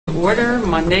Order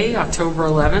Monday, October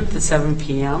 11th at 7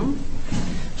 p.m.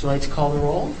 Would you like to call the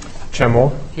roll? Chair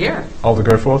Moore. Here. Alder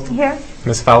Goforth. Here.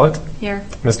 Ms. Fallett. Here.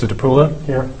 Mr. DePula.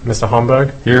 Here. Mr.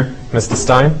 Homburg. Here. Mr.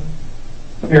 Stein.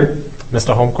 Here.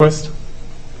 Mr. Holmquist.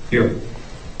 Here.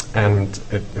 And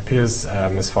it appears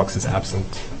Ms. Fox is absent.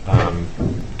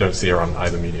 Don't see her on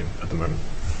either medium at the moment.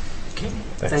 Okay,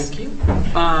 Thanks. thank you.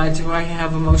 Do I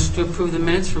have a motion to approve the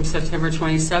minutes from September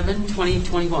 27,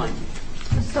 2021?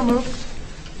 So moved.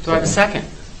 Do I have a second?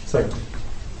 Second.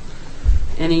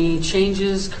 Any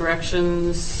changes,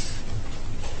 corrections?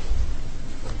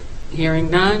 Hearing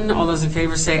none. All those in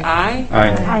favor say aye.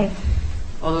 Aye.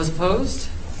 All those opposed?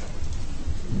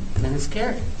 Minutes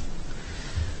carried.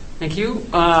 Thank you.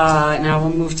 Now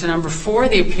we'll move to number 4,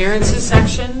 the appearances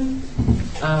section.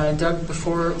 Doug,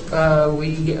 before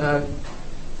we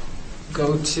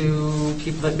go to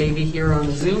people that may be here on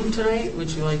Zoom tonight,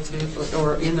 would you like to,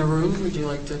 or in the room, would you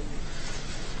like to?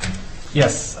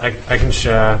 Yes, I can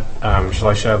share. Shall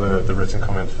I share the written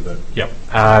comment for the?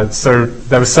 Yep. So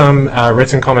there were some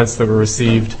written comments that were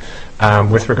received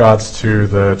with regards to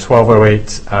the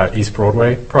 1208 East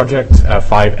Broadway project,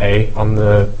 5A on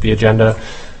the agenda.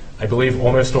 I believe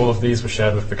almost all of these were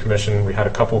shared with the Commission. We had a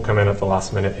couple come in at the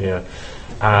last minute here.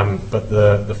 But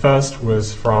the first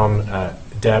was from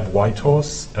Deb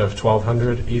Whitehorse of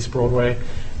 1200 East Broadway.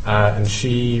 And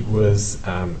she was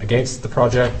against the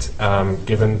project,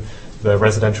 given the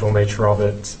residential nature of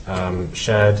it,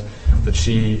 shared that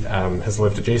she has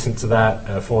lived adjacent to that,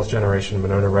 a 4th generation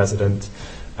Monona resident,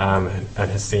 and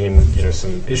has seen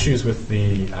some issues with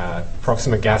the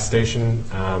proximate gas station,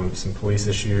 some police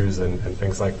issues and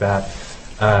things like that,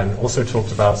 and also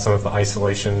talked about some of the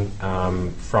isolation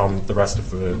from the rest of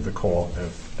the core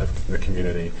of the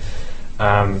community.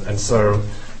 And so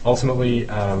ultimately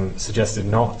suggested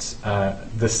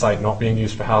this site not being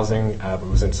used for housing, but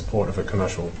was in support of a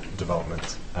commercial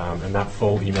development. And that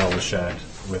full email was shared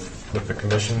with the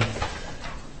Commission.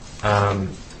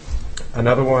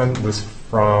 Another one was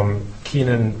from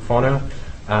Keenan Fonner,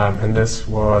 and this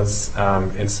was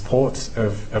in support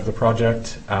of the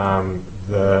project.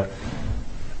 The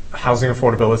housing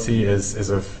affordability is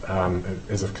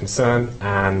of concern,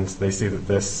 and they see that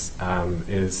this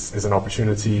is an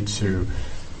opportunity to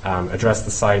address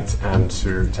the site and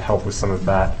to help with some of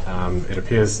that. It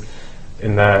appears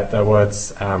in their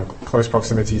words, close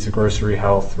proximity to grocery,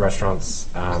 health, restaurants,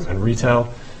 and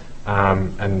retail,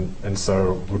 and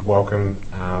so would welcome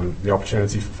the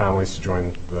opportunity for families to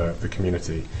join the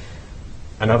community.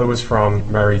 Another was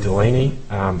from Mary Delaney.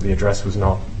 The address was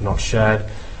not shared,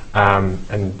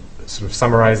 and sort of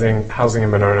summarizing, housing in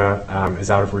Monona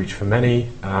is out of reach for many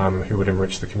who would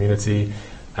enrich the community.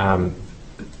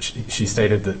 She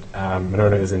stated that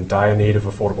Monona is in dire need of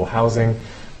affordable housing,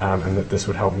 and that this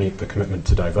would help meet the commitment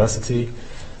to diversity.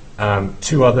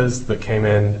 2 others that came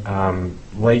in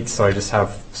late, so I just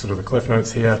have sort of the cliff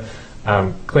notes here.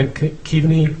 Clint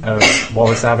Keaveney of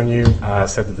Wallace Avenue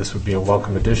said that this would be a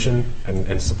welcome addition and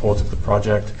in support of the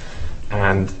project.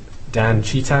 And Dan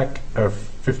Chetak of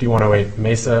 5108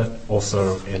 Mesa,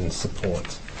 also in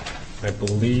support. I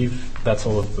believe that's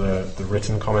all of the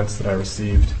written comments that I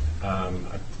received. I'm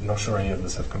not sure any of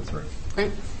this have come through.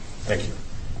 Great. Thank you.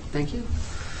 Thank you.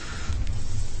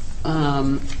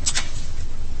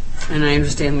 And I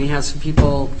understand we have some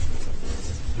people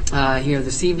here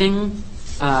this evening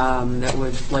that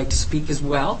would like to speak as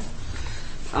well.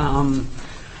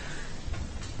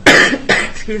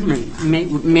 Excuse me,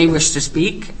 may wish to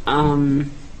speak.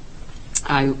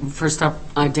 First up,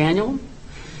 Daniel,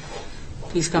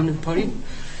 please come to the podium.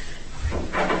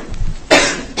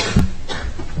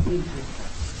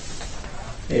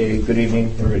 Hey, good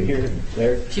evening, everybody here,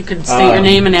 there. If you could state your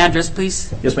name and address,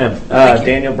 please. Yes, ma'am.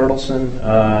 Daniel Bertelson.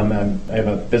 I have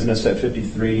a business at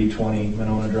 5320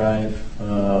 Monona Drive.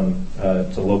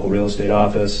 It's a local real estate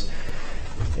office.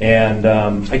 And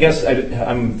I guess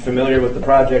I'm familiar with the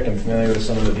project. I'm familiar with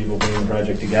some of the people putting the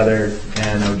project together.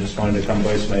 And I just wanted to come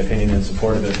voice my opinion in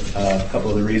support of it. A couple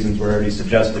of the reasons were already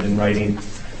suggested in writing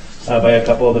by a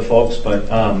couple of the folks. But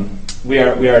we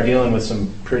are dealing with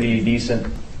some pretty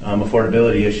decent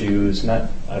affordability issues, not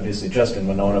obviously just in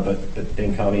Monona, but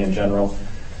Dane County in general.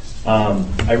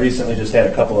 I recently just had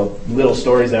a couple of little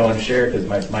stories I want to share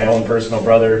because my own personal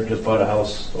brother just bought a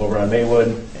house over on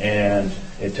Maywood, and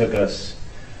it took us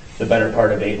the better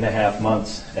part of 8.5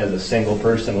 months as a single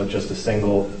person with just a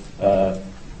single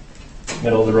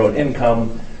middle of the road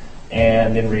income,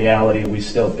 and in reality we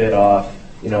still bid off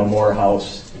more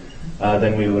house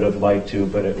than we would have liked to,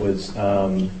 but it was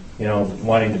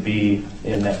wanting to be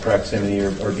in that proximity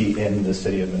or be in the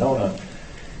city of Monona.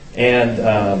 And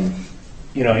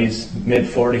he's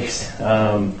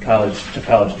mid-40s,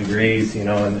 college degrees,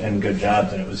 and good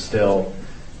jobs, and it was still,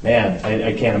 man,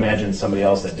 I can't imagine somebody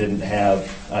else that didn't have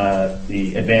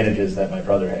the advantages that my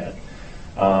brother had,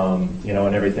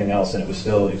 and everything else, and it was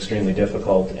still extremely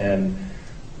difficult. And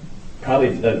probably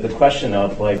the question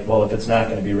of like, well, if it's not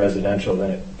going to be residential,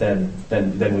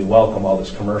 then we welcome all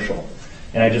this commercial.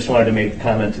 And I just wanted to make a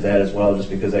comment to that as well, just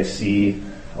because I see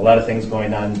a lot of things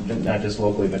going on, not just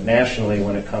locally, but nationally,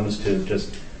 when it comes to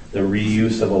just the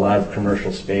reuse of a lot of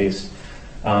commercial space.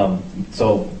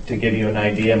 So to give you an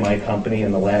idea, my company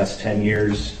in the last 10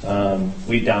 years,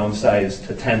 we downsized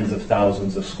to tens of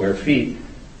thousands of square feet,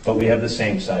 but we have the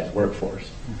same size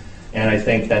workforce. And I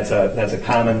think that's a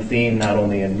common theme, not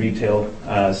only in retail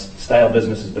style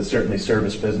businesses, but certainly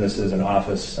service businesses and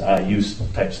office use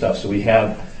type stuff. So we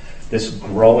have this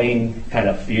growing kind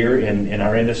of fear in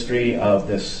our industry of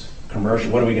this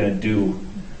commercial. What are we going to do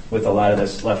with a lot of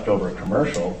this leftover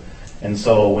commercial? And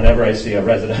so whenever I see a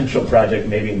residential project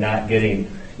maybe not getting,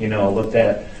 looked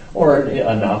at or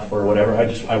enough or whatever,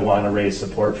 I want to raise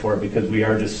support for it, because we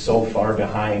are just so far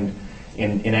behind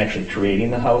in actually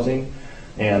creating the housing.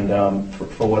 And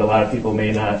for what a lot of people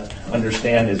may not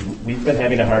understand is we've been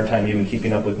having a hard time even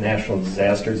keeping up with natural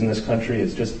disasters in this country.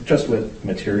 It's just with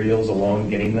materials alone,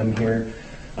 getting them here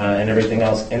and everything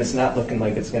else. And it's not looking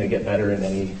like it's going to get better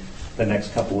in the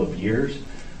next couple of years.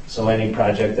 So any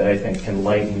project that I think can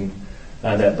lighten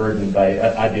that burden by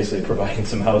obviously providing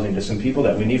some housing to some people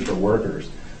that we need for workers.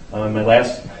 My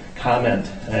last comment,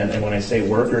 and when I say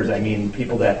workers, I mean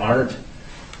people that aren't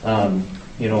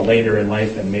later in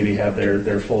life and maybe have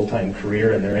their full-time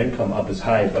career and their income up as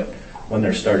high, but when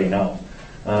they're starting out.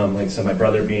 Like I said, my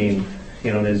brother being,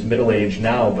 in his middle age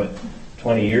now, but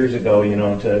 20 years ago,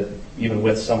 to even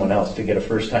with someone else to get a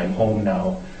first-time home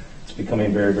now, it's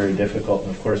becoming very, very difficult.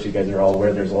 And of course, you guys are all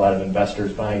aware there's a lot of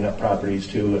investors buying up properties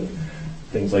too and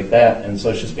things like that. And so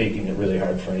it's just making it really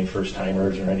hard for any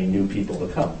first-timers or any new people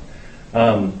to come.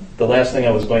 The last thing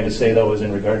I was going to say, though, was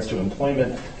in regards to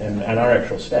employment and our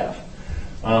actual staff.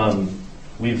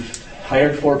 We've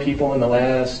hired 4 people in the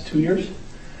last 2 years,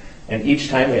 and each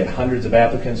time we had hundreds of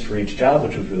applicants for each job,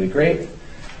 which was really great.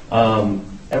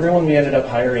 Everyone we ended up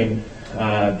hiring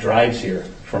drives here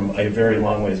from a very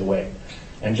long ways away,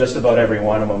 and just about every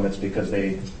one of them, it's because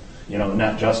they,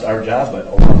 not just our job, but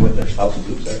along with their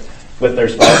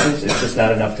spouses, it's just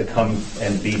not enough to come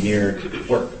and be near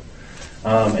work.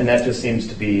 And that just seems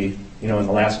to be, in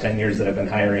the last 10 years that I've been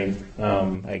hiring,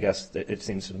 I guess it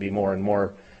seems to be more and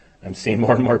more, I'm seeing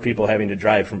more and more people having to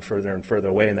drive from further and further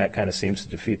away, and that kind of seems to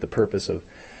defeat the purpose of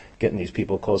getting these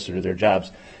people closer to their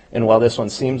jobs. And while this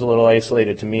one seems a little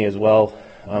isolated to me as well,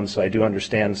 so I do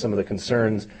understand some of the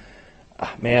concerns,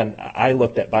 man, I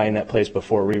looked at buying that place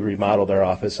before we remodeled our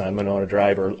office on Monona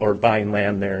Drive, or buying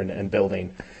land there and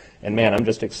building. And man, I'm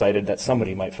just excited that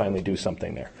somebody might finally do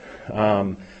something there.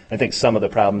 I think some of the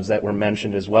problems that were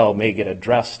mentioned as well may get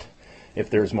addressed if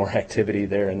there's more activity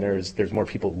there and there's more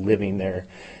people living there.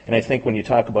 And I think when you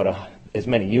talk about as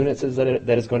many units as that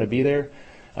is going to be there,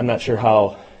 I'm not sure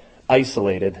how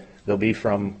isolated they'll be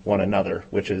from one another,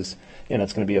 which is,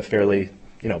 it's going to be a fairly,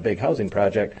 big housing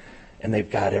project, and they've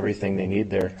got everything they need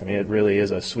there. I mean, it really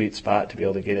is a sweet spot to be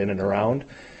able to get in and around.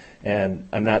 And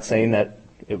I'm not saying that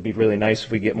it would be really nice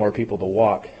if we get more people to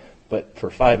walk, but for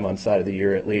 5 months out of the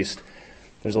year at least,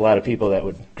 there's a lot of people that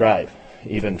would drive,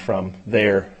 even from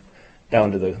there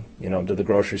down to the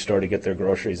grocery store to get their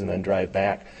groceries and then drive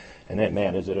back. And that,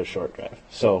 man, is it a short drive.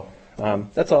 So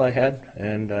that's all I had,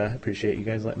 and I appreciate you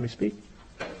guys letting me speak.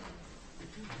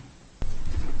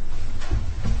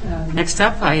 Next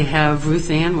up, I have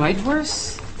Ruth Ann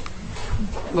Whitehorse.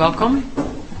 Welcome.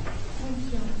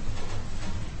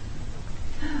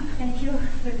 Thank you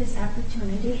for this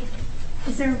opportunity.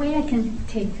 Is there a way I can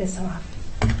take this off?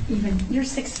 Even you're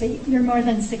 6 feet. You're more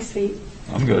than 6 feet.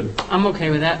 I'm good. I'm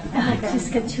okay with that. I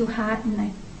just get too hot and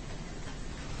I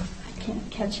can't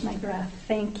catch my breath.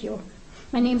 Thank you.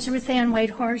 My name's Ruth Ann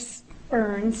Whitehorse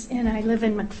Burns, and I live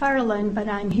in McFarland, but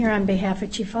I'm here on behalf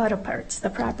of Chief Auto Parts, the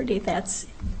property that's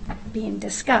being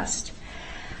discussed.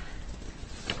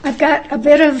 I've got a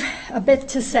bit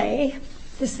to say.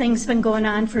 This thing's been going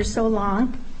on for so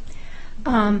long.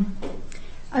 I'm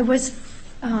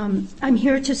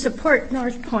here to support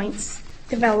North Point's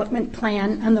development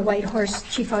plan on the Whitehorse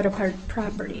Chief Auto Parts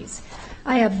properties.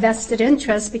 I have vested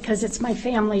interest because it's my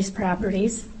family's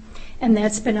properties, and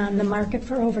that's been on the market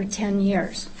for over 10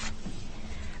 years.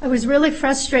 I was really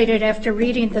frustrated after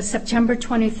reading the September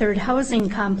 23rd housing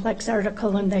complex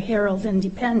article in the Herald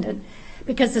Independent,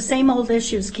 because the same old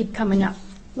issues keep coming up: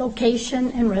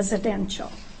 location and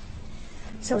residential.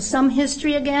 So some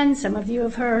history again, some of you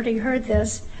have already heard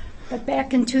this, but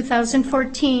back in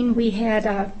 2014, we had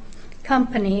a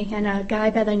company and a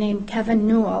guy by the name Kevin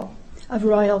Newell of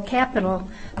Royal Capital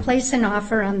place an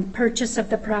offer on the purchase of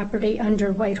the property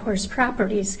under Whitehorse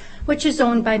Properties, which is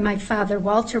owned by my father,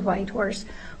 Walter Whitehorse,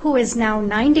 who is now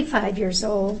 95 years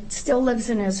old, still lives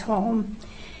in his home.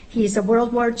 He's a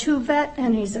World War II vet,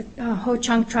 and he's a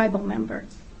Ho-Chunk tribal member.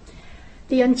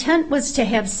 The intent was to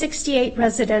have 68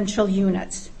 residential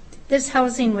units. This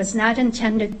housing was not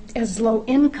intended as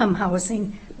low-income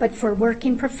housing, but for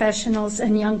working professionals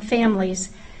and young families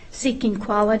seeking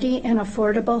quality and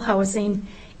affordable housing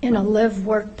in a live,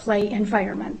 work, play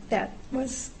environment. That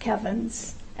was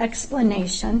Kevin's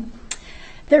explanation.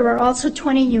 There were also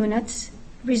 20 units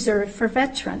reserved for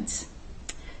veterans.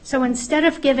 So instead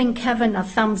of giving Kevin a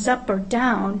thumbs up or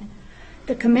down,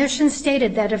 the commission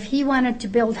stated that if he wanted to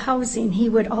build housing, he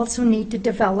would also need to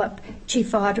develop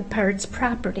Chief Autoparts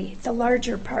property, the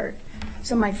larger part.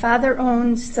 So my father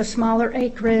owns the smaller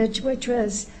acreage, which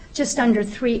was just under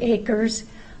 3 acres,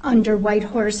 under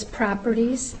Whitehorse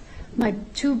Properties. My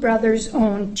 2 brothers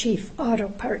owned Chief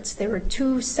Autoparts. They were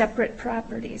 2 separate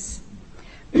properties.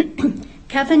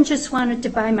 Kevin just wanted to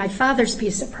buy my father's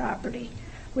piece of property,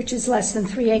 which is less than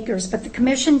 3 acres, but the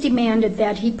commission demanded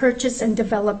that he purchase and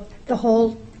develop the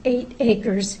whole 8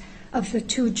 acres of the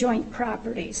 2 joint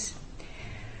properties.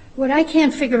 What I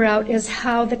can't figure out is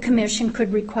how the commission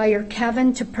could require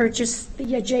Kevin to purchase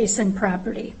the adjacent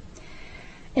property.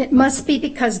 It must be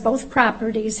because both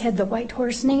properties had the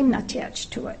Whitehorse name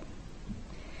attached to it.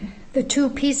 The 2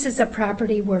 pieces of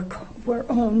property were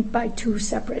owned by 2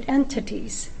 separate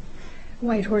entities,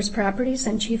 Whitehorse Properties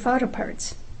and Chief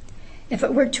Autoparts. If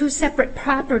it were 2 separate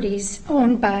properties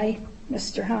owned by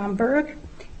Mr. Hamburg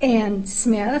and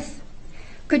Smith,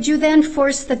 could you then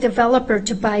force the developer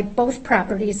to buy both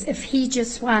properties if he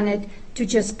just wanted to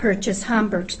just purchase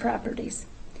Hamburg's properties?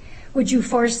 Would you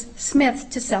force Smith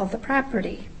to sell the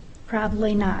property?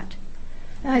 Probably not.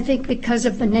 I think because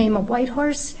of the name of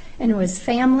Whitehorse and his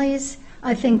families,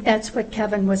 I think that's what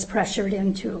Kevin was pressured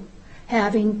into,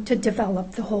 having to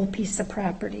develop the whole piece of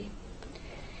property.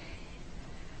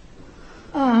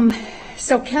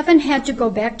 So Kevin had to go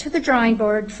back to the drawing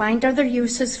board, find other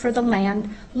uses for the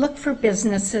land, look for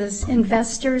businesses,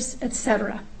 investors,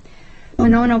 etc.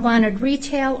 Monona wanted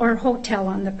retail or hotel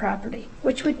on the property,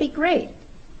 which would be great,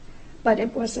 but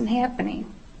it wasn't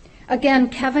happening. Again,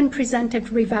 Kevin presented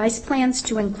revised plans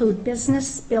to include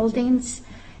business, buildings,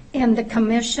 and the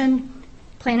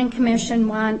planning commission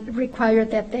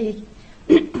required that they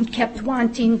kept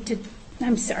wanting to,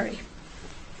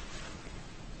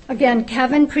 Again,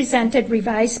 Kevin presented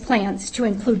revised plans to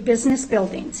include business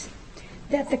buildings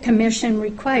that the commission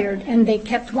required, and they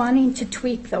kept wanting to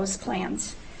tweak those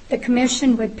plans. The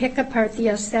commission would pick apart the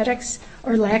aesthetics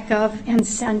or lack of and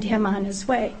send him on his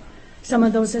way. Some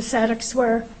of those aesthetics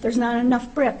were, there's not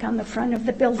enough brick on the front of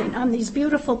the building, on these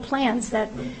beautiful plans that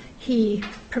he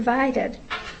provided.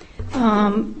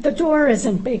 The door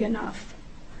isn't big enough.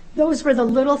 Those were the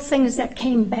little things that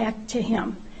came back to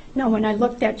him. Now, when I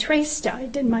looked at Tresta, I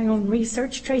did my own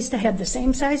research. Tresta had the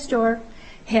same size door,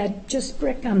 had just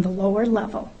brick on the lower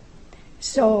level.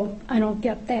 So I don't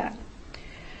get that.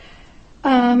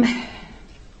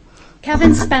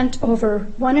 Kevin spent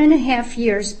over 1.5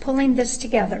 years pulling this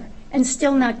together and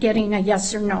still not getting a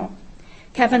yes or no.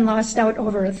 Kevin lost out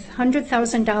over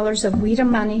 $100,000 of WIDA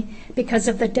money because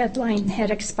of the deadline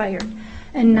had expired,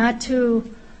 and not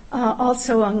to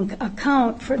also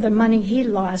account for the money he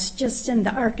lost just in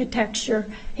the architecture,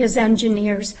 his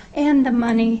engineers, and the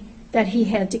money that he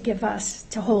had to give us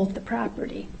to hold the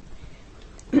property.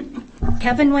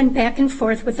 Kevin went back and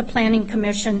forth with the Planning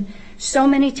Commission so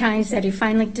many times that he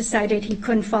finally decided he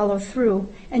couldn't follow through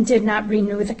and did not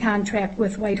renew the contract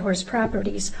with Whitehorse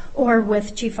Properties or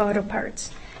with Chief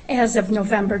Autoparts as of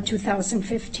November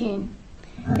 2015.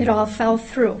 It all fell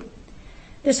through.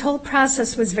 This whole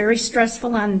process was very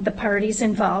stressful on the parties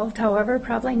involved, however,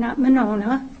 probably not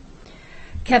Monona.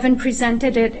 Kevin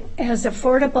presented it as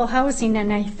affordable housing,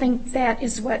 and I think that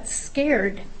is what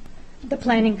scared the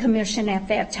Planning Commission at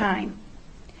that time.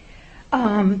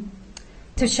 And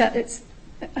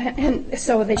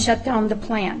so they shut down the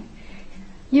plan.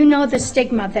 You know the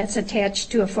stigma that's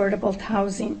attached to affordable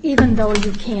housing, even though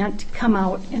you can't come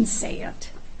out and say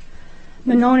it.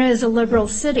 Monona is a liberal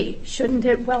city. Shouldn't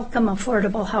it welcome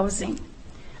affordable housing?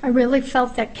 I really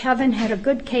felt that Kevin had a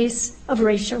good case of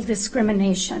racial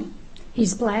discrimination.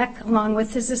 He's black, along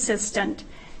with his assistant.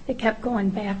 It kept going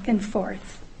back and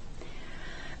forth.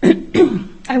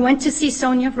 I went to see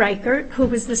Sonia Reichert, who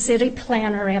was the city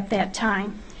planner at that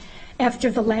time,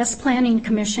 after the last Planning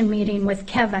Commission meeting with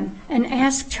Kevin and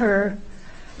asked her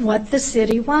what the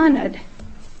city wanted.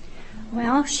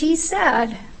 Well, she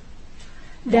said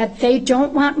that they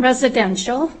don't want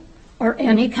residential or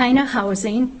any kind of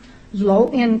housing,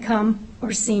 low income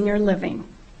or senior living.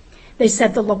 They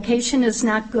said the location is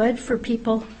not good for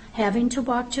people having to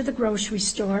walk to the grocery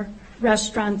store,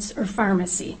 restaurants, or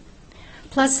pharmacy.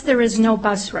 Plus, there is no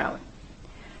bus route.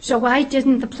 So why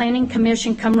didn't the Planning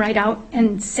Commission come right out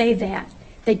and say that?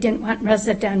 They didn't want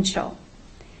residential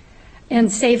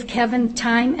and save Kevin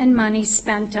time and money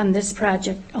spent on this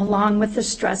project, along with the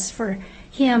stress for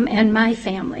him and my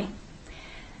family.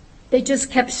 They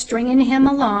just kept stringing him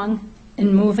along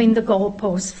and moving the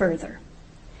goalposts further.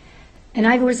 And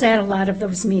I was at a lot of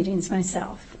those meetings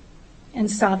myself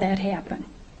and saw that happen.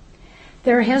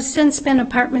 There has since been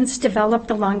apartments developed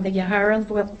along the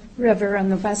Yahara River on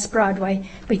the West Broadway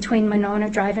between Monona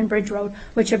Drive and Bridge Road,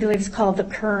 which I believe is called the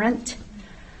Current,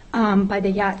 by the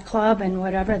Yacht Club and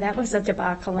whatever. That was a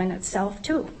debacle in itself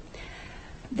too.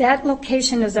 That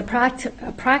location is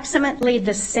approximately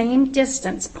the same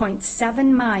distance,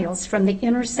 0.7 miles, from the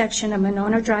intersection of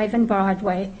Monona Drive and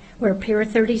Broadway, where Pier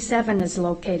 37 is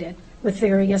located, with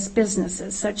various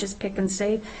businesses such as Pick and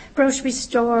Save, grocery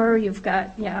store, you've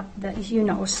got,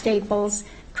 Staples,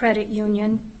 Credit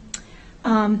Union.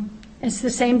 It's the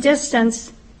same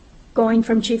distance going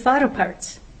from Chief Auto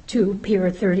Parts to Pier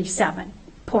 37,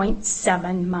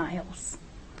 0.7 miles,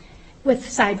 with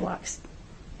sidewalks.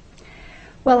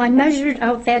 Well, I measured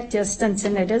out that distance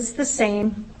and it is the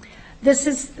same.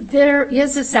 There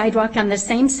is a sidewalk on the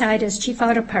same side as Chief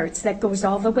Auto Parts that goes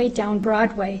all the way down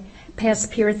Broadway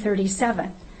past Pier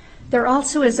 37. There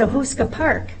also is a Huska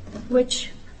Park,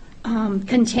 which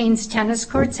contains tennis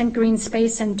courts and green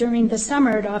space, and during the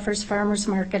summer it offers farmers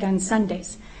market on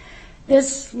Sundays.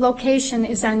 This location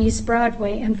is on East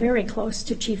Broadway and very close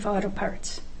to Chief Auto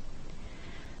Parts.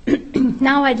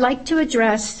 Now I'd like to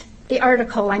address the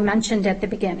article I mentioned at the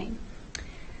beginning.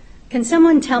 Can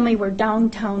someone tell me where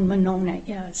downtown Monona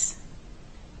is?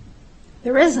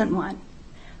 There isn't one.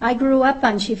 I grew up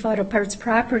on Chief Auto Parts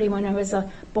property when I was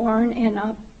born and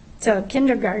up to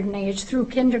kindergarten age, through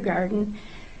kindergarten.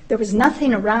 There was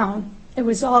nothing around. It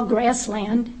was all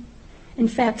grassland. In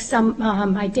fact,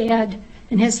 my dad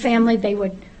and his family, they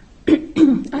would,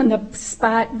 on the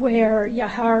spot where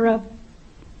Yahara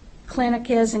Clinic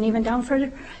is and even down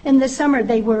further, in the summer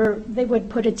they would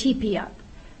put a teepee up.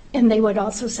 And they would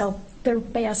also sell their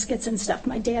baskets and stuff.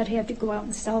 My dad had to go out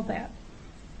and sell that.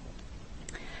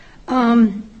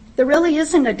 There really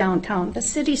isn't a downtown. The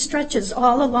city stretches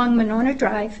all along Monona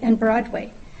Drive and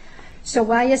Broadway. So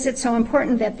why is it so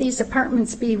important that these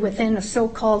apartments be within a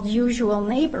so-called usual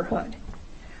neighborhood?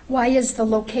 Why is the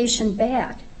location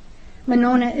bad?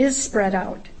 Monona is spread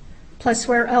out. Plus,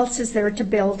 where else is there to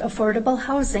build affordable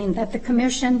housing that the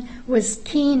commission was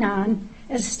keen on,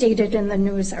 as stated in the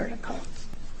news article?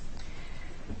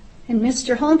 And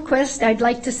Mr. Holmquist, I'd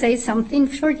like to say something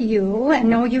for you. I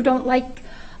know you don't like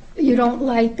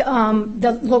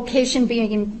the location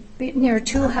being near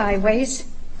two highways.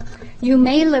 You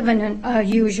may live in a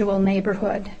usual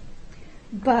neighborhood,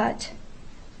 but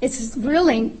it's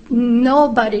really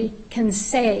nobody can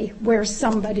say where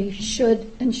somebody should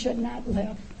and should not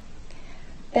live.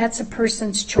 That's a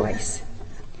person's choice.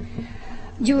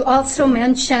 You also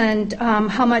mentioned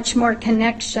how much more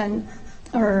connection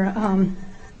or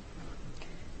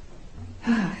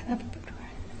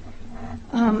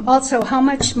also, how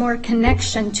much more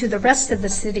connection to the rest of the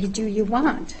city do you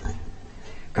want?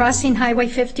 Crossing Highway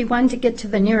 51 to get to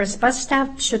the nearest bus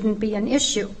stop shouldn't be an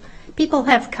issue. People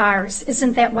have cars.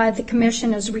 Isn't that why the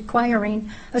commission is requiring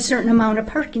a certain amount of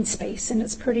parking space? And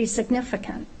it's pretty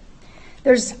significant.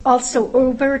 There's also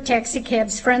Uber, taxi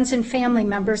cabs, friends and family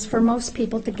members for most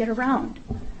people to get around.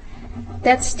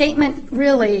 That statement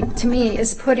really, to me,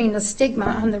 is putting a stigma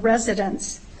on the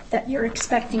residents that you're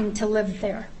expecting to live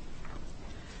there.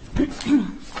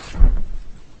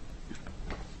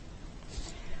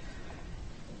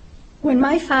 When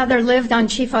my father lived on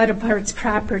Chief Auto Parts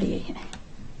property,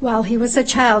 while he was a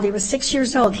child, he was 6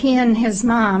 years old, he and his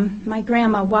mom, my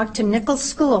grandma, walked to Nichols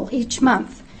School each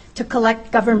month to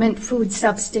collect government food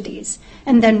subsidies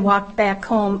and then walked back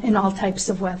home in all types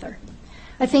of weather.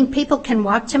 I think people can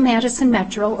walk to Madison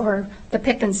Metro or the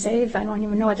Pick and Save, I don't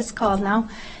even know what it's called now,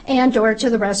 and or to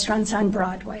the restaurants on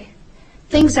Broadway.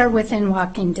 Things are within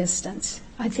walking distance.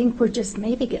 I think we're just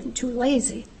maybe getting too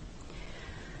lazy.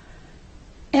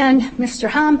 And Mr.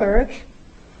 Homburg,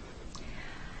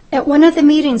 at one of the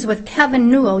meetings with Kevin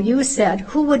Newell, you said,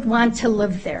 who would want to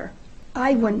live there?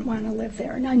 I wouldn't want to live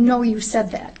there. And I know you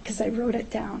said that because I wrote it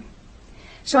down.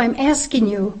 So I'm asking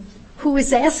you, who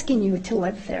is asking you to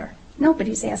live there?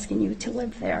 Nobody's asking you to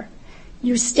live there.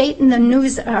 You state in the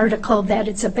news article that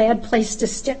it's a bad place to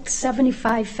stick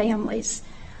 75 families,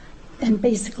 and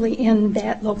basically in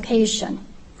that location.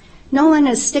 No one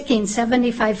is sticking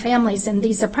 75 families in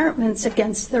these apartments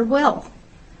against their will.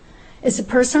 It's a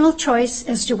personal choice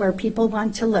as to where people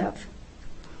want to live.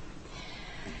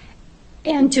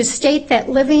 And to state that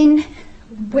living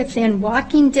within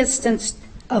walking distance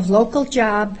of local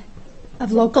jobs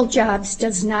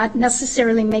does not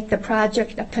necessarily make the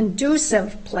project a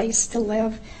conducive place to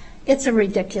live, it's a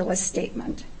ridiculous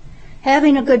statement.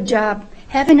 Having a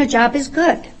job is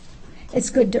good.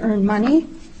 It's good to earn money,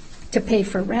 to pay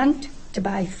for rent, to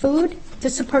buy food, to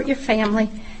support your family,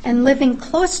 and living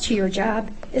close to your job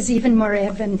is even more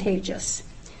advantageous.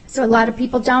 So a lot of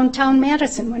people downtown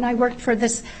Madison, when I worked for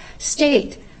this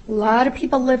state, a lot of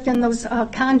people lived in those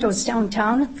condos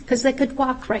downtown because they could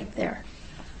walk right there.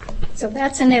 So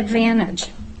that's an advantage.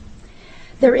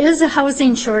 There is a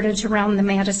housing shortage around the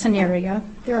Madison area.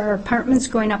 There are apartments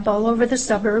going up all over the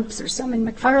suburbs. There's some in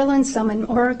McFarland, some in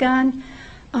Oregon.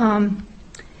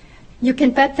 You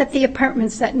can bet that the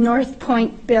apartments that North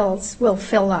Point builds will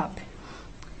fill up.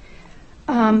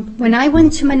 When I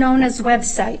went to Monona's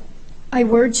website, I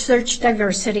word searched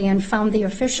diversity and found the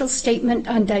official statement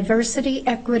on diversity,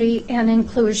 equity, and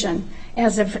inclusion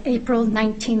as of April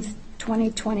 19th,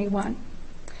 2021.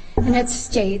 And it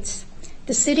states,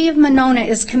 the City of Monona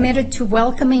is committed to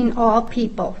welcoming all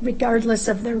people, regardless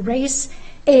of their race,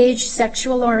 age,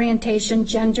 sexual orientation,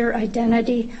 gender,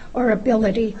 identity, or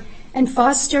ability, and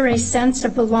foster a sense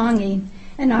of belonging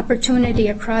and opportunity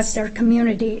across our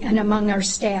community and among our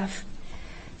staff.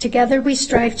 Together we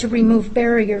strive to remove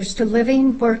barriers to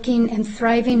living, working, and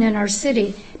thriving in our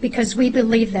city because we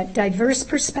believe that diverse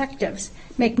perspectives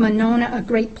make Monona a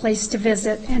great place to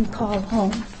visit and call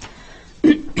home.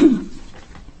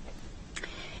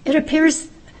 It appears,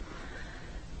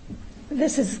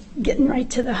 this is getting right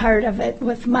to the heart of it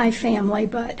with my family,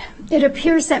 but it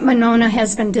appears that Monona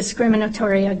has been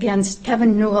discriminatory against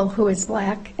Kevin Newell, who is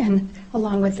black, and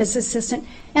along with his assistant,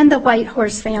 and the White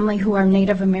Horse family, who are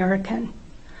Native American,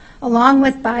 along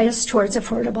with bias towards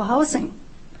affordable housing.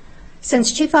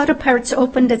 Since Chief Auto Parts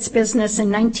opened its business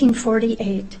in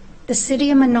 1948, the City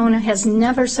of Monona has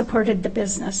never supported the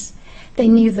business. They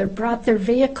neither brought their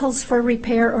vehicles for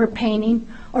repair or painting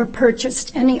or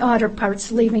purchased any auto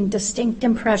parts, leaving distinct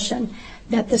impression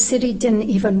that the city didn't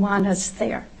even want us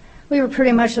there. We were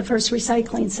pretty much the first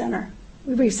recycling center.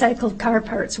 We recycled car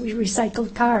parts, we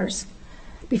recycled cars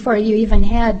before you even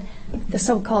had the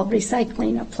so-called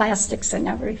recycling of plastics and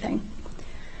everything.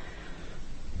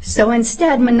 So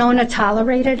instead, Monona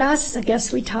tolerated us. I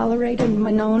guess we tolerated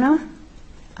Monona.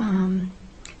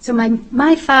 So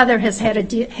my father has had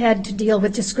to deal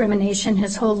with discrimination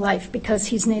his whole life because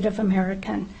he's Native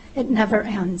American. It never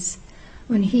ends.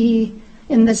 When he,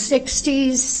 in the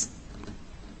 60s,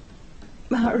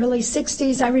 early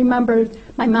 60s, I remember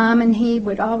my mom and he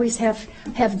would always have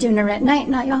dinner at night,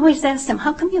 and I always asked him,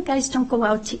 how come you guys don't go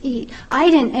out to eat? I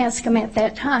didn't ask him at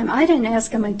that time. I didn't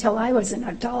ask him until I was an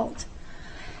adult.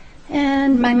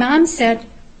 And my mom said,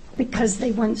 because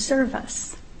they wouldn't serve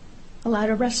us. A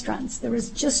lot of restaurants. There was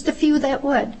just a few that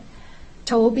would.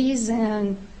 Toby's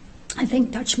and I think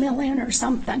Dutch Mill Inn or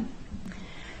something.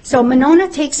 So Monona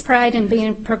takes pride in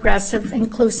being progressive,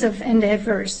 inclusive, and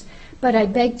diverse, but I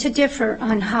beg to differ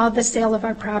on how the sale of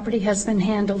our property has been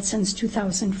handled since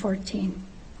 2014.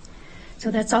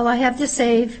 So that's all I have to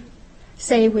say,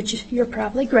 which you're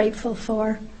probably grateful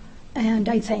for, and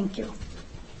I thank you.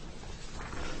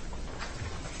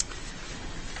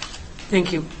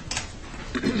 Thank you.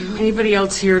 Anybody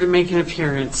else here to make an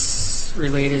appearance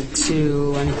related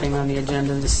to anything on the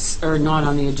agenda, or not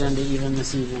on the agenda even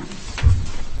this evening?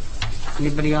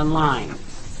 Anybody online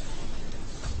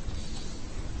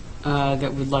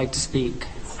that would like to speak?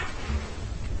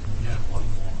 Yeah, one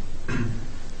more.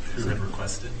 Who had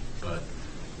requested, but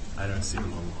I don't see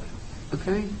them online.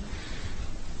 Okay.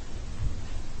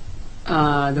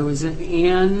 There was an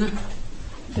Ann.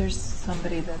 There's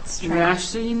somebody that's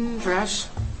trying. Rash.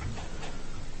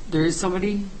 There is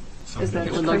somebody. Is that that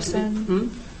a would like to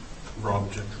person?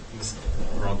 Rob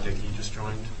Dickey just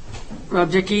joined. Rob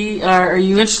Dickey, are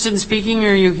you interested in speaking,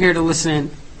 or are you here to listen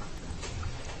in?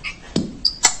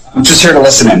 I'm just here to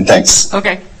listen in, thanks.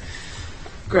 Okay,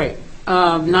 great.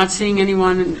 Not seeing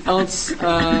anyone else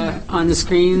on the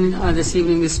screen this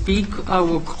evening to speak,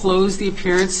 we'll close the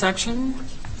appearance section.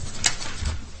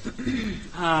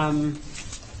 And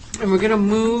we're going to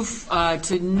move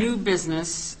to new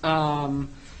business.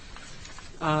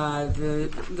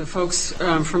 The folks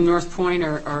from North Point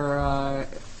are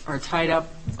are tied up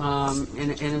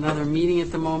in another meeting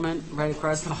at the moment, right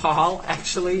across the hall,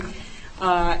 actually.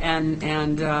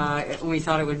 And we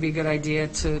thought it would be a good idea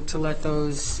to let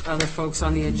those other folks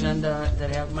on the agenda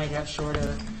that might have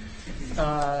shorter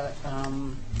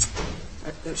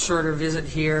visit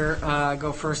here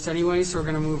go first anyway. So we're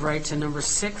going to move right to number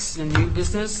 6, in new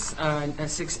business,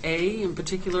 6A in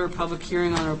particular, public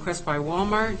hearing on a request by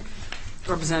Walmart,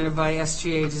 represented by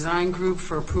SGA Design Group,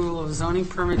 for approval of a zoning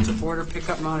permit to order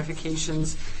pickup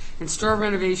modifications and store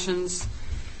renovations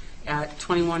at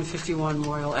 2151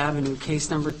 Royal Avenue, case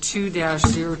number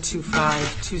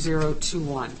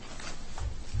 2-0252021.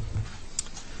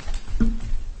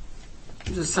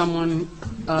 Is there someone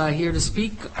here to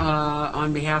speak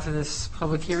on behalf of this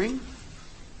public hearing?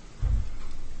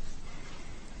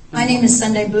 My name is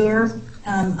Sunday Boer.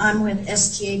 I'm with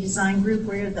SGA Design Group.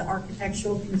 We're the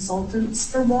architectural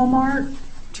consultants for Walmart.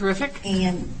 Terrific.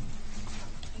 And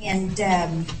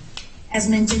as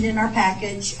mentioned in our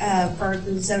package for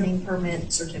the zoning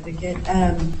permit certificate,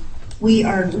 we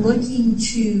are looking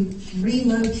to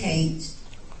relocate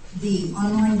the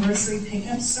online grocery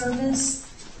pickup service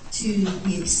to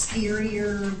the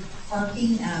exterior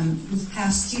parking. This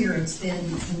past year it's been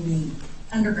in the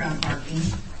underground parking.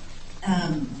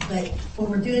 But what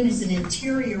we're doing is an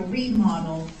interior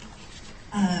remodel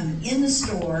in the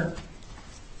store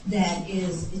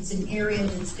it's an area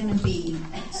that's going to be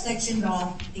sectioned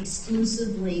off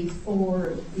exclusively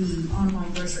for the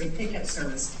online grocery pickup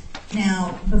service.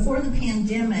 Now, before the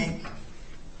pandemic,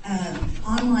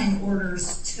 online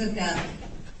orders took up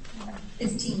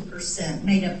 15%,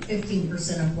 made up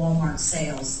 15% of Walmart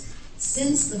sales.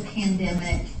 Since the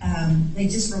pandemic, they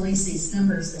just released these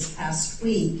numbers this past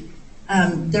week.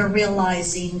 They're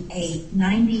realizing a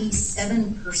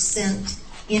 97%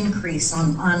 increase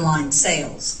on online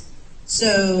sales.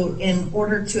 So in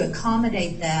order to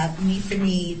accommodate that, meet the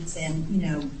needs, and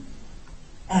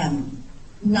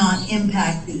not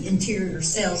impact the interior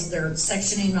sales, they're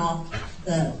sectioning off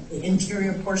the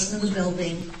interior portion of the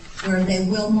building where they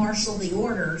will marshal the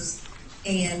orders,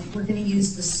 and we're going to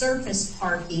use the surface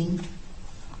parking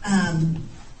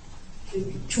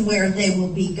to where they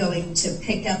will be going to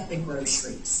pick up the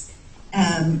groceries.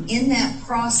 In that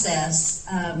process,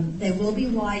 they will be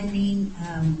widening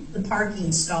the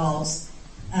parking stalls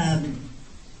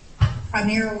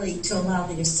primarily to allow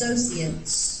the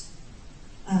associates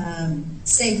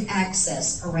safe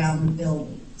access around the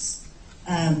buildings.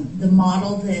 The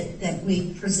model that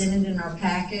we presented in our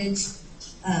package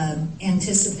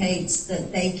anticipates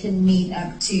that they can meet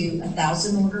up to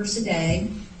 1,000 orders a day.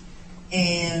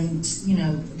 And,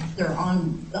 they're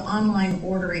on the online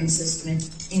ordering system.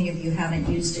 If any of you haven't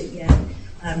used it yet,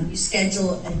 you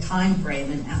schedule a time frame,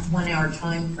 a 1-hour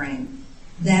time frame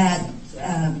that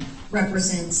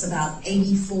represents about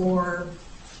 84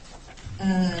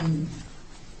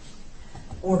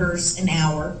 orders an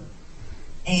hour.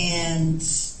 And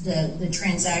the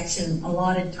transaction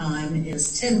allotted time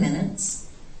is 10 minutes.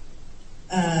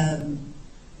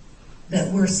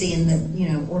 But we're seeing that,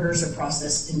 orders are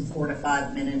processed in 4 to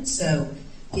 5 minutes. So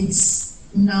it's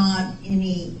not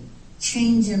any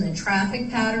change in the traffic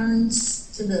patterns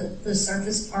to the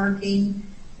surface parking.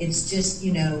 It's just,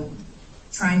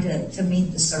 trying to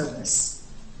meet the service.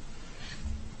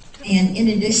 And in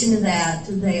addition to that,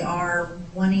 they are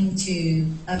wanting to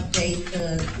update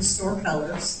the store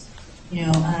colors.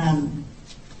 The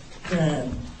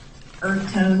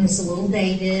earth tone is a little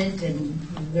dated, and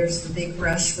there's the big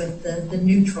rush with the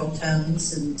neutral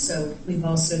tones, and so we've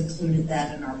also included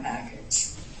that in our package.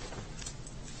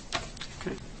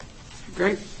 Okay.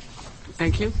 Great.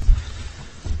 Thank you.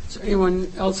 Is there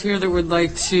anyone else here that would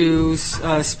like to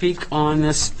speak on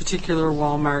this particular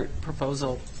Walmart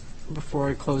proposal before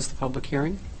I close the public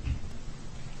hearing?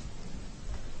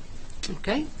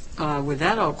 Okay. With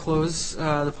that, I'll close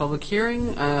the public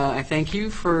hearing. I thank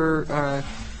you for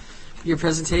your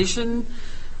presentation,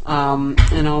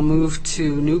 and I'll move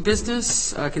to new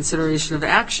business, consideration of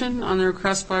action on the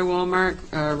request by Walmart,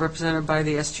 represented by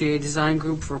the SGA Design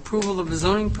Group, for approval of a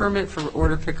zoning permit for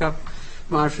order pickup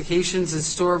modifications and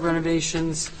store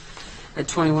renovations at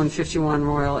 2151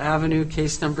 Royal Avenue,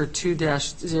 case number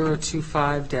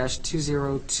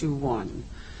 2-025-2021.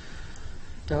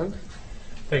 Doug?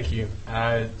 Thank you.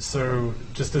 So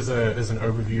just as an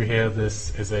overview here,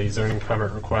 this is a zoning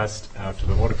permit request for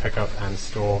the order pickup and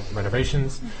store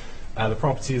renovations. The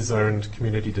property is zoned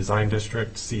Community Design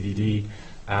District, CDD,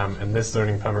 and this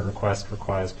zoning permit request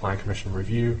requires Plan Commission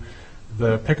review.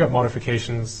 The pickup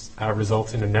modifications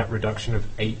result in a net reduction of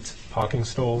 8 parking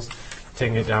stalls,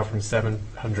 taking it down from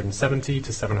 770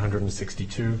 to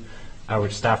 762.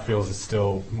 which staff feels is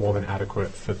still more than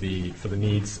adequate for the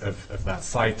needs of that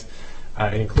site.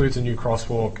 It includes a new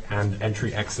crosswalk and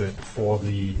entry/exit for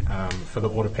the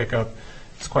order pickup.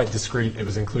 It's quite discreet. It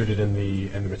was included in the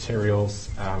materials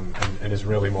and is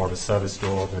really more of a service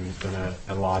door than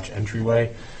a large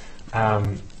entryway.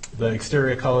 The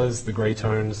exterior colors, the gray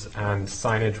tones, and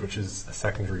signage, which is a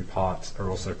secondary part, are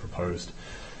also proposed.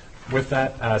 With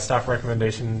that, staff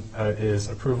recommendation is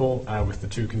approval with the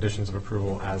 2 conditions of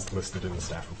approval as listed in the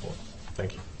staff report.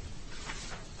 Thank you.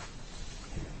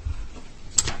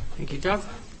 Thank you, Doug.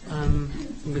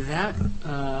 With that,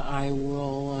 I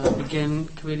will begin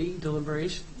committee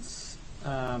deliberations.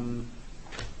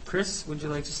 Chris, would you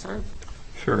like to start?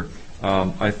 Sure.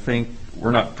 I think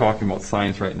we're not talking about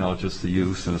signs right now, just the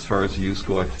use. And as far as the use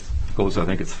goes, I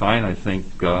think it's fine. I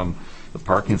think the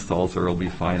parking stalls there will be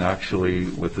fine. Actually,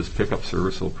 with this pickup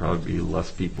service, there'll probably be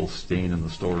less people staying in the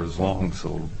store as long,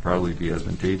 so it'll probably be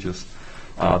advantageous.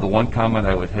 The one comment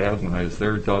I would have when I was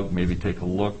there, Doug, maybe take a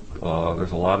look.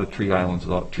 There's a lot of tree islands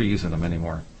without trees in them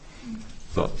anymore.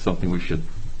 So it's something we should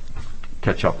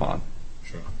catch up on.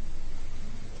 Sure.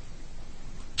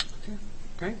 Okay,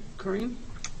 great. Corinne?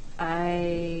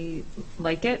 I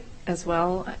like it as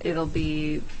well. It'll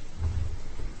be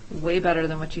way better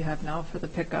than what you have now for the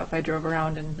pickup. I drove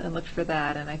around and looked for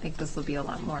that, and I think this will be a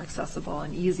lot more accessible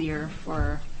and easier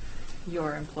for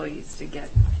your employees to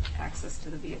get access to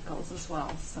the vehicles as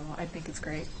well. So I think it's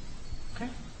great. Okay,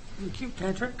 thank you.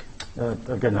 Patrick?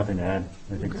 I've got nothing to add.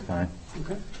 I think it's fine.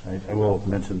 Okay. I will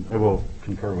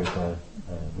concur with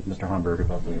Mr. Homburg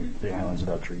about the islands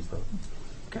without trees, though.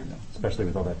 Okay. You know, especially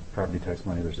with all that property tax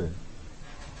money there's there.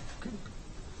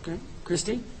 Okay.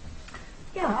 Christy?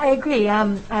 Yeah, I agree.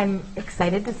 I'm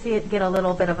excited to see it get a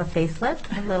little bit of a facelift,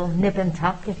 a little nip and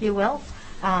tuck, if you will.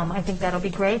 I think that'll be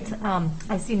great.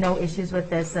 I see no issues with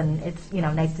this, and it's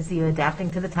nice to see you adapting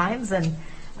to the times, and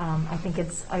I think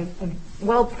it's a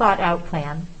well thought out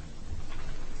plan.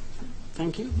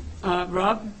 Thank you.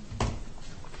 Rob?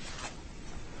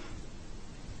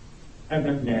 I have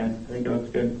nothing to add. I think it looks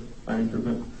good. Fine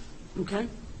improvement. Okay.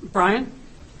 Brian?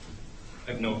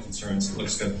 I have no concerns. It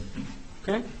looks good.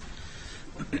 Okay.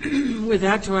 With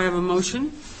that, do I have a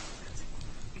motion?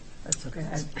 That's okay.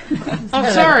 Oh,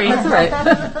 sorry. That's all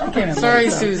right. Came in Sorry,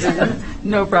 late, so- Susan.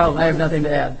 No problem. I have nothing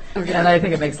to add. Okay. And I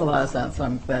think it makes a lot of sense, so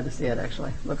I'm glad to see it,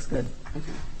 actually. Looks good.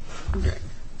 Okay.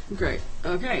 Great.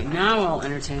 Okay, now I'll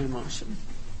entertain a motion.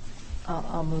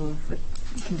 I'll move with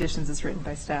conditions as written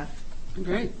by staff.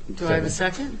 Great. Do I have a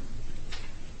second?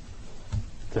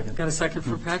 Second. Got a second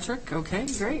for Patrick? Okay,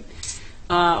 great.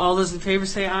 All those in favor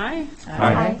say aye.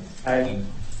 Aye. Aye.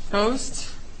 Opposed?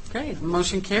 Okay, the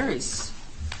motion carries.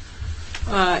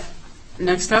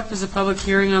 Next up is a public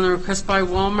hearing on the request by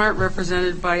Walmart,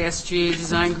 represented by SGA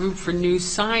Design Group, for new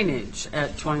signage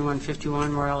at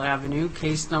 2151 Royal Avenue,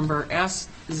 case number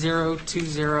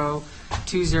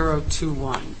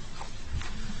S0202021.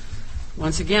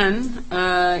 Once again,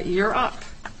 you're up.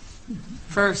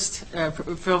 First,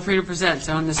 feel free to present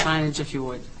on the signage if you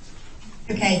would.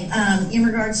 Okay, in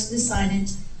regards to the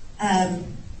signage,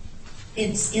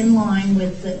 it's in line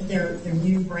with their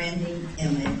new branding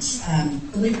image.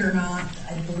 Believe it or not,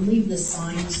 I believe the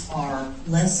signs are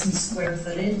less in square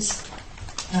footage,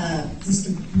 just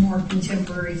a more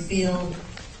contemporary feel.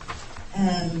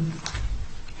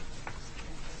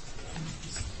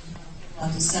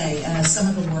 I'll just say, some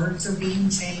of the words are being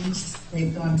changed.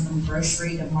 They've gone from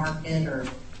grocery to market, or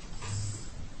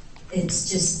it's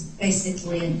just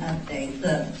basically an update.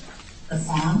 The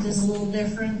font is a little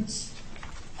different.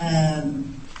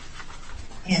 And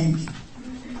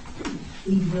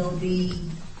we will be,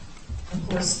 of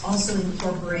course, also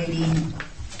incorporating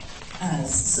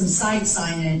some site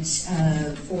signage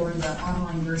for the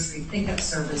online grocery pickup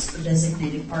service for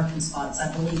designated parking spots.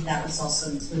 I believe that was also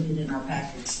included in our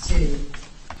package too.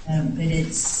 But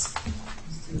it's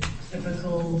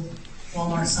typical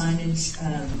Walmart signage.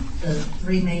 The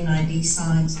 3 main ID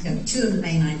signs, 2 of the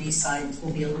main ID signs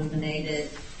will be illuminated,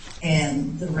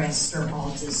 and the rest are all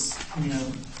just,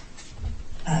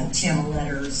 channel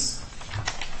letters,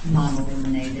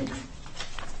 non-illuminated.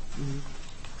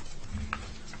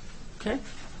 Okay,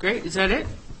 great. Is that it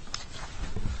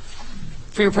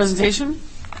for your presentation?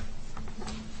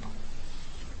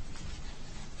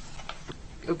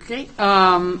 Okay. Is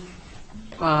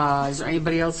there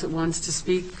anybody else that wants to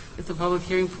speak at the public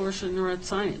hearing portion or at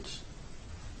signage?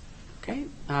 Okay,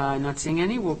 not seeing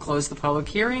any. We'll close the public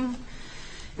hearing.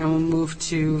 And we'll move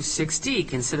to 6D,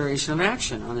 consideration of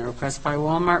action on the request by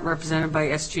Walmart, represented by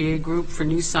SGA Group, for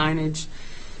new signage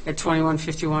at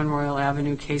 2151 Royal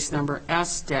Avenue, case number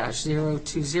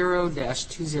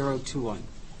S-020-2021.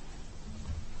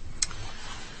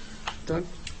 Doug?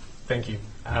 Thank you.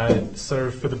 So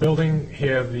for the building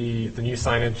here, the new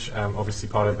signage, obviously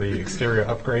part of the exterior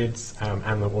upgrades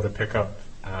and the order pickup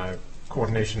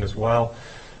coordination as well.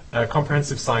 A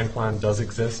comprehensive sign plan does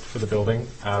exist for the building,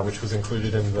 which was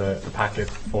included in the packet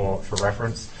for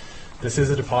reference. This is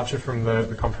a departure from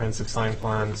the comprehensive sign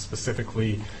plan,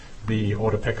 specifically the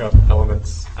order pickup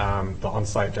elements, the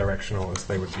on-site directional as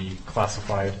they would be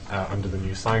classified under the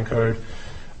new sign code.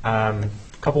 A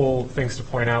couple things to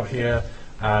point out here.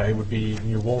 It would be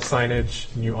new wall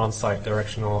signage, new on-site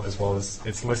directional, as well as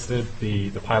it's listed, the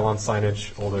pylon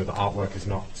signage, although the artwork is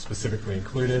not specifically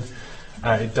included.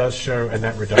 It does show a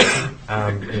net reduction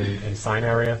in sign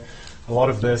area. A lot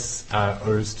of this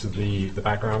owes to the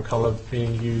background color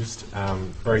being used,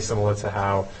 very similar to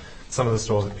how some of the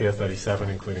stores at Pier 37,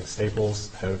 including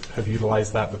Staples, have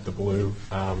utilized that with the blue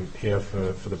here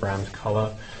for the brand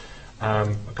color.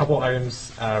 A couple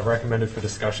items recommended for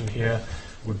discussion here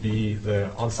would be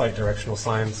the on-site directional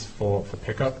signs for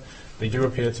pickup. They do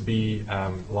appear to be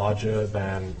larger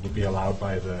than would be allowed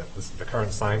by the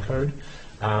current sign code.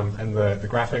 And the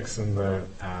graphics and the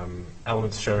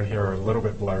elements shown here are a little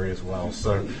bit blurry as well.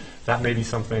 So that may be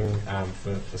something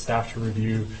for staff to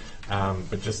review.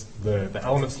 But just the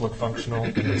elements look functional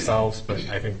in themselves, but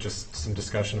I think just some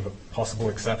discussion of a possible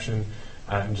exception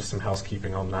and just some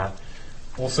housekeeping on that.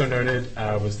 Also noted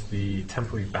was the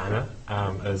temporary banner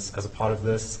as a part of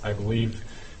this. I believe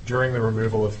during the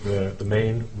removal of the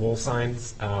main wall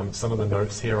signs, some of the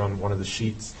notes here on one of the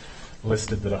sheets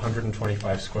listed that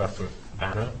 125 square foot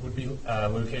banner would be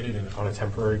located on a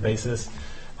temporary basis,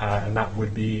 and that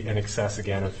would be in excess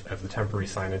again of the temporary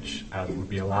signage that would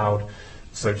be allowed.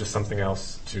 So just something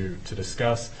else to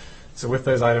discuss. So with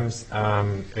those items,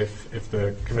 if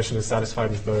the commission is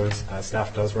satisfied with those,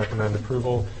 staff does recommend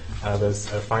approval.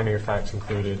 There's a finding of fact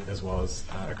included, as well as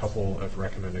a couple of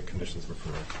recommended conditions of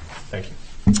approval. Thank you.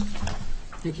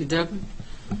 Thank you, Doug.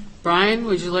 Brian,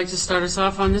 would you like to start us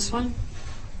off on this one?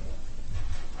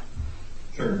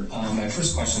 Sure. My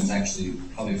first question is actually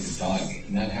probably for Doug,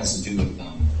 and that has to do with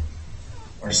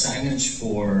our signage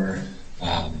for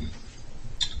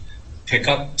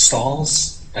pickup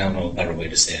stalls. I don't know a better way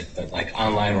to say it, but like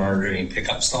online ordering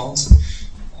pickup stalls.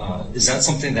 Is that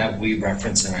something that we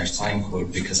reference in our sign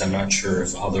code? Because I'm not sure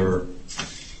if other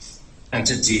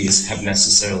entities have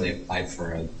necessarily applied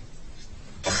for a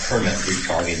permit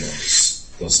regarding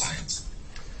those signs.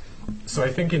 So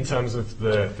I think in terms of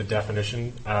the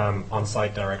definition,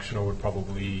 on-site directional would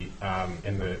probably,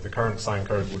 in the current sign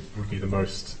code, would be the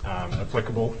most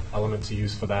applicable element to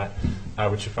use for that,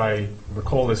 which if I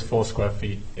recall is 4 square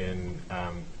feet in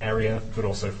area, but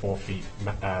also 4 feet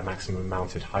maximum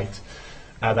mounted height.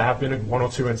 There have been 1 or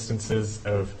 2 instances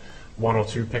of 1 or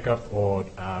 2 pickup or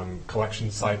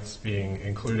collection sites being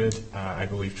included. I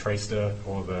believe Tractor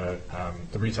or the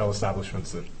retail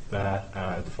establishments there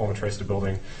at the former Tractor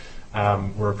building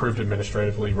were approved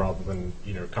administratively rather than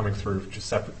coming through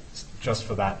just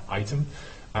for that item.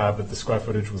 But the square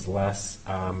footage was less.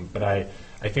 But I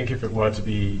think if it were to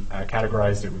be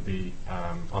categorized, it would be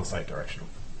on-site directional.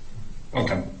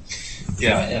 Okay.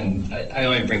 Yeah, and I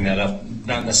only bring that up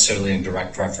not necessarily in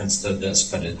direct reference to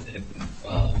this, but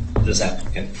this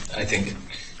applicant, I think,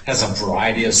 has a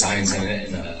variety of signs in it,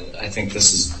 and I think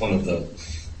this is one of the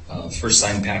first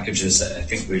sign packages that I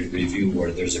think we review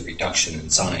where there's a reduction in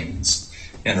signs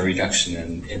and a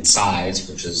reduction in size,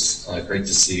 which is great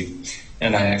to see.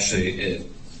 And I actually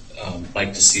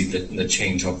like to see the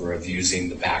changeover of using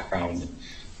the background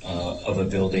of a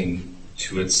building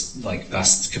to its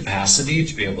best capacity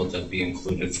to be able to be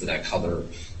included for that color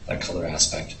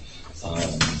aspect.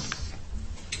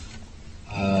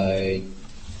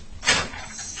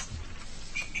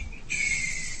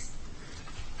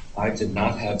 I did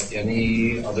not have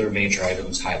any other major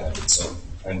items highlighted, so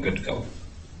I'm good to go.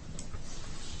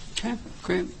 Okay,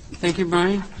 great. Thank you,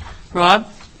 Brian.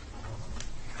 Rob?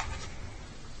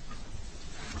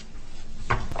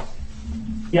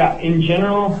 Yeah, in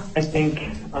general, I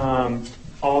think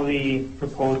all the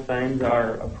proposed signs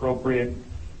are appropriate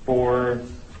for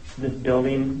this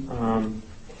building.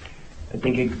 I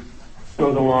think it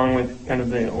goes along with kind of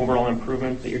the overall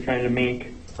improvements that you're trying to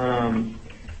make.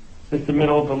 The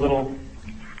submittal is a little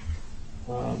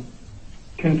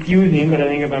confusing, but I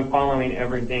think if I'm following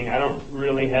everything, I don't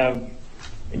really have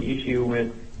an issue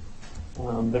with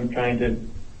them trying to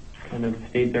kind of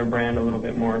state their brand a little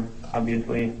bit more,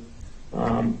 obviously.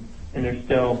 And there's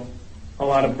still a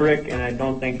lot of brick, and I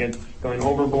don't think it's going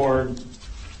overboard.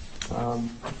 As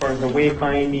far as the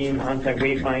wayfinding, on-site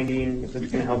wayfinding, if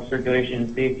it's going to help circulation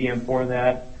and safety, I'm for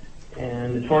that.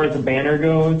 And as far as the banner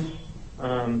goes,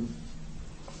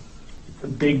 it's a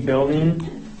big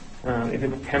building, If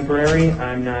it's temporary,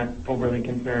 I'm not overly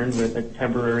concerned with a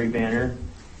temporary banner,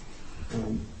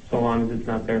 so long as it's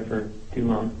not there for too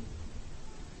long.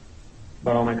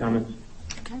 About all my comments.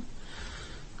 Okay.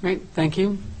 Great, thank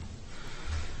you.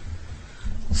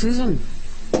 Susan?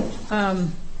 I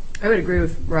would agree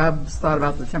with Rob's thought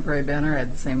about the temporary banner. I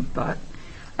had the same thought.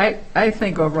 I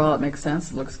think overall it makes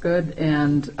sense. It looks good,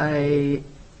 and I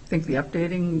think the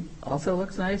updating also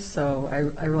looks nice. So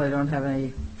I really don't have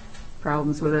any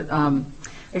problems with it. I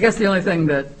guess the only thing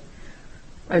that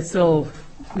I still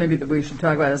maybe that we should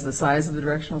talk about is the size of the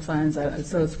directional signs.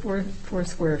 So it's 4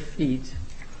 square feet,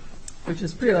 which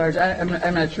is pretty large.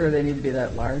 I'm not sure they need to be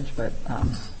that large, but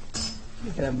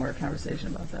we could have more conversation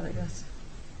about that, I guess.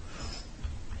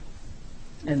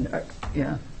 And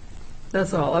yeah,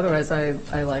 that's all. Otherwise, I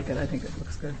like it. I think it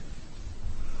looks good.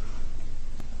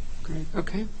 Great.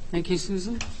 Okay. Thank you,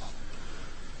 Susan.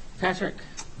 Patrick?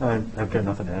 I've got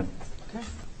nothing to add. Okay.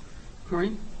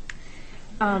 Maureen?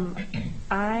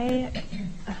 I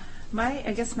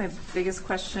guess my biggest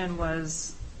question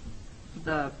was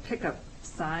the pickup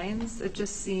signs. It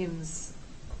just seems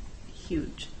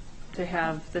huge to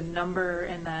have the number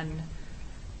and then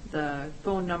the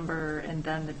phone number and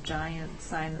then the giant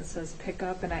sign that says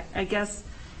pickup. And I guess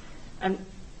I'm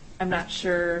not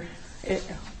sure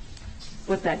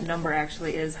what that number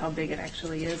actually is, how big it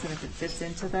actually is, and if it fits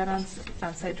into that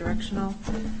on-site directional.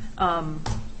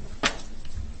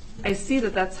 I see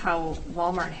that that's how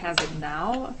Walmart has it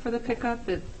now for the pickup.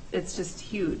 It's just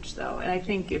huge, though. And I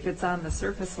think if it's on the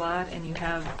surface lot and you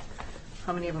have,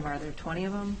 how many of them are there? 20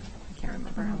 of them? I can't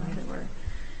remember how many there were.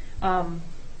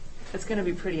 It's going to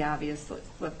be pretty obvious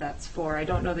what that's for. I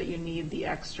don't know that you need the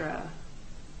extra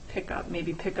pickup.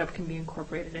 Maybe pickup can be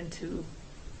incorporated into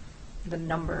the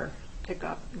number,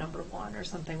 pickup number 1 or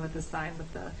something with the sign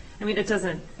with the, I mean, it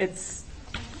doesn't, it's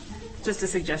just a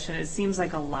suggestion. It seems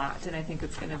like a lot, and I think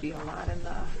it's going to be a lot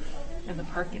in the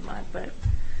parking lot. But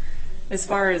as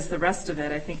far as the rest of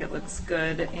it, I think it looks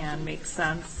good and makes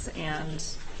sense. And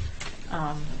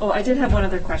I did have one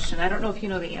other question. I don't know if you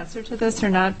know the answer to this or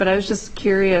not, but I was just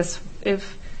curious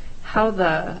if how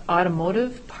the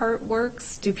automotive part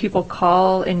works. Do people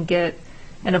call and get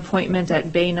an appointment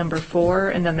at bay number 4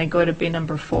 and then they go to bay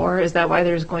number 4? Is that why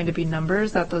there's going to be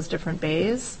numbers at those different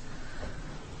bays?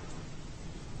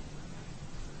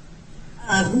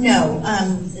 No,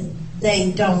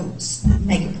 they don't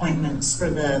make appointments for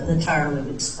the Tire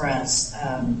Loop Express.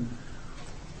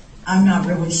 I'm not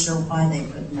really sure why they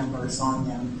put numbers on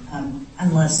them,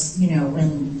 unless,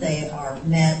 when they are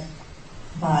met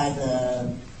by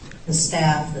the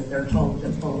staff that they're told to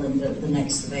pull into the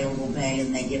next available bay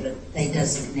and they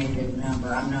designate a number.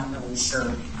 I'm not really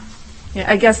sure. Yeah,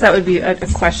 I guess that would be a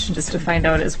question just to find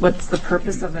out is what's the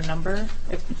purpose of a number?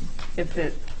 If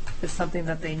it is something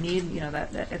that they need,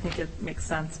 that I think it makes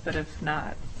sense, but if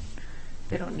not,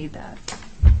 they don't need that.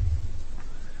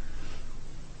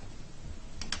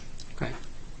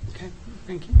 Okay,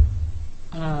 thank you.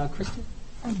 Kristen?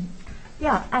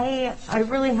 Yeah, I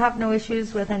really have no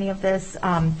issues with any of this.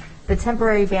 The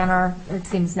temporary banner, it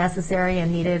seems necessary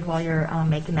and needed while you're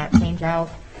making that change out.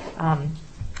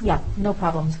 Yeah, no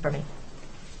problems for me.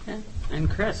 Okay. And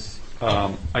Chris?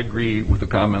 I agree with the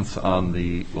comments on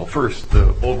first,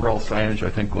 the overall signage I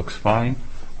think looks fine.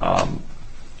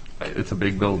 It's a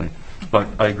big building. But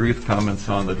I agree with the comments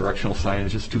on the directional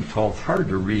signage. It's too tall. It's hard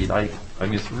to read. I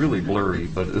mean, it's really blurry,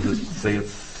 but does it say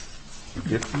it's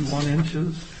 51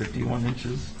 inches, 51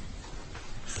 inches?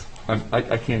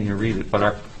 I can't even read it, but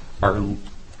our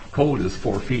code is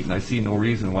 4 feet, and I see no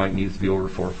reason why it needs to be over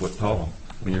 4 foot tall.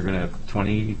 When you're going to have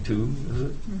 22, is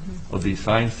it, of these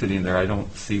signs sitting there, I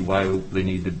don't see why they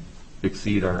need to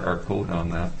exceed our code on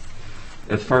that.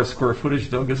 As far as square footage,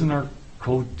 Doug, isn't our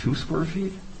code 2 square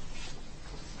feet?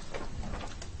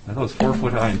 I thought it was 4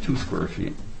 foot high and 2 square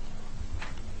feet.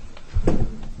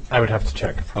 I would have to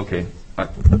check. Okay, I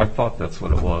thought that's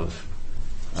what it was.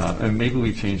 And maybe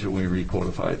we change it when we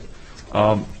recodify it.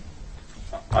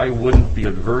 I wouldn't be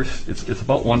adverse. It's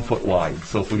about 1 foot wide.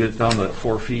 So if we get it down to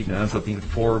 4 feet and it ends up being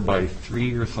 4 by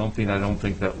 3 or something, I don't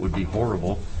think that would be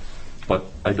horrible. But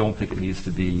I don't think it needs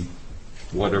to be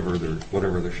whatever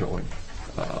they're showing.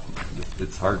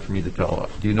 It's hard for me to tell.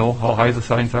 Do you know how high the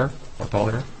signs are? How tall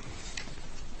they are?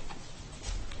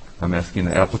 I'm asking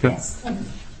the applicant. Yes.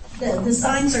 The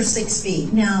signs are 6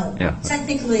 feet. Now, Yeah.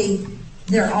 Technically,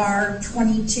 there are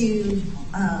 22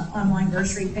 online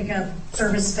grocery pickup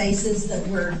service spaces that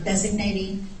we're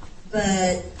designating,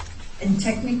 and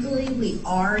technically we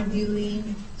are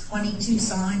doing 22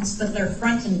 signs, but they're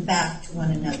front and back to one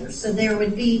another. So there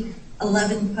would be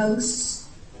 11 posts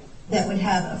that would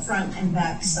have a front and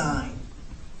back sign.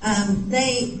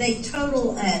 They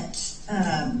total at,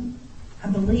 I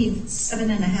believe,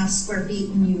 7.5 square feet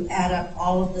when you add up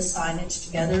all of the signage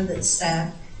together that's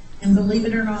stacked. And believe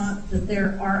it or not, that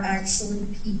there are actually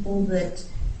people that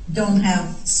don't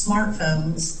have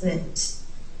smartphones that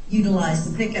utilize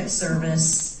the pickup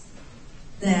service,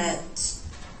 that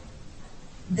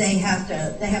they have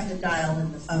to dial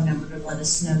in the phone number to let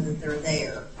us know that they're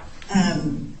there.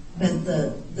 But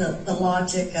the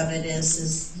logic of it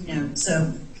is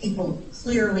so people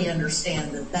clearly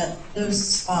understand that those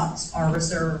spots are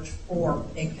reserved for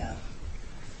pickup.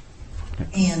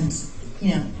 And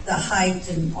the height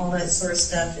and all that sort of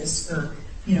stuff is for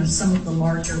some of the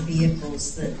larger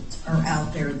vehicles that are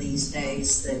out there these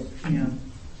days that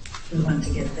we want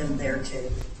to get them there too.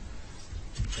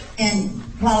 And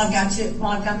while I've got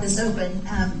this open,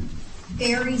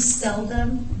 very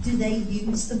seldom do they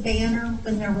use the banner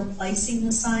when they're replacing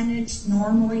the signage.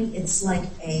 Normally, it's like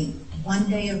a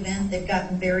one-day event. They've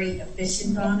gotten very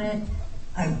efficient on it.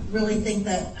 I really think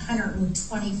that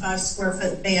 125 square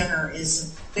foot banner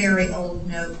is a very old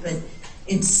note, but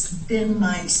it's been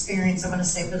my experience, I want to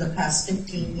say for the past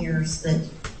 15 years, that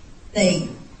they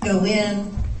go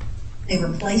in, they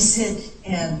replace it,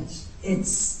 and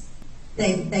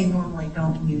they normally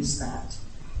don't use that.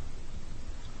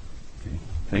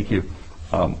 Thank you.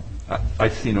 I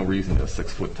see no reason to have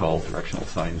 6 foot tall directional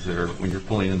signs there. When you're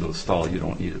pulling into a stall, you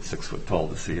don't need it 6 foot tall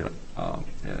to see it,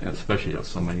 and especially if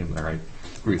so many of them there. I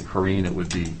agree with Corrine, it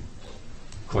would be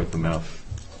quite the mess.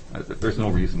 There's no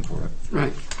reason for it.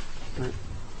 Right.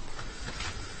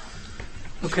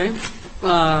 Okay.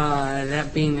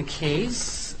 That being the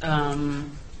case,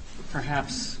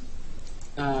 perhaps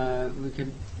we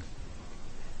could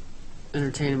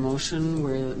entertain a motion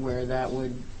where that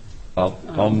would.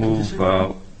 I'll move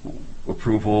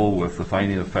approval with the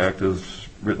finding of fact as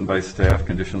written by staff.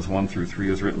 Conditions 1 through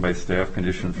 3 is written by staff.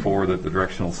 Condition 4 that the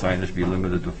directional signage be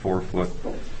limited to 4 foot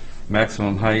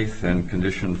maximum height, and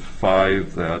condition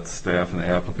 5 that staff and the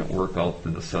applicant work out the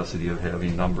necessity of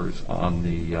having numbers on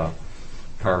the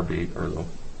car bay or the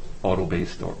auto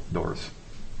base doors.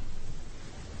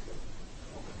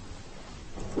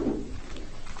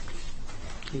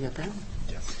 You got that?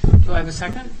 Yes. Do I have a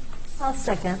second? I'll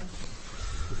second.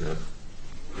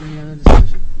 Any other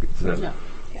discussion? Does that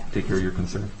Yeah. take care of your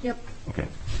concern? Yep. Okay.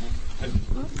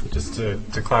 Just to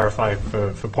clarify,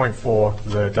 for point 4,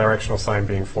 the directional sign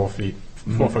being 4 feet,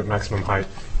 4 foot maximum height,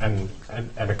 and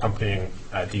accompanying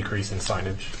decrease in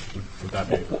signage, would that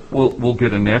be? We'll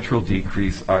get a natural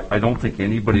decrease. I don't think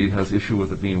anybody has issue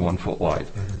with it being 1 foot wide.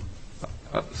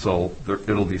 So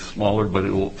it'll be smaller, but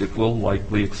it will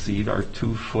likely exceed our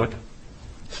 2 foot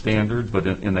standard, but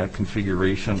in that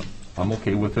configuration, I'm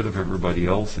okay with it if everybody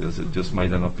else is. It just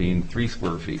might end up being 3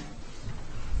 square feet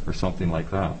or something like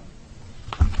that.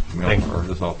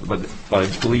 But I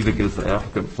believe it gives the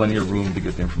applicant plenty of room to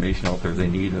get the information out there they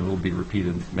need, and it'll be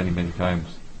repeated many, many times.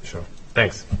 Sure.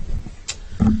 Thanks.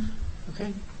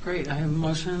 Okay, great. I have a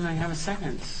motion and I have a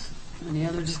second. Any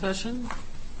other discussion?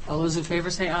 All those in favor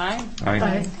say aye.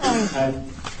 Aye. Aye.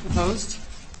 Opposed?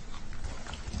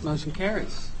 Motion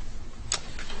carries.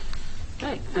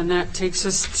 Okay, and that takes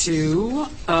us to,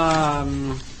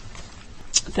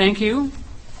 thank you,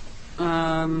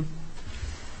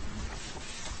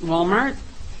 Walmart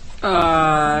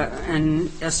and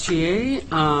SGA.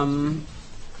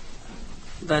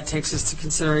 That takes us to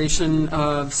consideration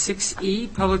of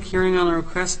 6E, public hearing on a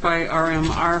request by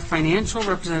RMR Financial,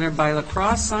 represented by La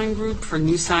Crosse Sign Group, for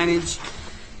new signage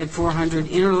at 400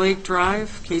 Interlake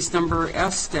Drive, case number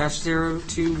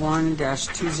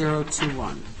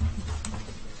S-021-2021.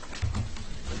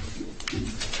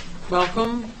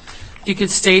 Welcome. If you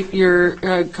could state your,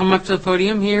 come up to the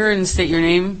podium here and state your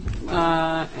name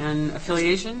and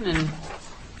affiliation, and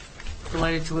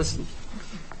delighted to listen.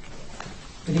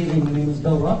 Good evening, my name is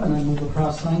Bill Rupp, and I move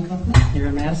across Sign Company here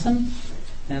in Madison.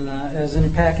 And as in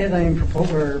your packet,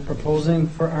 we're proposing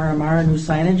for RMR new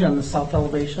signage on the south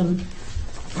elevation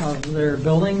of their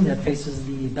building that faces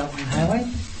the Beltline Highway.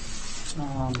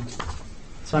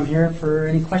 So I'm here for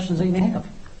any questions that you may have.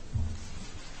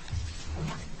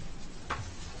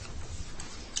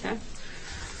 Okay.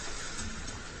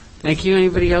 Thank you.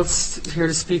 Anybody else here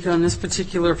to speak on this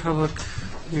particular public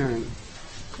hearing?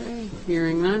 Okay,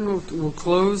 hearing none, we'll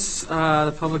close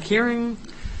the public hearing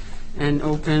and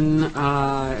open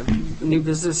new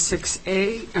business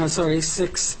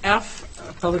 6F,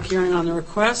 public hearing on the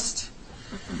request.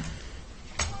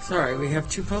 Sorry, we have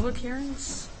 2 public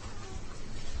hearings?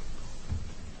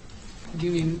 Do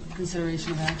you mean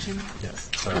consideration of action? Yes.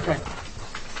 Sorry. Okay.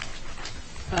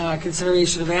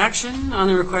 Consideration of action on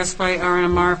the request by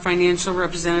RMR Financial,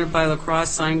 represented by La Crosse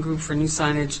Sign Group, for new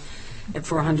signage at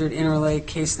 400 Interlake,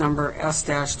 case number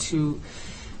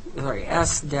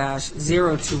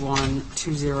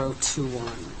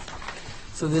S-021-2021.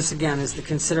 So this, again, is the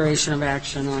consideration of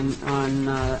action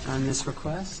on this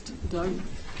request. Doug?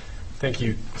 Thank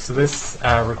you. So this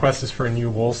request is for a new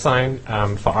wall sign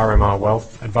for RMR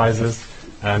Wealth Advisors,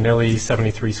 nearly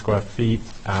 73 square feet,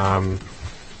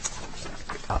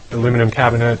 aluminum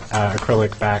cabinet,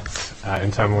 acrylic backed,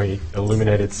 internally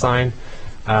illuminated sign,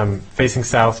 facing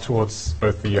south towards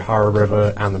both the Ohio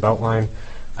River and the Beltline.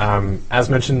 As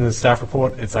mentioned in the staff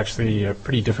report, it's actually a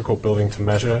pretty difficult building to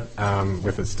measure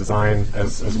with its design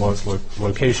as well as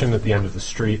location at the end of the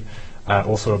street,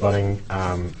 also abutting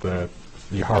the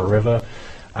Ohio River.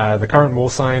 The current wall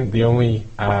sign, the only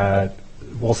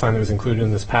wall sign that was included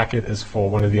in this packet, is for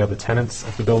one of the other tenants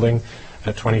of the building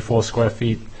at 24 square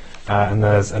feet, and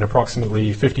there's an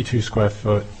approximately 52 square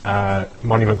foot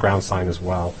monument ground sign as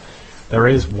well. There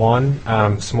is one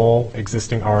small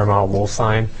existing RMR wall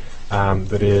sign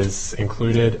that is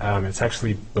included. It's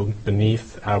actually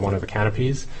beneath one of the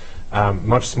canopies,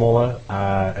 much smaller,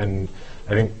 and I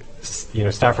think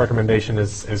staff recommendation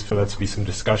is for there to be some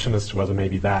discussion as to whether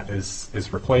maybe that is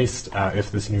replaced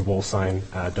if this new wall sign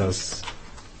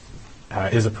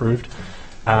is approved.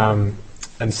 And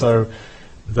so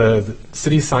the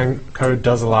city sign code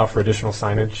does allow for additional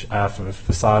signage for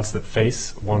facades that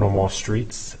face one or more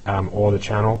streets or the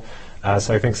channel.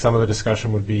 So I think some of the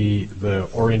discussion would be the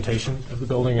orientation of the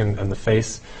building and the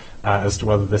face as to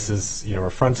whether this is a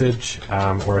frontage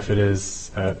or if it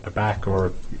is a back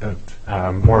or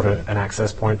more of an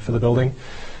access point for the building.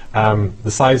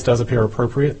 The size does appear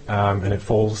appropriate, and it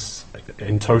falls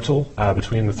in total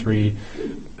between the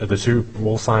two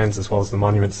wall signs as well as the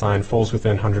monument sign, falls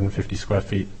within 150 square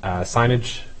feet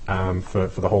signage for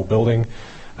the whole building.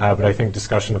 But I think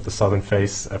discussion of the southern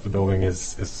face of the building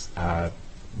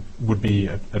would be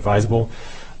advisable.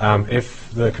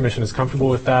 If the commission is comfortable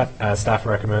with that, staff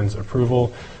recommends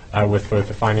approval with both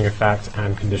the finding of fact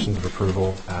and conditions of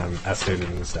approval as stated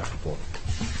in the staff report.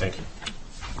 Thank you.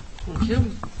 Thank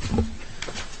you.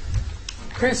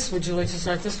 Chris, would you like to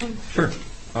start this one? Sure.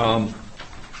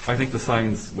 I think the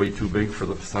sign's way too big for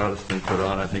the facade that's been put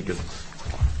on. I think it's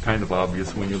kind of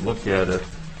obvious when you look at it,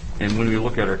 and when we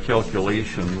look at our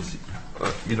calculations,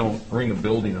 you don't ring a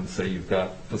building and say you've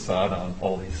got facade on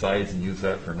all these sides and use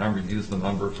that for a number. You use the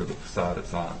number for the facade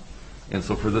it's on. And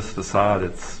so for this facade,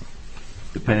 it's,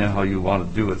 depending on how you want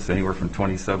to do it, it's anywhere from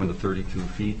 27 to 32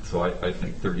 feet. So I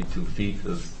think 32 feet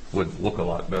would look a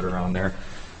lot better on there.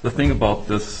 The thing about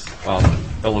this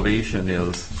elevation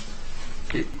is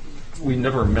we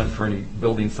never meant for any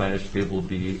building signage to be able to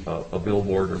be a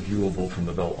billboard or viewable from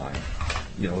the belt line.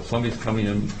 If somebody's coming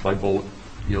in by boat,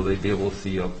 they'd be able to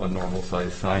see a normal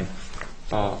size sign.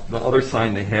 The other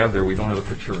sign they have there, we don't have a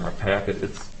picture in our packet.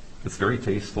 It's very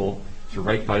tasteful. It's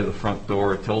right by the front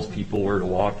door. It tells people where to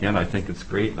walk in. I think it's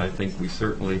great, and I think we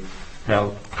certainly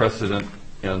have precedent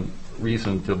and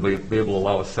reason to be able to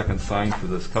allow a second sign for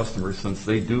this customer, since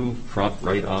they do front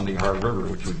right on the Ohio River,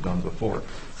 which we've done before.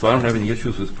 So I don't have any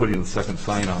issues with putting the second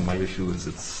sign on. My issue is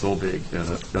it's so big. And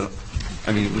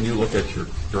when you look at your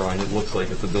drawing, it looks like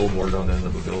it's a billboard on the end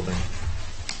of the building.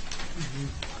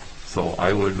 So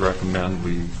I would recommend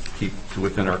we keep to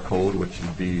within our code, which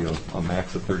would be a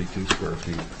max of 32 square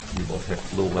feet, a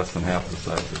little less than half the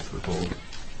size of the code.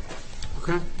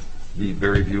 Okay. Be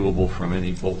very viewable from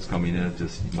any boats coming in. You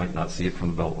might not see it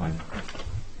from the belt line.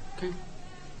 Okay.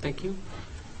 Thank you.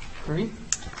 Maureen?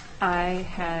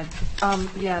 That'd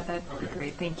be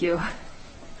great. Thank you.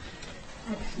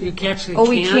 You actually can't.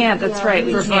 We can't. That's right.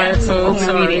 We can't. So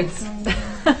sorry.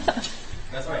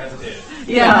 That's why I hesitated.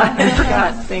 Yeah, I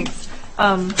forgot. Thanks.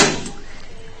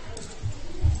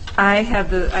 I had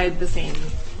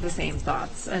the same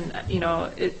thoughts, and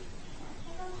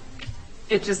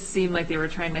it just seemed like they were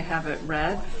trying to have it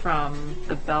read from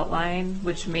the belt line,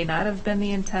 which may not have been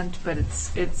the intent, but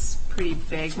it's pretty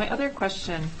big. My other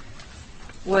question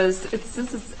was,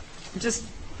 since it's just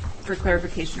for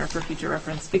clarification or for future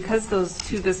reference, because those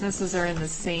two businesses are in the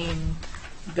same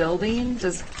building,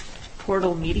 does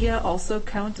Portal Media also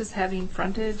count as having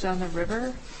frontage on the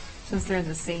river, since they're in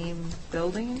the same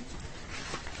building?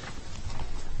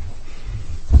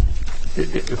 I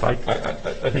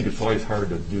think it's always hard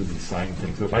to do these sign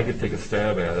things. If I could take a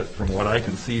stab at it, from what I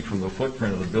can see from the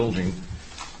footprint of the building,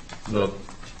 the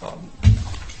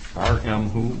RM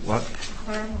who, what?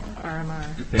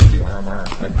 RMR. Thank you, RMR.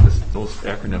 Those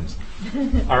acronyms.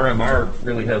 RMR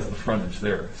really has the frontage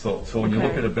there. So when you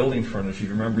look at a building frontage, you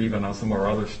remember even on some of our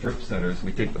other strip centers,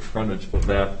 we take the frontage of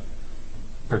that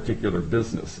particular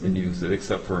business and use it,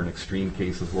 except for in extreme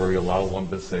cases where we allow one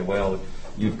to say, well,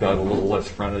 you've got a little less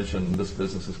frontage and this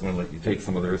business is going to let you take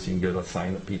some of theirs so you can get a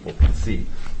sign that people can see.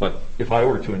 But if I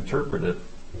were to interpret it,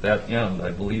 that end,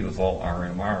 I believe, is all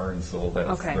RMR, and so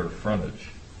that's Okay. their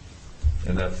frontage.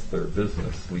 And that's their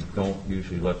business. We don't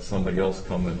usually let somebody else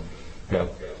come and have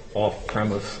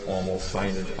off-premise almost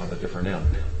signage on a different end.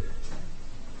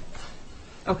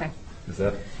 Okay. Is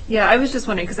that? Yeah, I was just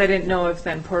wondering, because I didn't know if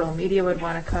then Portal Media would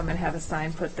want to come and have a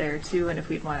sign put there too, and if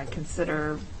we'd want to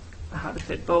consider how to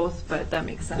fit both, but that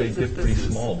makes sense. They if get this pretty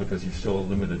is- small because you're still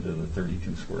limited to the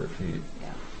 32 square feet.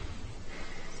 Yeah.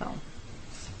 So,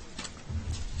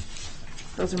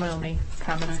 those are my only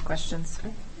comments, questions.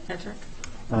 Patrick?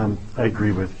 I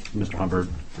agree with Mr. Humberg.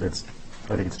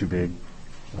 I think it's too big.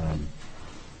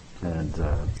 And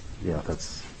yeah,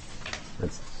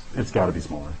 it's got to be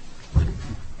smaller.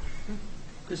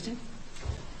 Christine?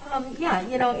 Yeah,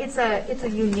 it's a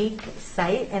unique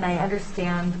site, and I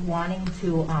understand wanting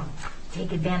to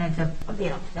take advantage of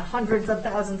the hundreds of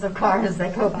thousands of cars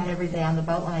that go by every day on the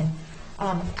Beltline.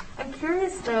 I'm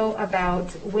curious though about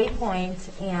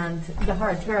Waypoint and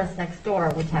Yahara Terrace next door,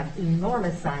 which have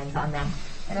enormous signs on them.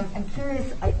 And I'm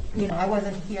curious. I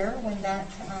wasn't here when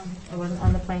I wasn't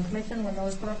on the Plan Commission when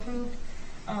those were approved.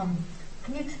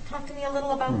 Can you talk to me a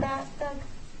little about that, Doug?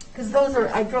 Because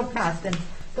I drove past, and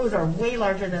those are way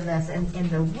larger than this, and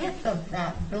the width of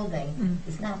that building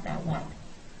is not that wide.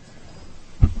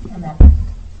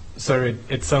 So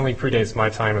it certainly predates my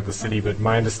time at the city, but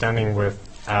my understanding with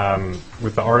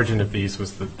the origin of these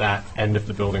was that end of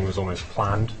the building was almost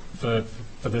planned for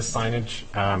this signage.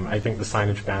 I think the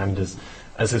signage band,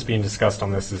 as has been discussed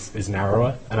on this, is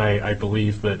narrower, and I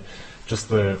believe that just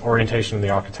the orientation and the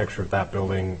architecture of that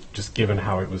building, just given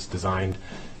how it was designed,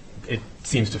 it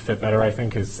seems to fit better, I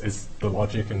think, is the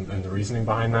logic and the reasoning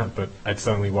behind that. But I'd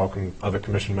certainly welcome other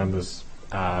commission members'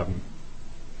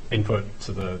 input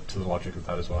to the logic of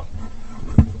that as well.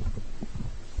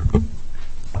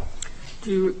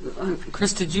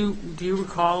 Chris, do you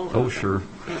recall? Oh, sure.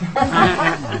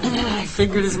 I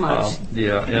figured as much.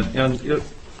 Yeah, and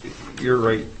you're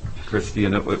right, Christy,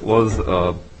 and it was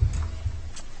a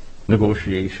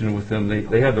negotiation with them.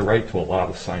 They had the right to a lot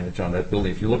of signage on that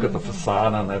building. If you look at the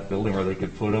facade on that building where they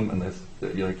could put them, and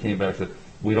they came back and said,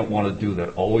 we don't want to do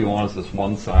that. All we want is this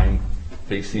one sign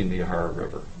facing the Yahara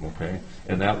River, okay?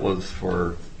 And that was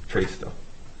for Tresta.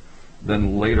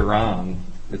 Then later on,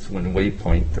 it's when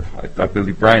Waypoint, I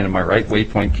believe, Brian, am I right?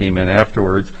 Waypoint came in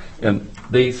afterwards, and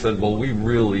they said, well, we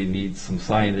really need some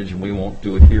signage, and we won't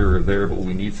do it here or there, but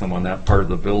we need some on that part of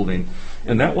the building.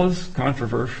 And that was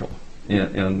controversial.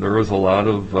 And there was a lot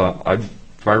of,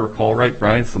 if I recall right,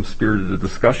 Brian, some spirited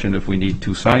discussion if we need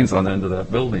two signs on the end of that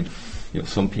building.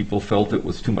 Some people felt it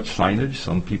was too much signage.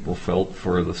 Some people felt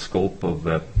for the scope of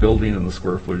that building and the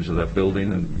square footage of that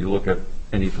building, and you look at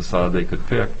any facade they could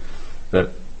pick,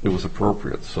 that it was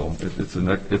appropriate. So it's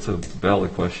a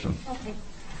valid question. Okay.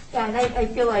 Yeah, and I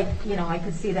feel like, I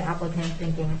could see the applicant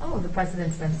thinking, oh, the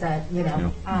precedent's been set,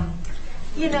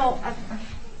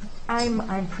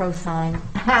 I'm pro-sign.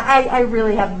 I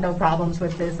really have no problems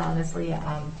with this, honestly.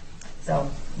 So,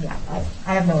 yeah,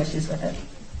 I have no issues with it.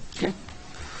 Okay.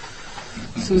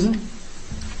 Susan?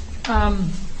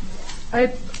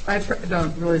 I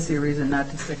don't really see a reason not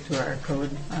to stick to our code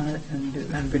on it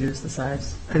and reduce the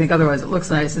size. I think otherwise it looks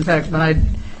nice. In fact, when I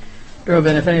drove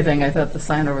in, if anything, I thought the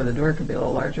sign over the door could be a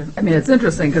little larger. I mean, it's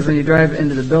interesting because when you drive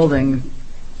into the building,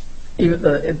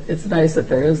 it's nice that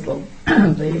there is the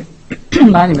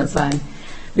monument sign,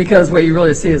 because what you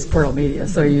really see is Portal Media.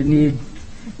 So you need,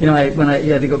 you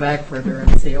had to go back further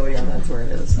and see, oh yeah, that's where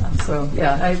it is. So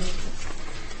yeah,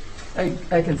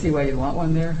 I can see why you'd want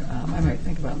one there. I might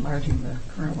think about enlarging the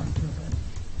current one too,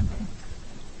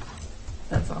 but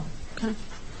that's all. Okay.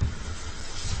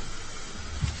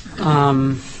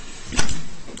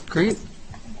 Great.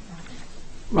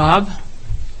 Rob?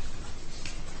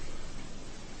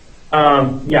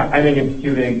 Yeah, I think it's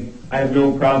too big. I have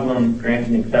no problem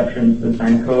granting exceptions to the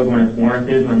sign code when it's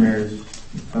warranted, when there's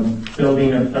a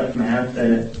building of such mass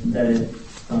that it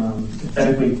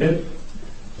aesthetically fits.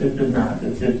 This does not.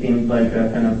 This just seems like a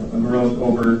kind of a gross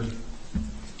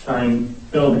over-signed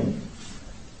building.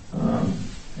 I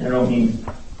don't mean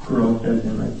gross as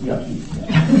in like yucky.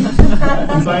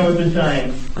 I'm fine with the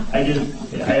sign. I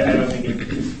don't think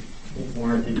it's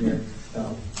warranted here.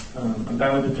 So I'm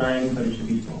fine with the sign, but it should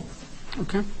be small.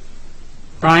 Okay.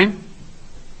 Brian?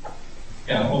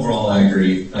 Yeah, overall I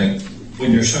agree. Like,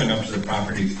 when you're showing up to the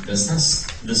property for business,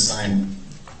 this sign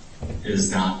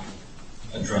is not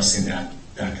addressing that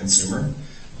consumer.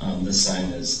 This sign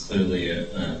is clearly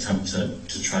an attempt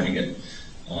to try to get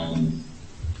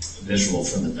visual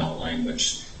from the belt line,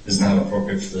 which is not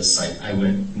appropriate for this site. I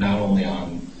went not only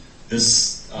on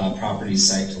this property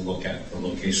site to look at the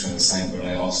location of the sign, but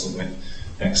I also went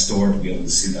next door to be able to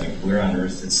see like where on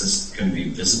earth it's just going to be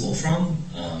visible from.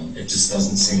 It just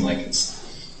doesn't seem like it's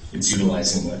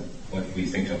utilizing what we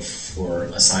think of for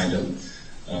a sign to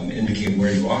indicate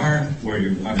where you are, where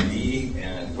you want to be,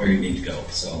 and where you need to go.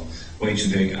 So way too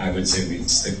big. I would say we'd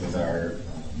stick with our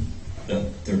the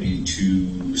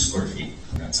 32 square feet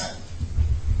on that side.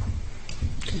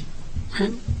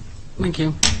 Okay. Thank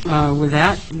you. With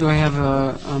that, do I have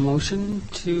a motion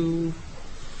to?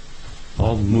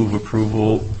 I'll move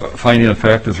approval. Finding of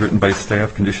fact is written by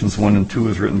staff. Conditions 1 and 2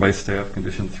 is written by staff.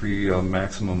 Condition 3,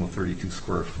 maximum of 32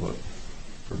 square foot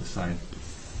for the sign.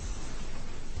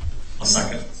 A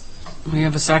second. We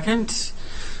have a second.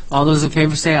 All those in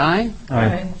favor say aye.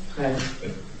 Aye.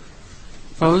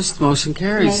 Opposed? Motion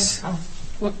carries. Nay. Oh.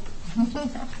 What?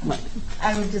 What?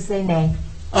 I would just say nay.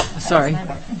 Oh, sorry. You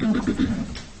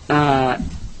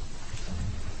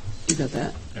got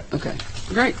that? Okay.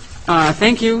 Great.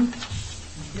 Thank you.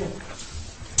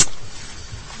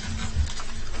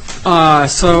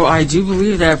 So I do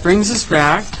believe that brings us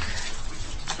back.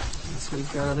 Unless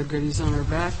we've got other goodies on our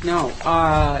back. No.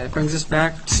 It brings us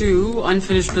back to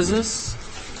unfinished business.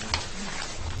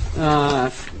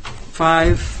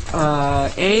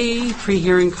 5A,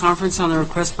 pre-hearing conference on the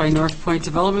request by North Point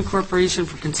Development Corporation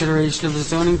for consideration of a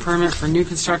zoning permit for new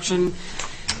construction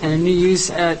and a new use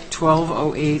at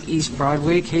 1208 East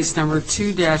Broadway, case number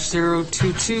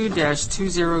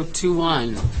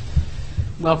 2-022-2021.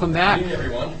 Welcome back. Good evening,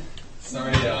 everyone.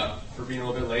 Sorry for being a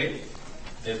little bit late.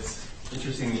 It's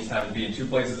interesting these having to be in two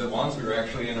places at once. We were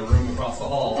actually in a room across the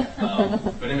hall,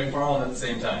 but in McFarland at the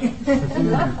same time.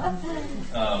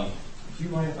 Do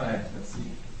you mind if I, let's see,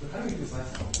 how did we do this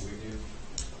last time? What did we do?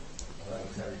 That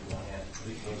was everything on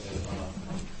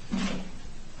hand.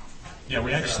 Yeah,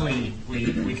 we actually,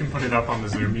 we can put it up on the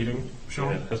Zoom meeting,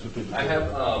 Sean. I have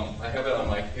it on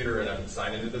my computer and I can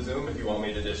sign into the Zoom if you want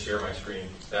me to just share my screen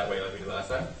that way like we did last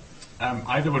time.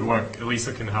 Either would work.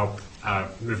 Elisa can help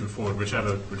move it forward,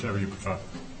 whichever you prefer.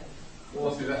 Well,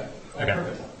 let's do that. Okay.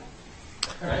 Perfect.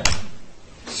 All right.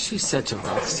 She's such a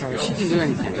rock star. She can do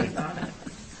anything.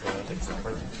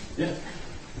 Yeah.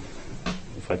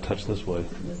 If I touch this way.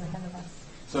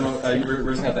 So no,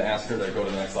 we're just going to have to ask her to go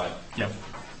to the next slide. Yep.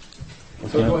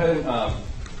 So go ahead and,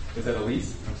 is that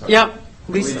Elise? I'm sorry. Yep,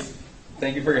 Lisa. Elise,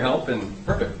 thank you for your help and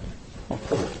perfect. Oh,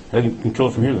 perfect. I can control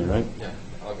it from here then, right? Yeah,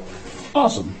 I'll go.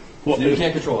 Awesome. Well, you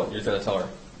can't control it. You just got to tell her.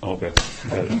 Oh, okay.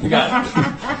 You got it.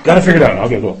 Got to figure it out.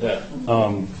 Okay, cool. Yeah.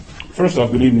 First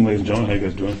off, good evening, ladies and gentlemen. How you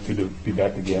guys doing? Good to be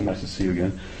back again. Nice to see you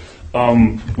again.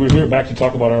 We're here back to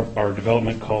talk about our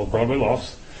development called Broadway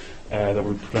Lofts that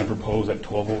we're going to propose at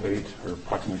 1208, or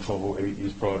approximately 1208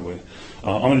 East Broadway.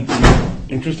 I'm going to, in the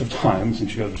interest of time,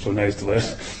 since you guys are so nice to let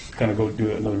us kind of go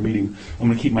do another meeting, I'm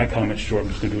going to keep my comments short. I'm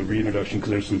just going to do a reintroduction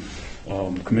because there's some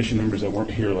commission members that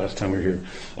weren't here last time we were here.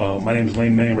 My name is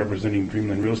Lane May, representing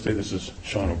Dreamland Real Estate. This is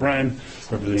Sean O'Brien,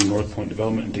 representing North Point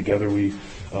Development, and together we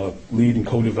lead and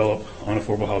co-develop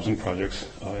unaffordable housing projects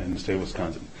in the state of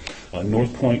Wisconsin.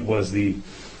 North Point was the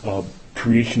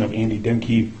creation of Andy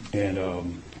Demke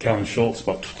and Calvin Schultz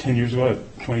about 10 years ago,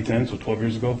 2010, so 12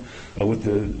 years ago, with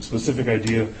the specific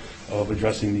idea of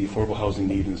addressing the affordable housing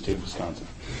need in the state of Wisconsin.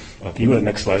 Can you go to the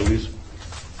next slide, please?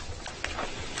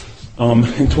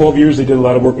 In 12 years, they did a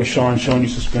lot of work with Sean. Sean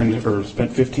used to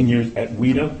spent 15 years at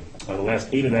WIDA. The last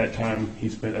 8 of that time, he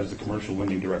spent as the commercial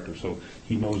lending director. So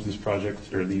he knows this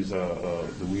project, or these the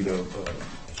WIDA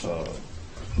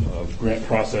grant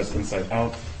process inside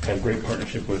out. Had a great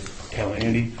partnership with Cal and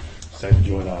Andy. Decided to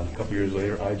join on. A couple years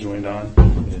later, I joined on,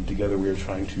 and together we are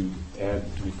trying to add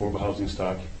to the affordable housing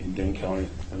stock in Dane County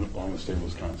and along the state of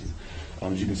Wisconsin.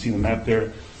 As you can see in the map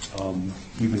there,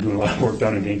 we've been doing a lot of work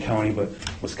down in Dane County, but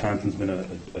Wisconsin's been a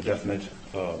definite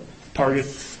target,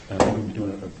 and I think we've been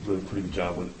doing a really pretty good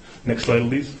job with it. Next slide,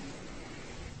 please.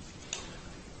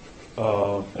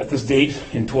 At this date,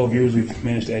 in 12 years, we've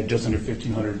managed to add just under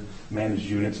 1,500 managed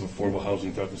units of affordable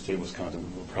housing throughout the state of Wisconsin.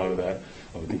 We're proud of that.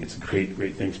 I think it's a great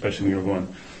thing, especially when you're going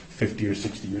 50 or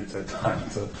 60 units at a time.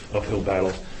 It's an uphill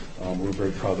battle. We're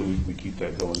very proud that we keep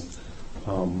that going.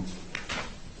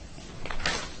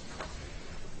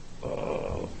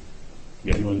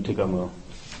 Yeah, you want to take on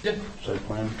the site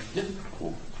plan? Yeah.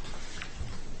 Cool.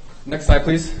 Next slide,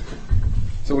 please.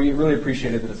 So we really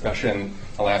appreciated the discussion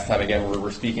last time. Again,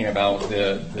 we're speaking about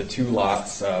the 2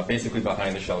 lots basically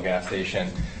behind the Shell gas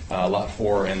station, Lot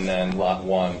 4 and then Lot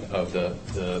 1 of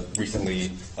the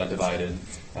recently divided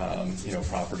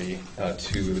property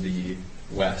to the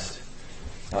west.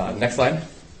 Next slide.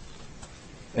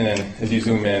 And then as you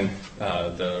zoom in,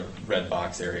 the red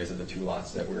box areas are the 2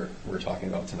 lots that we're talking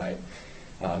about tonight.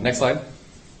 Next slide.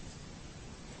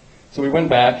 So we went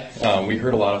back, we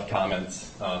heard a lot of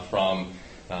comments from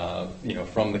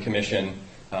the commission,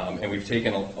 and we've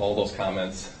taken all those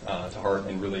comments to heart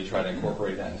and really try to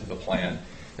incorporate that into the plan.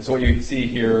 And so what you see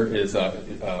here is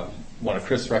one of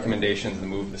Chris' recommendations to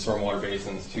move the stormwater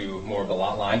basins to more of the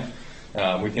lot line.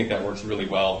 We think that works really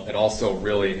well. It also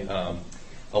really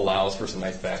allows for some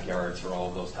nice backyards for all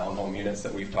of those townhome units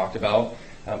that we've talked about.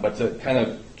 But to kind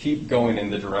of keep going in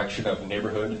the direction of the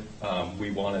neighborhood,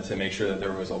 we wanted to make sure that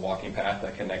there was a walking path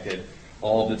that connected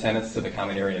all of the tenants to the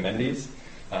common area amenities.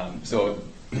 So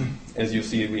as you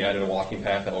see, we added a walking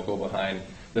path that will go behind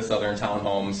the southern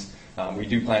townhomes. We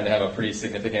do plan to have a pretty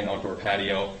significant outdoor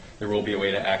patio. There will be a way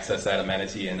to access that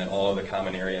amenity, and then all of the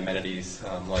common area amenities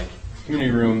like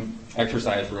community room,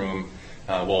 exercise room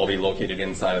will all be located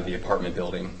inside of the apartment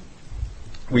building.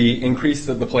 We increased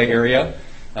the play area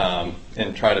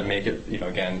and try to make it,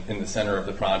 again, in the center of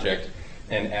the project,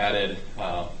 and added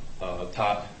a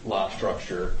top lot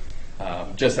structure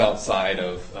just outside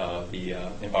of the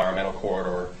environmental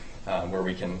corridor where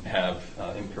we can have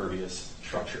impervious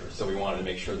structure. So we wanted to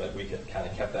make sure that we could kind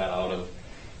of kept that out of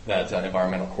that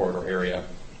environmental corridor area.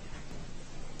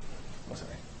 Oh,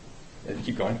 sorry.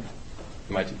 Keep going.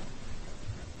 You might.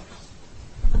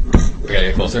 We gotta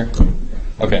get closer.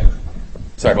 Okay.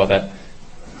 Sorry about that.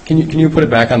 Can you put it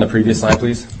back on the previous slide,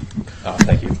 please?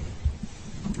 Thank you.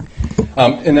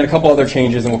 And then a couple other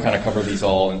changes, and we'll kind of cover these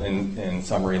all in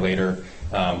summary later.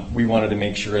 We wanted to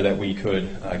make sure that we could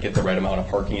get the right amount of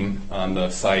parking on the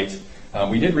site.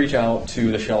 We did reach out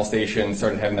to the Shell station,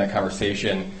 started having that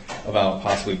conversation about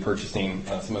possibly purchasing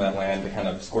some of that land to kind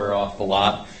of square off the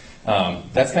lot.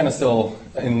 That's kind of still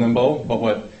in limbo, but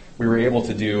what we were able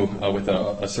to do with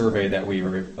a survey that we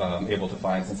were able to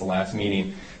find since the last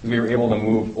meeting is we were able to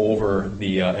move over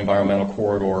the environmental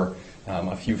corridor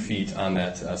a few feet on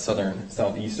that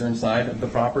southeastern side of the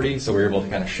property. So we were able to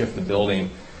kind of shift the building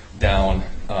down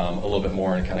a little bit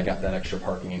more and kind of got that extra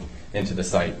parking into the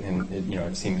site, and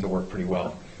it seems to work pretty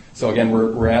well. So again,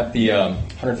 we're at the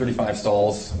 135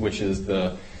 stalls, which is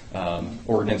the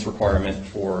ordinance requirement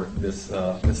for this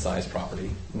size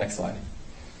property. Next slide.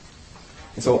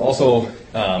 And so also,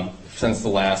 since the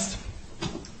last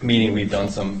meeting, we've done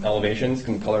some elevations,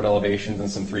 some colored elevations,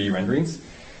 and some 3D renderings.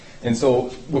 And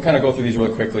so we'll kind of go through these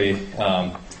really quickly.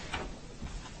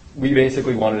 We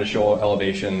basically wanted to show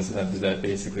elevations that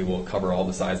basically will cover all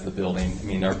the sides of the building. I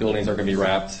mean, our buildings are going to be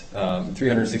wrapped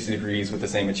 360 degrees with the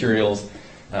same materials.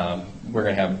 We're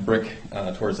going to have brick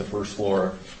towards the first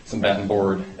floor, some batten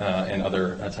board, and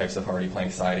other types of hardy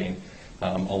plank siding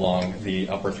along the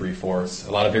upper 3 floors.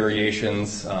 A lot of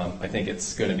variations. I think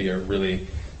it's going to be a really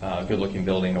good-looking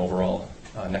building overall.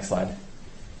 Next slide.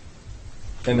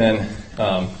 And then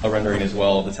a rendering as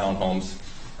well of the townhomes.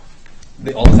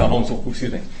 All the townhomes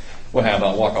will have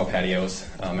walkout patios,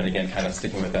 and again, kind of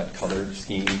sticking with that color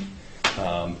scheme.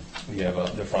 You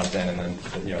have the front end and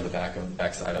then the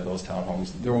back side of those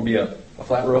townhomes. There will be a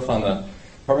flat roof on the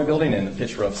apartment building and the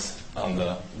pitch roofs on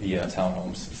the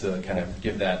townhomes to kind of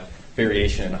give that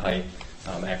variation in height.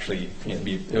 Actually,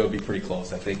 it will be pretty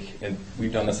close, I think. And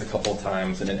we've done this a couple of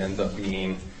times, and it ends up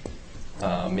being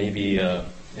maybe an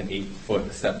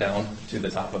 8-foot step down to the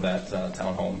top of that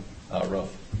townhome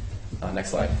roof. Next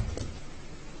slide.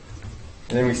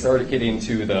 And then we started getting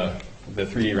to the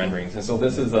 3D renderings. And so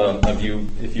this is a view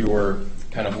if you were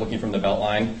kind of looking from the belt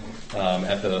line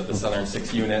at the southern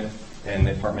 6 unit and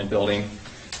the apartment building.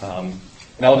 And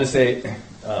I'll just say,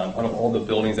 out of all the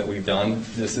buildings that we've done,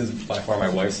 this is by far my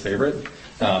wife's favorite.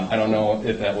 I don't know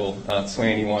if that will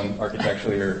sway anyone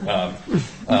architecturally or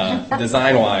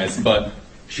design-wise, but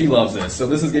she loves this. So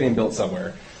this is getting built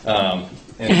somewhere.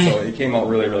 And so it came out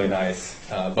really, really nice.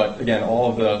 But again, all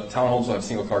of the townhomes will have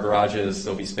single-car garages.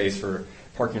 There'll be space for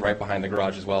parking right behind the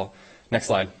garage as well. Next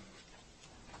slide.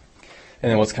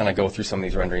 And then let's kind of go through some of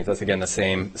these renderings. That's again the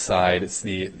same side. It's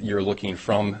you're looking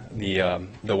from the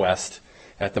west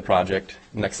at the project.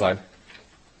 Next slide.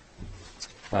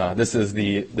 This is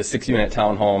the 6-unit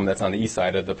townhome that's on the east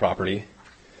side of the property.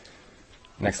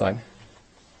 Next slide.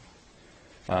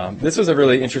 This was a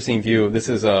really interesting view. This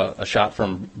is a shot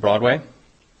from Broadway,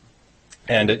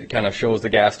 and it kind of shows the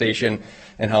gas station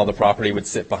and how the property would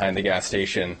sit behind the gas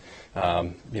station,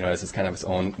 as it's kind of its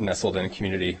own nestled-in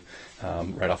community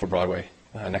right off of Broadway.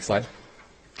 Next slide.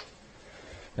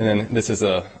 And then this is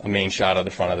a main shot of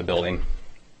the front of the building.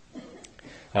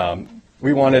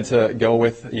 We wanted to go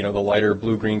with the lighter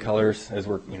blue-green colors as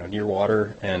we're near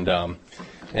water, and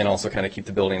also kind of keep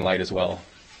the building light as well.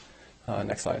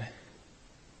 Next slide.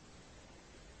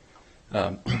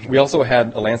 We also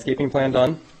had a landscaping plan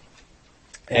done,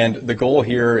 and the goal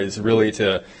here is really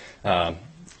to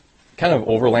kind of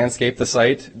over landscape the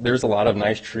site. There's a lot of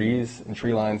nice trees and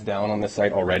tree lines down on this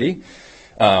site already,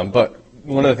 but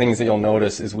one of the things that you'll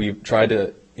notice is we've tried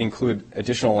to include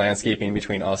additional landscaping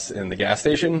between us and the gas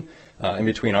station, in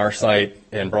between our site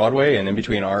and Broadway, and in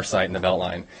between our site and the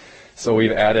Beltline. So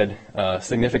we've added a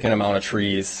significant amount of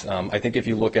trees. I think if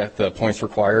you look at the points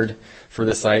required for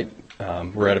this site,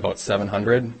 we're at about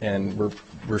 700, and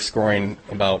we're scoring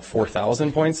about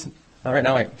 4,000 points right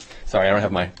now. Sorry, I don't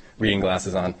have my reading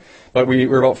glasses on, but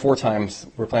we're about 4 times.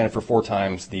 We're planning for 4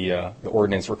 times the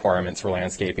ordinance requirements for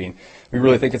landscaping. We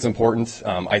really think it's important.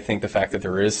 I think the fact that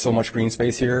there is so much green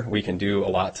space here, we can do a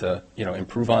lot to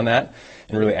improve on that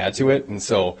and really add to it. And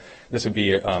so this would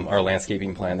be our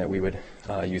landscaping plan that we would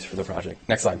use for the project.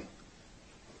 Next slide.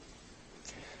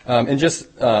 And just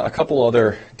a couple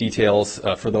other details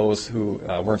for those who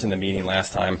weren't in the meeting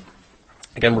last time.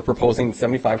 Again, we're proposing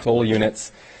 75 total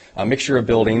units, a mixture of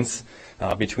buildings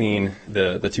between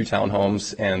the 2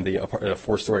 townhomes and the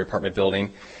 4-story apartment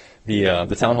building. The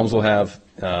townhomes will have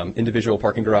individual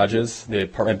parking garages. The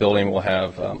apartment building will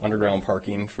have underground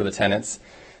parking for the tenants.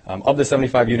 Of the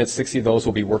 75 units, 60 of those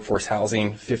will be workforce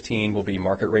housing, 15 will be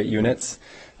market rate units,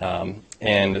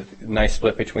 and nice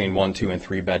split between 1, 2, and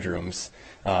 3 bedrooms.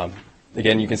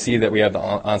 Again, you can see that we have the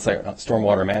on-site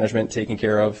stormwater management taken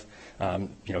care of,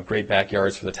 great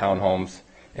backyards for the townhomes,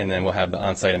 and then we'll have the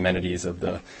on-site amenities of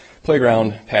the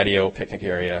playground, patio, picnic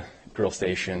area, grill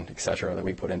station, etc. that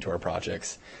we put into our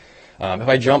projects. If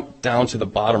I jump down to the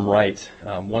bottom right,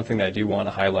 one thing that I do want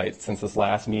to highlight, since this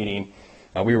last meeting,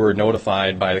 we were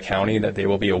notified by the county that they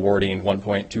will be awarding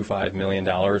 $1.25 million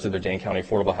of their Dane County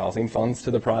Affordable Housing Funds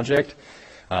to the project.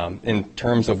 In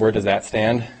terms of where does that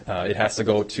stand, it has to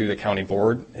go to the county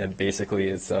board, and basically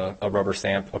it's a rubber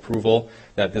stamp approval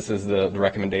that this is the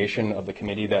recommendation of the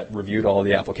committee that reviewed all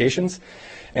the applications.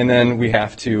 And then we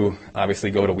have to obviously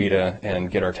go to WIDA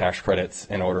and get our tax credits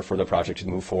in order for the project to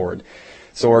move forward.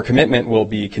 So our commitment will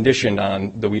be conditioned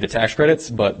on the WIDA tax credits,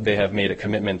 but they have made a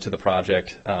commitment to the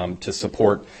project to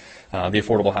support the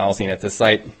affordable housing at this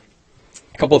site.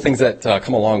 A couple of things that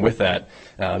come along with that.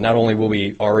 Not only will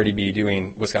we already be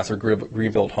doing Wisconsin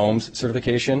Greenbuilt Homes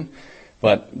certification,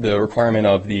 but the requirement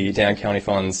of the Dan County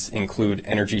funds include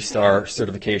Energy Star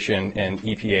certification and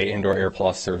EPA Indoor Air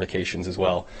Plus certifications as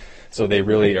well. So they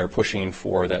really are pushing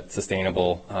for that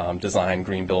sustainable design,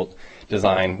 green built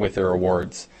design with their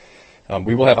awards.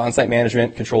 We will have on-site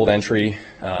management, controlled entry,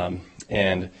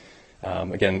 and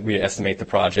again, we estimate the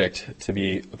project to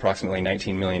be approximately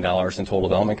 $19 million in total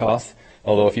development costs.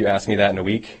 Although if you ask me that in a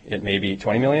week, it may be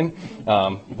 $20 million,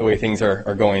 the way things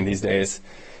are going these days.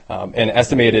 And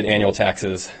estimated annual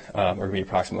taxes are going to be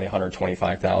approximately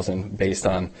 $125,000 based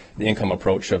on the income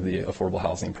approach of the affordable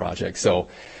housing project. So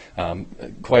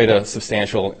quite a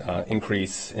substantial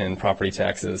increase in property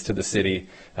taxes to the city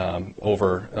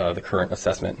over the current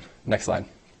assessment. Next slide.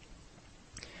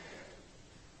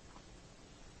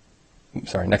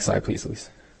 Sorry, next slide, please, Elise.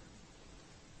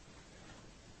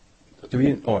 Do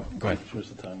we? Oh, go ahead. Where's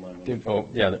the timeline? Oh,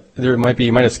 yeah. There might be.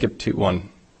 You might have skipped to one.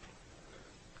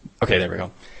 Okay, there we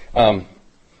go.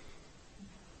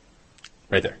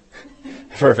 Right there.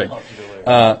 Perfect.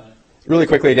 Really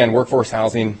quickly, again, workforce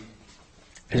housing.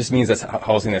 It just means that's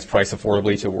housing that's priced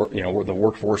affordably to the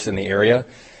workforce in the area.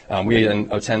 We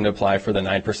intend to apply for the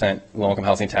 9% low-income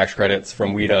housing tax credits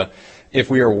from WIDA. If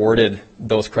we are awarded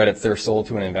those credits, they're sold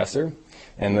to an investor,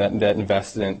 and that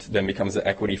investment then becomes the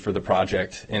equity for the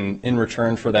project. And in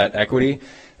return for that equity,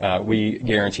 we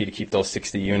guarantee to keep those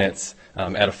 60 units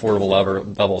at affordable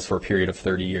levels for a period of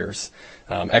 30 years.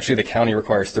 Actually, the county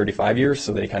requires 35 years,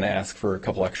 so they kind of ask for a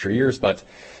couple extra years, but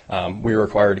we are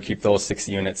required to keep those 60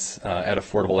 units at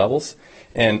affordable levels.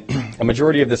 And a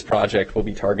majority of this project will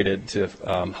be targeted to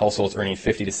households earning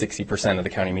 50 to 60% of the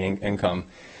county median income,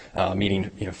 meaning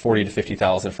 40 to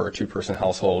 50,000 for a 2-person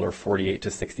household, or 48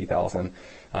 to 60,000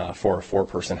 for a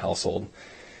 4-person household.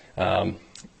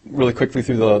 Really quickly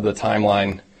through the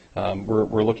timeline,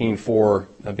 we're looking for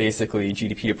basically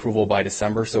GDP approval by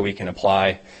December so we can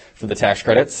apply for the tax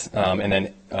credits, and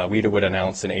then WIDA would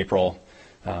announce in April.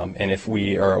 And if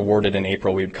we are awarded in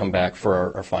April, we would come back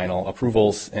for our final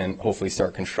approvals and hopefully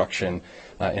start construction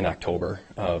in October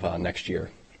of next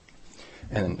year.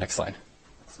 And then next slide.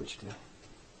 Switch to.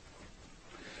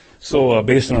 So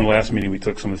based on our last meeting, we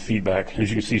took some of the feedback. As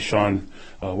you can see, Sean,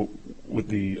 with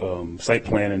the site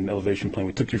plan and elevation plan,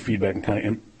 we took your feedback and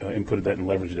kind of inputted that and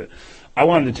leveraged it. I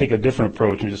wanted to take a different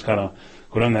approach and just kind of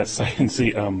go down that site and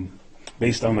see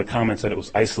based on the comments that it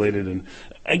was isolated, and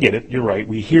I get it, you're right,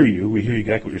 we hear you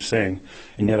exactly what you're saying,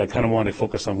 and yet I kind of wanted to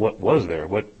focus on what was there,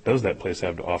 what does that place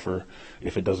have to offer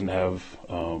if it doesn't have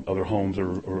other homes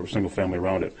or single family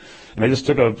around it. And I just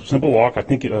took a simple walk. I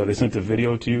think they sent a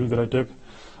video to you that I took.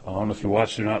 I don't know if you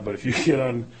watched it or not, but if you get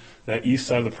on that east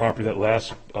side of the property, that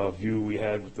last view we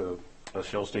had with the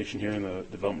Shell station here and the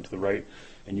development to the right,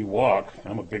 and you walk,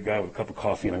 I'm a big guy with a cup of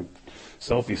coffee and a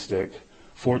selfie stick,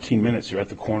 14 minutes, you're at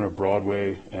the corner of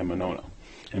Broadway and Monona.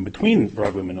 And between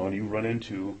Broadway and Monona, you run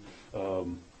into, the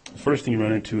first thing you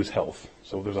run into is health.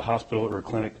 So there's a hospital or a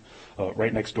clinic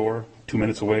right next door, 2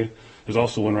 minutes away. There's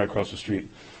also one right across the street.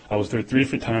 I was there 3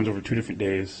 different times over 2 different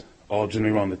days, all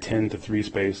generally around the 10 to 3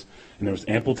 space, and there was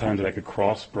ample time that I could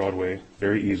cross Broadway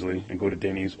very easily and go to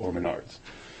Denny's or Menards.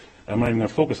 I'm not even going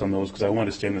to focus on those because I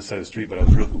wanted to stay on this side of the street, but I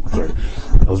was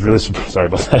really sorry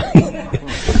about that.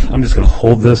 I'm just going to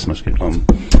hold this. I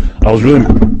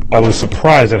was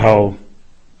surprised at how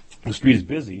the street is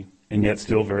busy and yet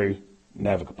still very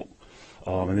navigable.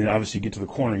 And then obviously you get to the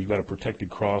corner, you've got a protected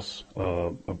crossway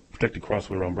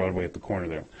around Broadway at the corner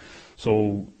there.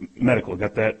 So medical,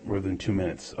 got that within 2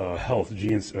 minutes. Health,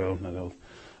 not health.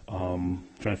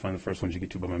 Trying to find the first ones you get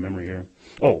to by my memory here.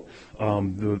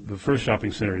 The first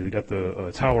shopping center, you got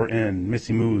the Tower Inn,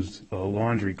 Missy Moo's,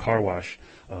 laundry, car wash,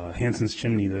 Hanson's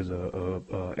Chimney, there's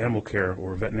a animal care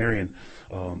or a veterinarian.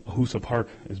 Ahusa Park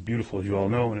is beautiful, as you all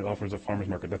know, and it offers a farmer's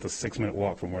market. That's a 6-minute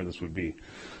walk from where this would be.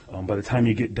 By the time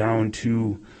you get down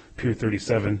to Pier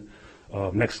 37,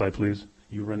 next slide please,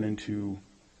 you run into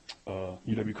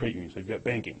UW Credit Union, so you've got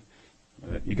banking.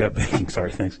 You've got banking,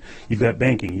 sorry, thanks. You've got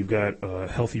banking, you've got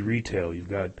healthy retail, you've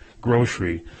got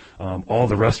grocery, all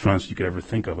the restaurants you could ever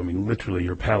think of. I mean, literally,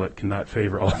 your palate cannot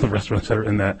favor all the restaurants that are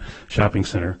in that shopping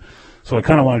center. So I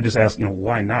kind of want to just ask,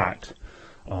 why not?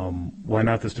 Why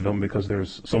not this development? Because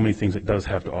there's so many things it does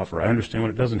have to offer. I understand what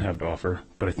it doesn't have to offer,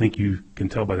 but I think you can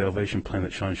tell by the elevation plan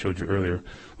that Sean showed you earlier.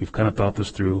 We've kind of thought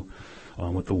this through.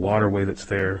 With the waterway that's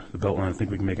there, the Beltline, I think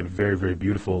we can make it a very, very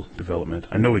beautiful development.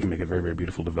 I know we can make it a very, very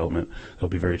beautiful development. It'll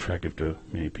be very attractive to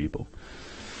many people.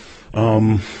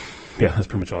 Yeah, that's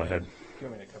pretty much all I had. Do you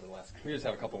want me to cover the last? We just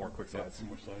have a couple more quick slides. One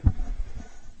more slide.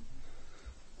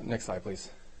 Next slide, please.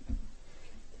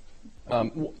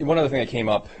 One other thing that came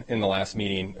up in the last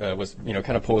meeting was,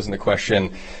 kind of posing the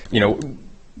question,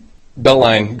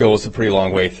 Beltline goes a pretty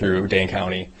long way through Dane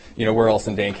County. Where else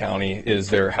in Dane County is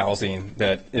there housing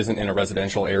that isn't in a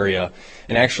residential area?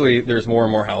 And actually, there's more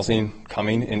and more housing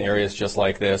coming in areas just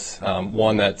like this.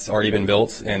 One that's already been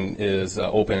built and is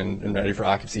open and ready for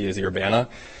occupancy is Urbana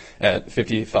at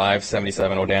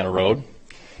 5577 Odana Road.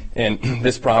 And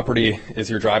this property, as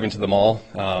you're driving to the mall,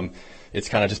 it's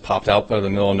kind of just popped out of the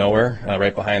middle of nowhere,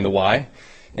 right behind the Y.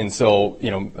 And so,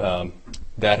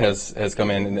 that has come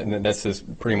in, and this is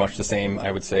pretty much the same,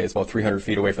 I would say. It's about 300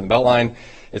 feet away from the Beltline.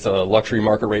 It's a luxury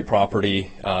market rate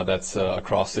property that's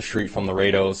across the street from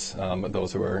Laredo's.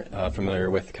 Those who are familiar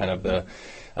with kind of the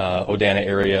Odana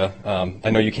area.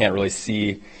 I know you can't really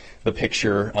see the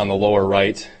picture on the lower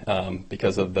right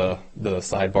because of the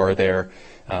sidebar there,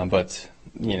 but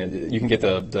you can get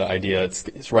the idea.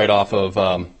 It's right off of,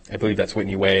 I believe that's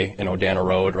Whitney Way and Odana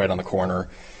Road, right on the corner.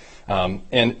 And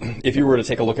if you were to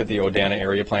take a look at the Odana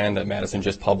area plan that Madison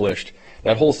just published,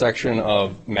 that whole section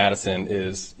of Madison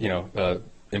is,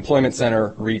 employment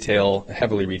center, retail,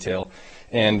 heavily retail,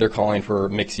 and they're calling for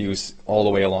mixed use all the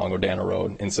way along Odana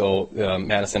Road. And so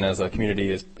Madison as a community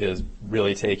is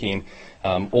really taking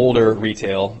older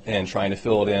retail and trying to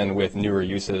fill it in with newer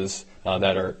uses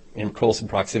that are in close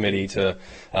proximity to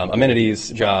amenities,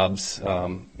 jobs,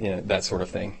 that sort of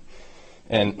thing.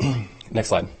 And next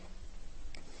slide.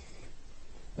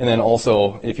 And then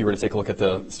also, if you were to take a look at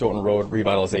the Stoughton Road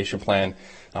revitalization plan,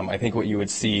 I think what you would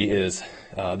see is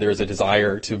there's a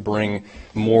desire to bring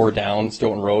more down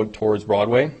Stoughton Road towards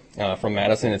Broadway from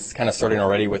Madison. It's kind of starting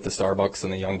already with the Starbucks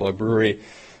and the Youngblood Brewery,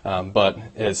 but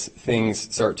as things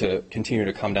start to continue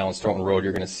to come down Stoughton Road,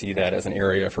 you're going to see that as an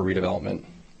area for redevelopment.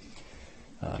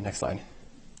 Next slide.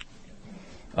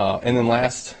 And then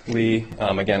lastly,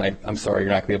 again, I'm sorry you're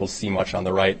not going to be able to see much on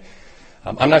the right.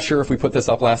 I'm not sure if we put this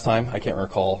up last time. I can't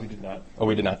recall. We did not. Oh,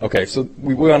 we did not. Okay, so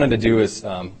what we wanted to do is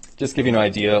just give you an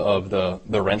idea of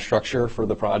the rent structure for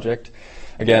the project.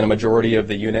 Again, a majority of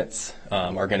the units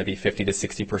are going to be 50 to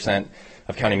 60%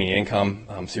 of county median income.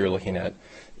 So you're looking at,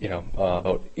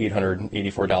 about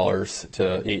 $884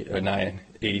 to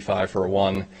 $985 for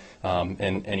one,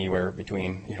 and anywhere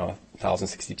between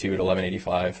 $1,062 to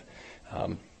 $1,185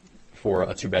 for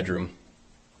a 2-bedroom.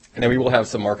 And then we will have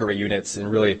some market rate units,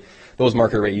 and really those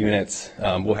market rate units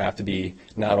will have to be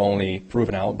not only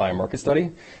proven out by a market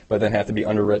study, but then have to be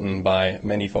underwritten by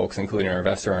many folks, including our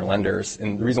investor and lenders.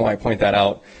 And the reason why I point that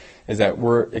out is that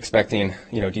we're expecting,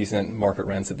 decent market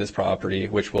rents at this property,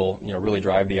 which will, really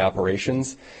drive the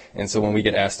operations. And so when we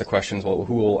get asked the questions, well,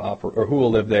 who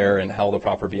will live there and how will the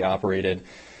property be operated,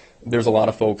 there's a lot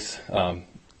of folks,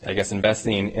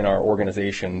 investing in our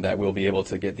organization that will be able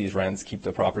to get these rents, keep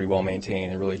the property well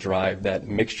maintained, and really drive that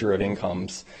mixture of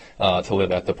incomes to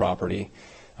live at the property.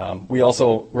 We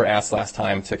also were asked last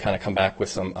time to kind of come back with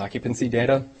some occupancy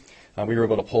data. We were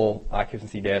able to pull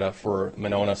occupancy data for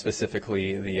Monona,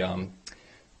 specifically the, I'm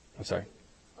sorry.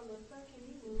 Alyssa, can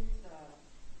you move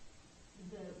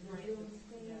the Zoom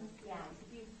screen? Yeah,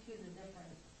 if you choose a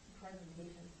different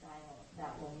presentation style,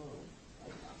 that will move.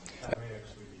 That may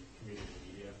actually be community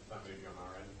media. That may be on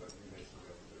our end, but we may still be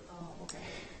able to do it.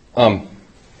 Oh, okay.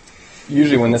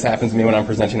 Usually when this happens to me when I'm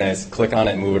presenting, I just click on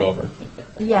it and move it over.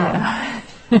 Yeah.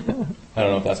 I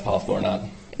don't know if that's possible or not.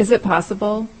 Is it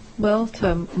possible, Will,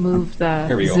 to move the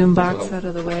Zoom box out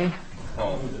of the way?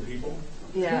 Oh.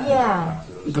 Yeah.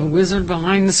 The wizard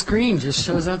behind the screen just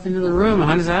shows up into the room.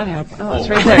 How does that happen? Oh, it's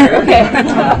right there. Okay.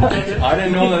 I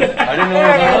didn't know that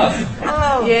was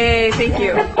Oh. Yay, thank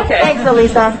you. Okay. Thanks,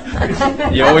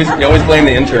 Elisa. You always blame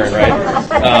the intern, right?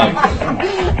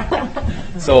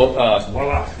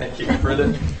 Thank you.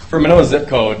 For Monona zip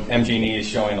code, MG&E is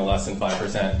showing a less than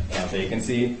 5%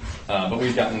 vacancy, but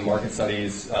we've gotten market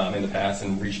studies in the past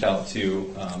and reached out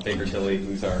to Baker Tilly,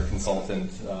 who's our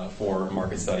consultant for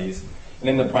market studies. And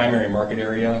in the primary market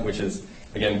area, which is,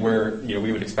 again, where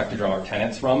we would expect to draw our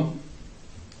tenants from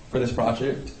for this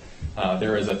project,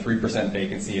 there is a 3%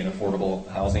 vacancy in affordable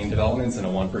housing developments and a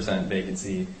 1%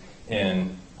 vacancy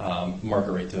in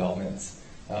market rate developments.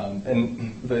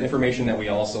 And the information that we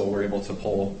also were able to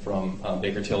pull from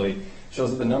Baker Tilly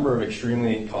shows that the number of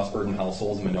extremely cost-burdened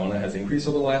households in Monona has increased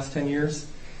over the last 10 years.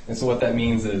 And so what that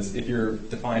means is if you're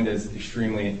defined as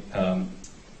extremely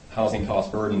housing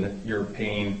cost-burdened, you're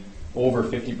paying over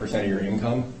 50% of your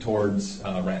income towards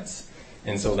rents.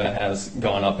 And so that has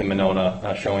gone up in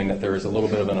Monona, showing that there is a little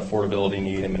bit of an affordability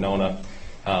need in Monona.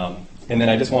 And then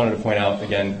I just wanted to point out,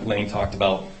 again, Lane talked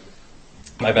about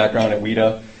my background at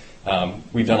WIDA.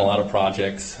 We've done a lot of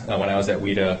projects when I was at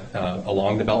WIDA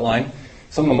along the Beltline.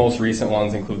 Some of the most recent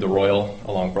ones include the Royal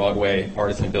along Broadway,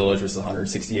 Artisan Village, which is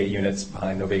 168 units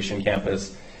behind Novation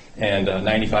Campus, and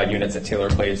 95 units at Taylor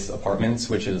Place Apartments,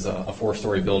 which is a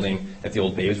 4-story building at the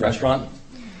old Babe's restaurant.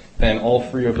 And all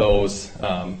 3 of those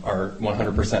are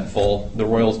 100% full. The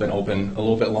Royal's been open a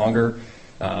little bit longer.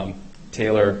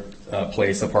 Taylor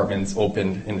Place Apartments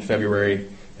opened in February,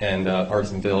 and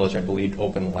Artisan Village, I believe,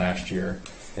 opened last year.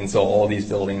 And so all of these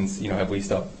buildings, have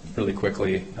leased up really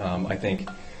quickly. I think,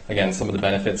 again, some of the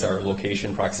benefits are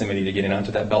location, proximity to getting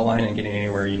onto that Beltline and getting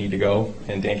anywhere you need to go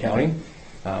in Dane County.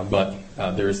 But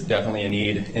there's definitely a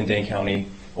need in Dane County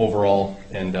overall,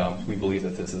 and we believe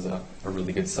that this is a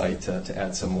really good site to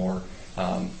add some more,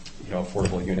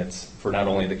 affordable units for not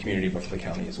only the community but for the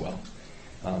county as well.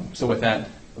 So with that,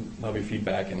 I'll be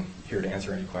feedback and here to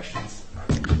answer any questions.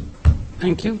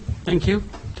 Thank you. Thank you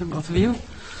to both of you.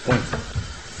 Thanks.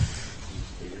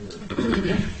 So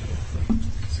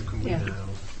can we now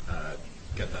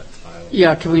get that tile?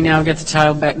 Yeah, can we now get the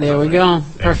tile back? There we go.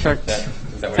 Perfect.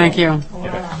 Thank you.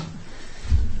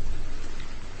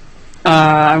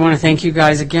 I want to thank you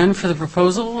guys again for the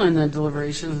proposal and the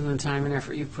deliberations and the time and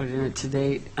effort you put in it to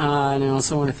date. And I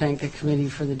also want to thank the committee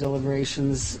for the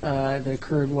deliberations that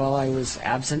occurred while I was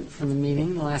absent from the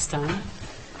meeting the last time.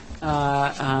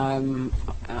 I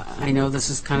know this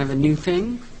is kind of a new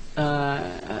thing,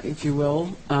 if you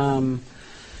will.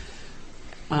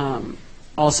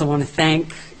 Also want to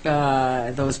thank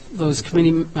those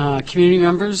community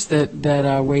members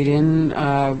that weighed in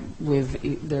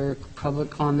with their public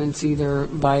comments either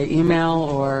by email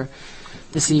or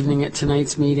this evening at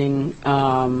tonight's meeting.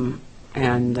 And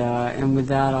with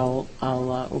that, I'll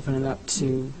open it up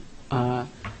to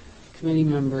committee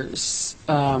members.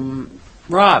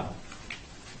 Rob,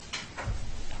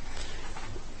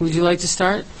 would you like to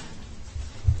start?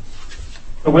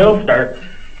 I will start.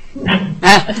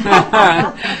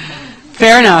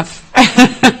 Fair enough.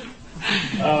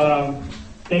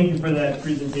 Thank you for that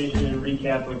presentation and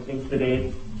recap of things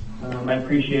today. I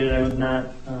appreciate it. I was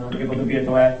not able to be at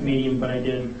the last meeting, but I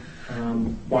did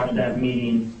watch that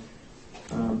meeting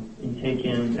and take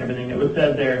in everything that was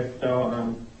said there.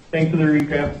 So thanks for the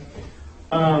recap.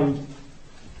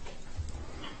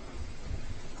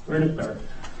 Where to start?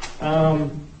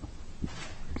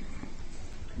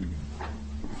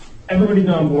 Everybody's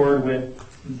on board with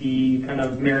the kind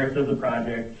of merits of the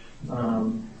project.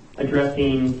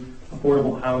 addressing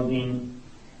affordable housing,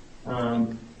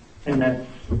 and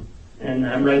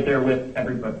I'm right there with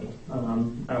everybody.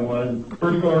 I was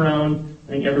first go around,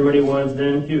 I think everybody was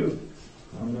then too.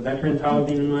 The veterans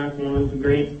housing in the last one was a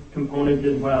great component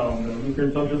as well. The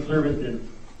Lutheran social services,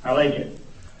 I like it.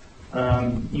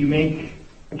 You make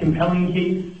a compelling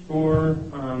case for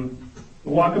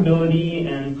walkability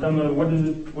and some of what does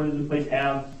this place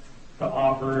have to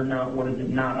offer, not what does it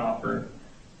not offer.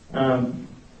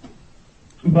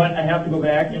 But I have to go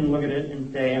back and look at it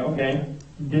and say, okay,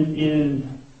 this is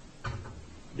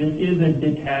a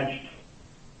detached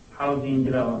housing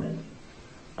development.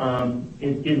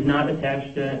 It is not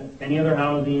attached to any other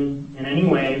housing in any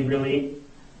way, really.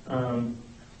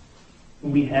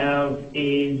 We have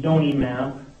a zoning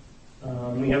map.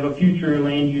 We have a future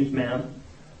land use map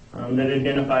that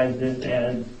identifies this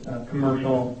as a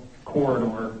commercial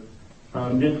corridor.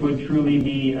 This would truly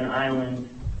be an island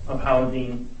of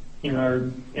housing in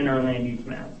our land use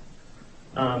map,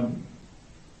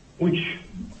 which,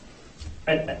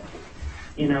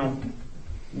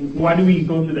 why do we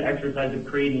go through the exercise of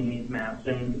creating these maps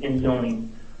and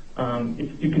zoning?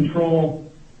 It's to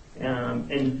control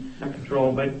and not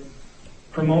control, but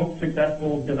promote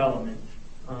successful development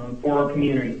for our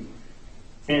community.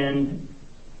 And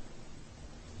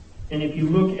if you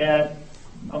look at,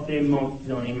 I'll say most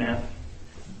zoning maps,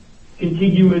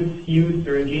 contiguous use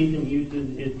or adjacent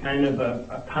uses is kind of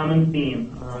a common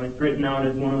theme. It's written out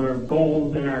as one of our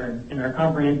goals in our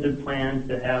comprehensive plans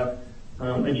to have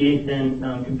adjacent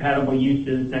compatible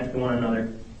uses next to one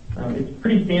another. It's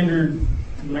pretty standard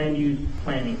land use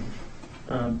planning,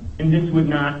 and this would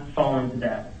not fall into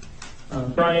that.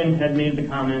 Brian had made the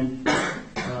comment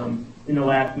in the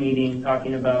last meeting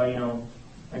talking about,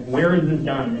 like where is this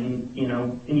done? And you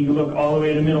look all the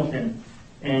way to Middleton,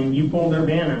 and you pulled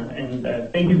Urbana, and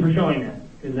thank you for showing that,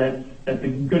 because that's a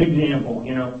good example,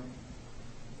 and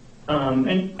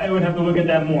I would have to look at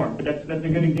that more, but that's a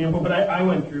good example. But I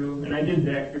went through and I did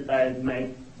the exercise, and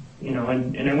I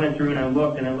went through and I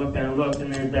looked and I looked and I looked,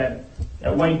 and there's that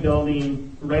white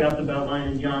building right off the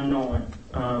Beltline in John Nolan.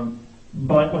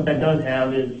 But what that does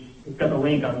have is it's got the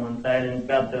lake on one side, and it's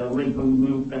got the Lincoln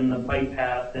Loop and the bike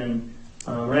path, and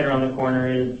right around the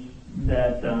corner is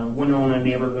that Winona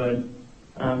neighborhood.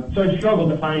 So I struggled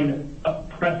to find a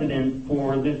precedent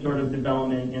for this sort of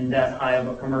development in that high of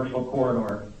a commercial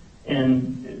corridor,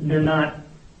 and there's not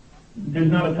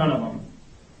a ton of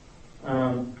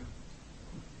them.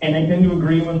 And I tend to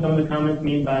agree with some of the comments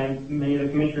made by many of the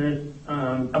commissioners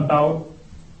about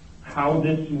how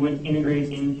this would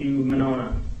integrate into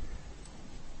Monona.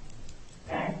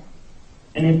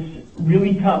 And it's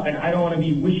really tough, and I don't want to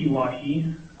be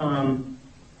wishy-washy.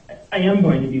 I am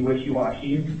going to be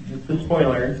wishy-washy, it's a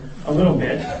spoiler, a little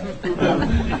bit.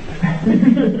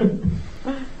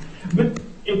 But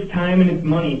it's time and it's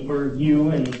money for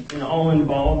you and all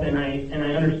involved, and I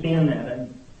understand that.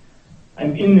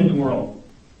 I'm in this world.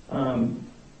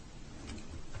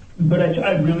 But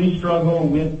I really struggle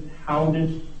with how this,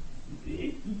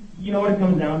 what it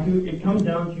comes down to? It comes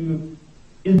down to,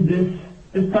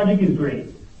 this project is great.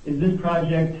 Is this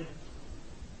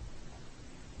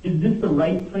the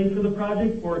right place for the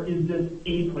project, or is this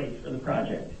a place for the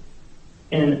project?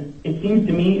 And it seems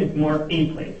to me it's more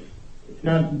a place. It's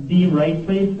not the right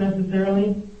place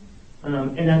necessarily,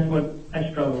 and that's what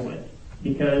I struggle with,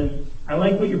 because I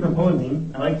like what you're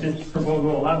proposing. I like this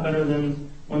proposal a lot better than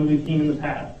ones we've seen in the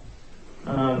past.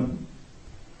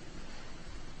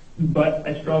 But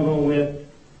I struggle with,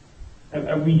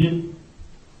 are we just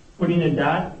putting a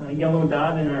yellow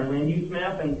dot in our land use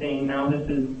map and saying now this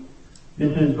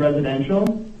is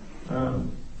residential?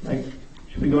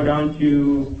 Should we go down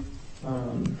to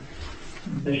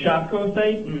the Shopko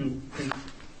site and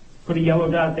put a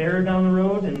yellow dot there down the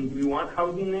road? And do we want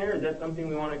housing there? Is that something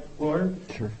we want to explore?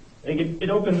 Sure. It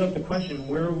opens up the question: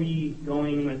 where are we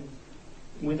going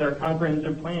with our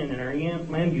comprehensive plan and our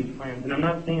land use plans? And I'm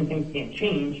not saying things can't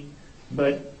change,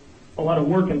 but a lot of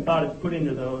work and thought is put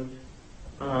into those,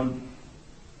 and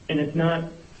it's not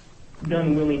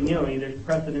done willy-nilly. There's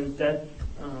precedent sets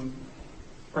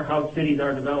for how cities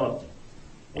are developed,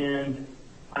 and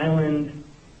island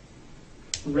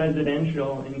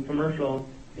residential and commercial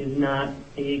is not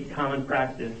a common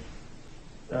practice.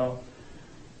 So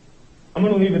I'm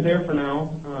going to leave it there for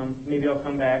now. Maybe I'll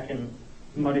come back and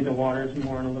muddy the waters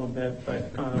more in a little bit,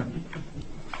 but I'm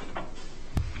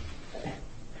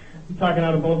talking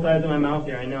out of both sides of my mouth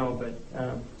here, I know, but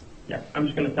yeah, I'm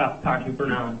just going to stop talking for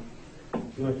now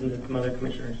and listen to some other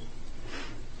commissioners.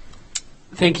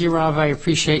 Thank you, Rob. I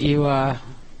appreciate you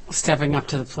stepping up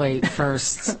to the plate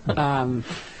first.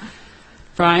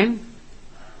 Brian?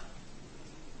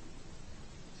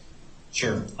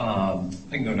 Sure. I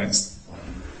can go next.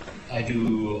 I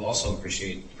do also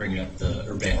appreciate bringing up the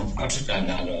Urbana project. I'm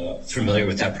not familiar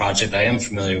with that project. I am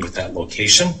familiar with that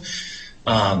location.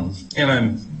 And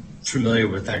I'm familiar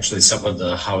with actually some of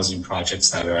the housing projects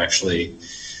that are actually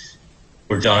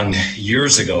were done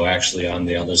years ago, actually on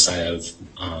the other side of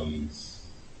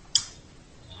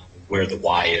where the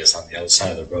Y is on the other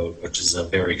side of the road, which is a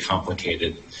very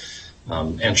complicated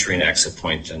entry and exit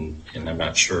point, and I'm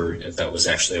not sure if that was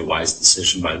actually a wise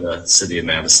decision by the city of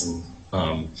Madison.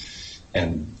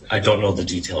 And I don't know the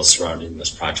details surrounding this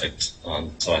project,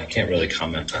 so I can't really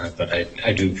comment on it, but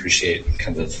I do appreciate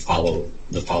kind of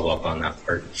the follow-up on that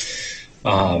part.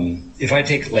 If I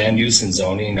take land use and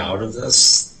zoning out of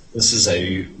this is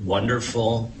a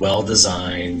wonderful,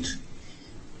 well-designed,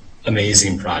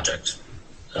 amazing project,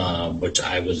 which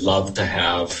I would love to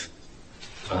have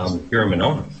here in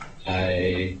Monona.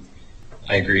 I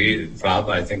agree, Rob,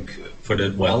 I think put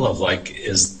it well of like,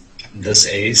 is this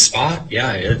a spot?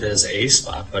 Yeah, it is a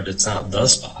spot, but it's not the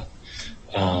spot.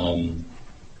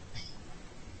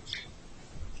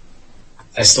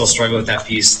 I still struggle with that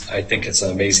piece. I think it's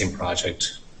an amazing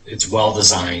project. It's well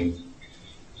designed.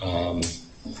 I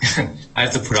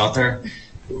have to put out there,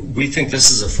 we think this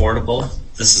is affordable.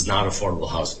 This is not affordable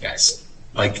housing, guys.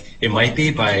 Like, it might be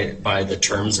by the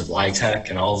terms of LIHTC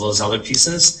and all those other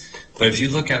pieces, but if you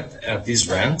look at these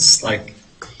rents, like,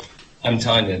 I'm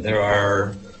telling you, there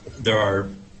are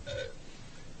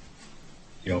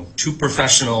two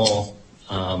professional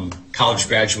college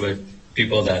graduate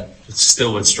people that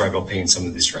still would struggle paying some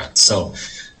of these rents. So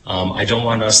I don't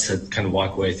want us to kind of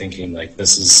walk away thinking like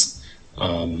this is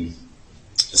a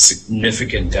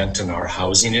significant dent in our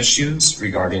housing issues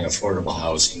regarding affordable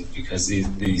housing, because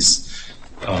these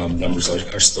numbers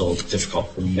are still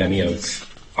difficult for many of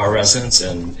our residents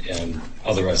and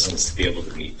other residents to be able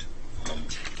to meet.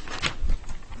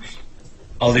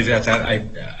 I'll leave it at that.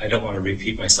 I don't want to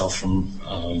repeat myself from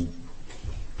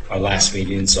our last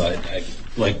meeting, so I'd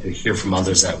like to hear from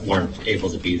others that weren't able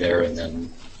to be there, and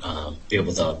then be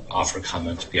able to offer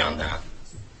comment beyond that.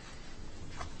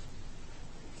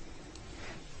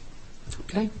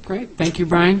 Okay, great. Thank you,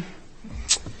 Brian.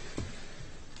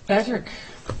 Patrick,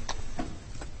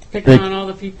 picking on all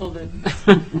the people that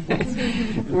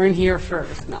weren't here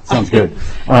first. No. Sounds good.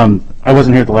 I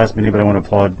wasn't here at the last meeting, but I want to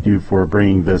applaud you for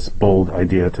bringing this bold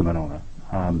idea to Monona.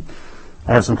 I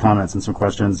have some comments and some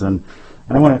questions, and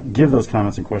I want to give those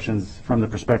comments and questions from the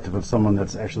perspective of someone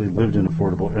that's actually lived in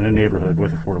a neighborhood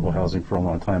with affordable housing for a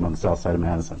long time on the south side of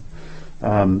Madison.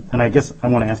 And I guess I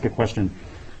want to ask a question.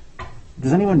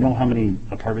 Does anyone know how many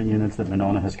apartment units that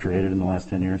Monona has created in the last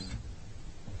 10 years?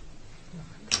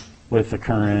 With the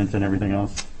current and everything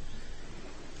else?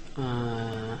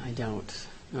 I don't.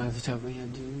 Off the top of my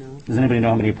head, do you know? Does anybody know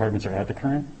how many apartments are at the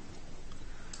current?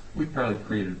 We probably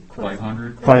created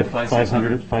 500.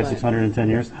 500, 600 in 10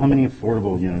 years. How many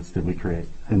affordable units did we create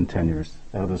in 10 years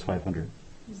out of those 500?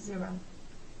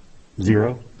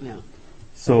 Zero? Yeah.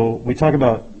 So we talk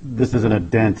about this isn't a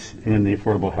dent in the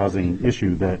affordable housing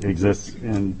issue that exists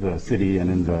in the city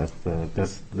and in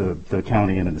the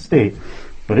county and in the state,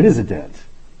 but it is a dent.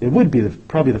 It would be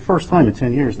probably the first time in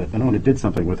 10 years that Monona did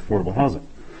something with affordable housing.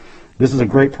 This is a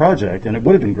great project, and it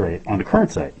would have been great on the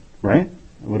current site, right?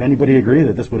 Would anybody agree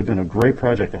that this would have been a great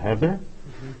project to have there?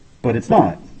 Mm-hmm. But it's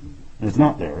not. It's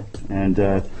not there.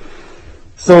 And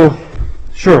so,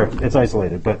 sure, it's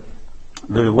isolated, but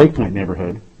the Lake Point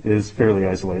neighborhood is fairly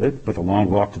isolated with a long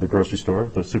walk to the grocery store,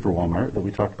 the Super Walmart that we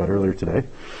talked about earlier today.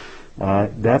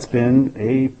 That's been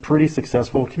a pretty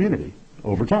successful community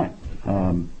over time.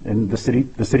 And the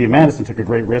city of Madison took a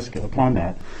great risk upon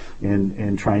that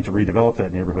in trying to redevelop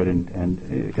that neighborhood,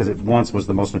 and because it once was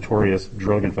the most notorious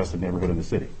drug-infested neighborhood in the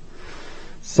city.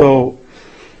 So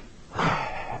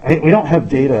we don't have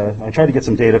data. I tried to get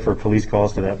some data for police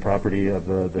calls to that property of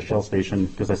the Shell station,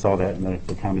 because I saw that in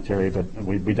the commentary, but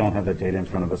we don't have that data in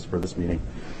front of us for this meeting.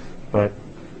 But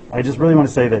I just really want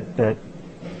to say that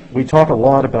we talk a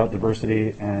lot about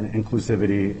diversity and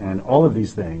inclusivity and all of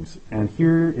these things, and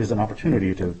here is an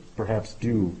opportunity to perhaps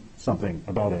do something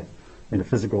about it in a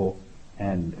physical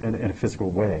and in a physical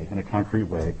way, in a concrete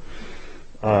way.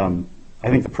 I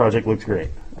think the project looks great.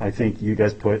 I think you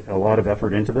guys put a lot of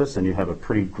effort into this, and you have a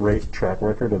pretty great track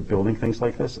record of building things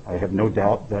like this. I have no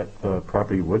doubt that the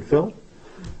property would fill.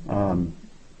 And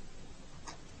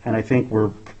I think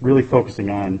we're really focusing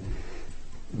on,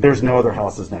 there's no other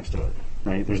houses next to it,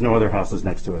 right? There's no other houses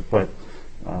next to it. But,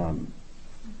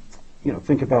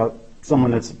 think about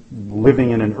someone that's living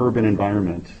in an urban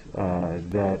environment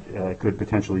that could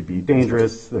potentially be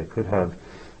dangerous, that could have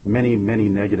many, many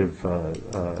negative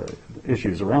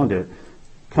issues around it.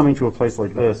 coming to a place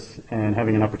like this and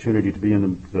having an opportunity to be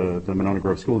in the Monona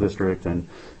Grove School District and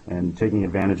taking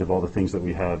advantage of all the things that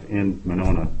we have in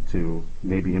Monona to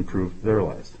maybe improve their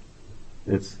lives.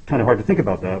 It's kind of hard to think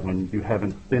about that when you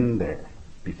haven't been there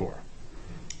before.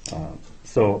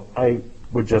 So I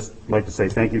would just like to say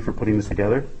thank you for putting this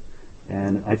together,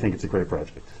 and I think it's a great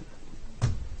project.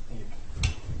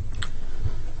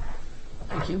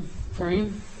 Thank you.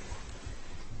 Maureen?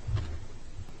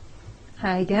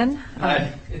 Hi again.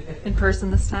 Hi. In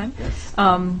person this time. If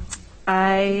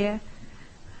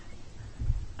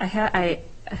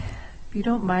you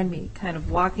don't mind me kind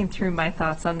of walking through my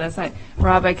thoughts on this,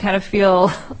 Rob, I kind of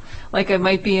feel like I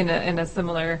might be in a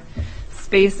similar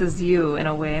space as you in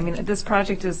a way. I mean, this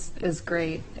project is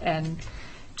great, and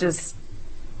just,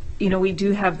 we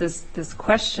do have this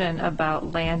question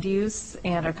about land use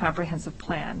and our comprehensive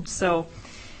plan. So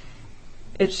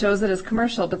it shows it as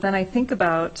commercial, but then I think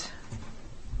about,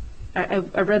 I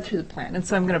read through the plan, and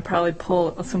so I'm going to probably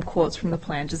pull some quotes from the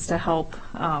plan just to help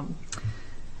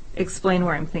explain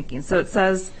where I'm thinking. So it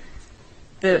says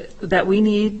that we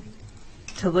need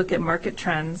to look at market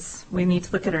trends. We need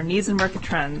to look at our needs and market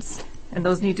trends, and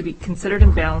those need to be considered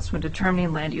and balanced when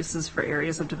determining land uses for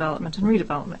areas of development and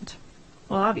redevelopment.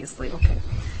 Well, obviously, okay.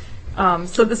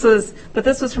 So this was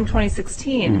from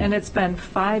 2016, and it's been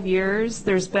 5 years.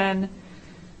 There's been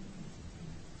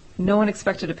no one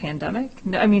expected a pandemic.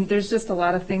 I mean, there's just a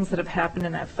lot of things that have happened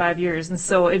in that 5 years, and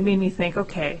so it made me think,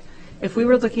 okay, if we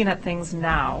were looking at things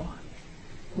now,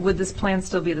 would this plan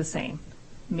still be the same?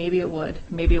 Maybe it would,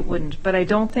 maybe it wouldn't, but I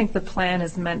don't think the plan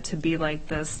is meant to be like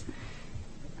this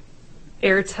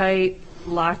airtight,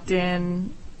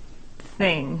 locked-in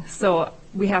thing. So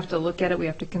we have to look at it, we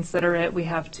have to consider it, we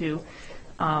have to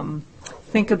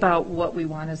think about what we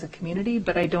want as a community,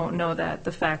 but I don't know that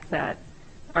the fact that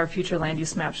our future land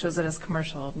use map shows it as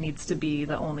commercial needs to be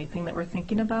the only thing that we're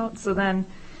thinking about. So then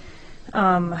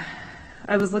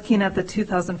I was looking at the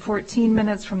 2014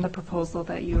 minutes from the proposal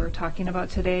that you were talking about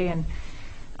today, and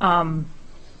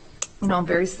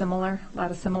very similar, a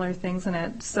lot of similar things in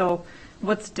it. So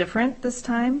what's different this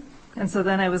time? And so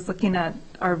then I was looking at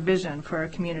our vision for our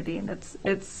community, and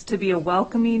it's to be a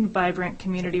welcoming, vibrant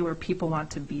community where people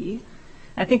want to be.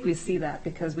 I think we see that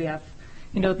because we have,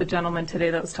 the gentleman today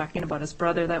that was talking about his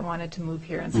brother that wanted to move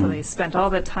here, and so they spent all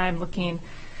that time looking.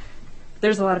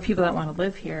 There's a lot of people that want to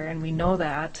live here, and we know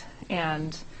that,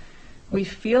 and we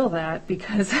feel that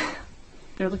because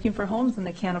they're looking for homes and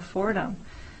they can't afford them.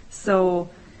 So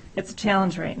it's a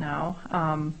challenge right now.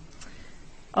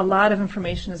 A lot of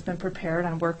information has been prepared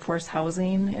on workforce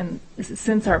housing, and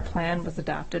since our plan was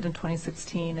adopted in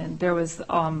 2016, and there was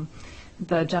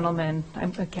the gentleman, I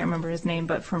can't remember his name,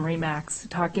 but from RE/MAX,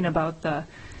 talking about the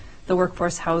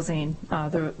workforce housing.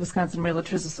 The Wisconsin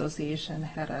Realtors Association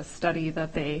had a study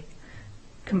that they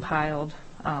compiled,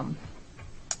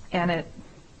 and it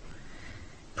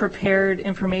prepared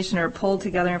information or pulled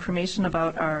together information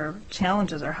about our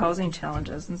challenges, our housing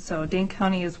challenges. And so Dane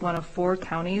County is one of 4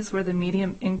 counties where the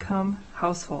median income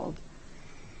household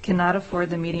cannot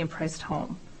afford the median priced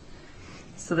home.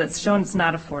 So that's shown it's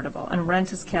not affordable, and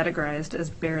rent is categorized as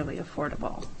barely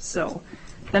affordable. So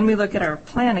then we look at our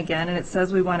plan again, and it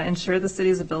says we want to ensure the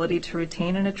city's ability to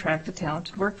retain and attract a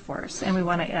talented workforce, and we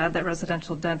want to add that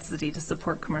residential density to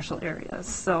support commercial areas.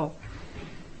 So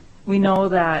we know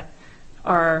that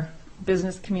our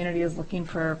business community is looking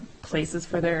for places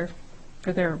for their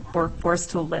workforce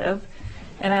to live.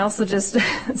 And I also just,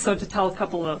 so to tell a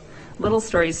couple of little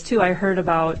stories too, I heard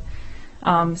about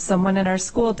someone in our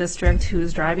school district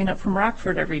who's driving up from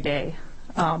Rockford every day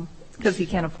because he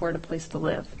can't afford a place to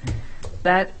live.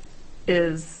 That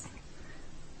is,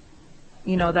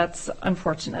 that's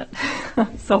unfortunate.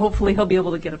 So hopefully he'll be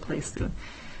able to get a place soon.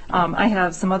 I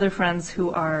have some other friends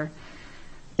who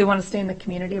they want to stay in the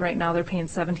community. Right now they're paying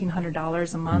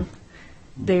 $1,700 a month.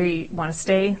 They want to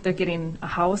stay. They're getting a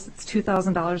house. It's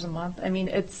 $2,000 a month. I mean,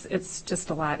 it's just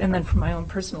a lot. And then from my own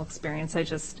personal experience, I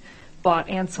just bought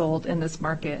and sold in this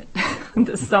market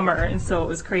this summer, and so it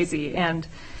was crazy. And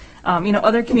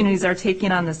other communities are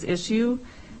taking on this issue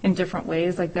in different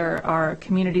ways. Like there are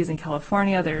communities in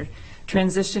California, they're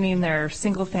transitioning their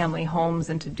single-family homes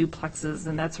into duplexes,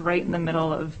 and that's right in the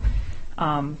middle of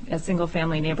a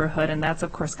single-family neighborhood, and that's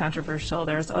of course controversial.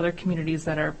 There's other communities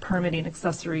that are permitting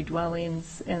accessory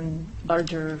dwellings in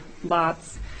larger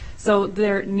lots. So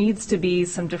there needs to be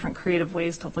some different creative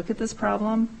ways to look at this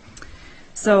problem.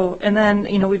 So, and then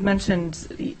you mentioned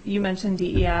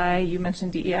DEI,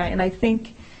 and I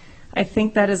think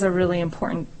that is a really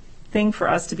important thing for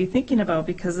us to be thinking about,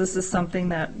 because this is something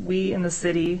that we in the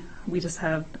city, we just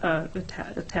have a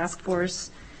task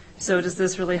force So does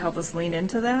this really help us lean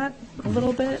into that a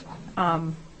little bit?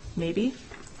 Maybe.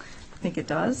 I think it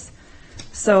does.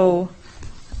 So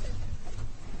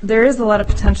there is a lot of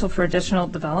potential for additional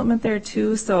development there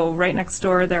too. So right next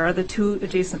door, there are the 2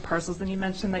 adjacent parcels that you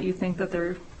mentioned that you think that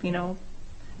they're, you know,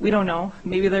 we don't know.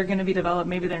 Maybe they're going to be developed,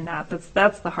 maybe they're not.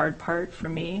 That's the hard part for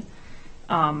me.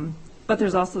 But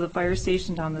there's also the fire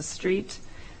station down the street.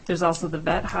 There's also the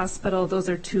vet hospital. Those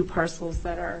are 2 parcels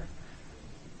that are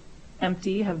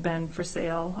empty, have been for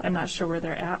sale. I'm not sure where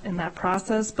they're at in that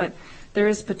process, but there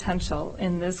is potential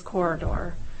in this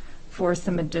corridor for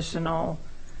some additional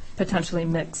potentially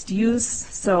mixed use.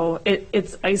 So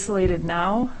it's isolated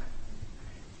now,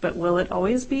 but will it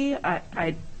always be?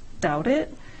 I doubt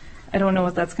it. I don't know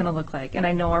what that's going to look like, and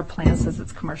I know our plan says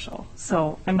it's commercial.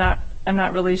 So I'm not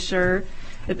really sure.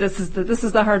 This is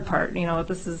the hard part. You know,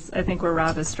 this is, I think, where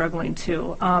Rob is struggling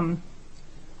too.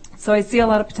 So I see a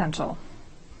lot of potential.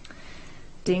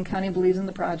 Dane County believes in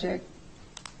the project.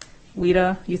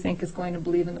 WIDA, you think, is going to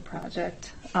believe in the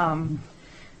project.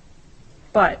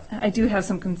 But I do have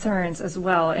some concerns as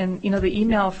well. And, you know, the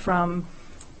email from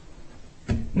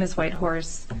Ms.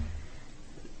 Whitehorse,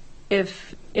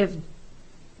 if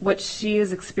what she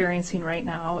is experiencing right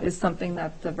now is something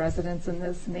that the residents in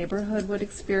this neighborhood would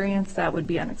experience, that would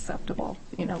be unacceptable.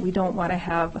 You know, we don't want to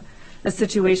have a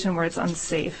situation where it's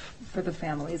unsafe for the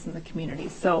families in the community.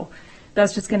 So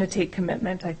that's just going to take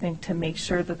commitment, I think, to make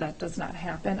sure that that does not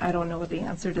happen. I don't know what the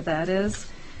answer to that is.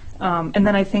 And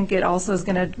then I think it also is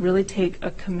going to really take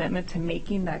a commitment to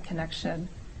making that connection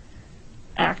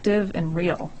active and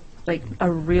real, like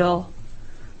a real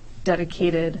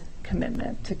dedicated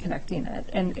commitment to connecting it.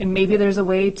 And maybe there's a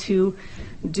way to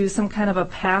do some kind of a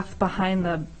path behind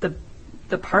the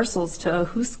parcels to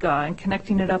Ahuska and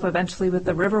connecting it up eventually with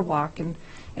the Riverwalk and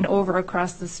over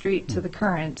across the street to the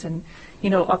Current and,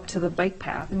 you know, up to the bike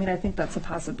path. I mean, I think that's a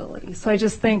possibility. So I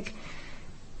just think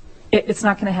it's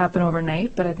not going to happen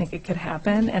overnight, but I think it could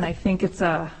happen. And I think it's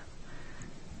a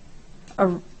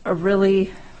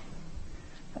really,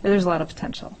 there's a lot of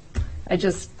potential. I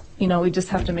just, you know, we just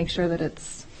have to make sure that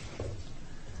it's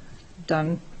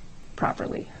done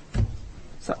properly.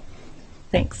 So,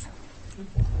 thanks.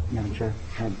 Madam Chair,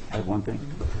 I have one thing.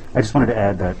 I just wanted to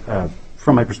add that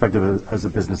from my perspective as a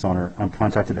business owner, I'm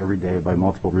contacted every day by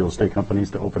multiple real estate companies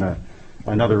to open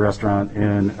another restaurant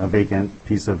in a vacant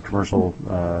piece of commercial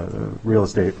real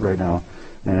estate right now,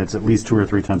 and it's at least 2 or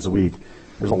 3 times a week.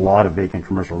 There's a lot of vacant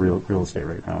commercial real estate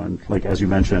right now, and like as you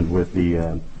mentioned with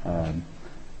the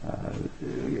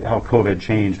how COVID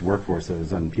changed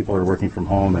workforces and people are working from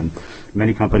home, and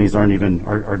many companies are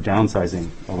downsizing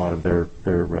a lot of their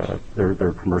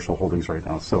commercial holdings right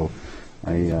now. So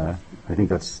I think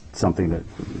that's something that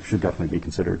should definitely be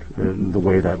considered. The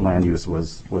way that land use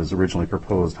was originally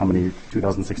proposed,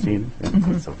 2016? Yeah.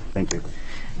 Mm-hmm. So thank you.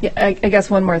 Yeah, I guess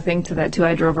one more thing to that too.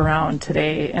 I drove around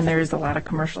today and there's a lot of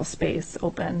commercial space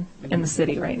open in the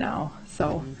city right now.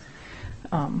 So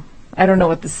I don't know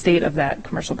what the state of that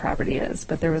commercial property is,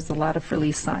 but there was a lot of for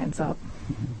lease signs up.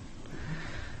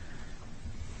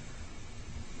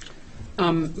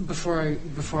 Before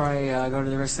I go to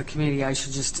the rest of the committee, I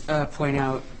should just point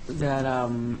out that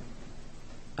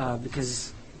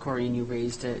because Corrine, you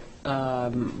raised it,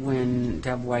 when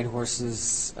Deb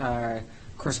Whitehorse's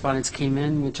correspondence came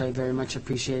in, which I very much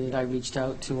appreciated, I reached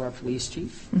out to our police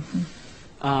chief,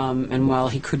 and while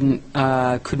he couldn't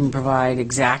provide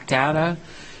exact data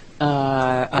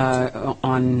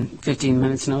on 15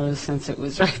 minutes notice, since it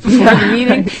was right before the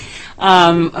meeting.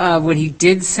 What he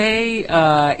did say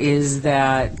is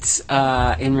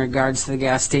that in regards to the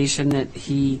gas station, that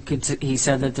he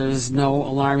said that there's no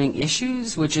alarming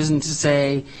issues, which isn't to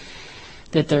say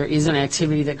that there is an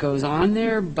activity that goes on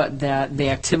there, but that the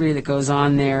activity that goes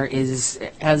on there is,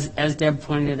 as Deb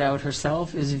pointed out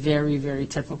herself, is very, very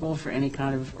typical for any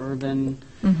kind of urban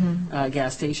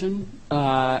gas station.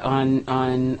 And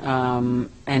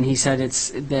he said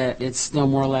it's no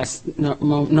more or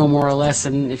less,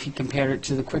 and if you compare it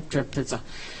to the Quick Trip that's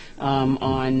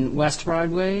on West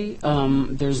Broadway,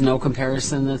 there's no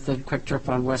comparison that the Quick Trip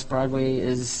on West Broadway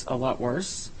is a lot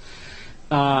worse.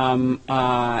 And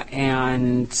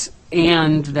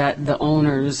that the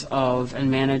owners of and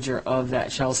manager of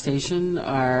that Shell station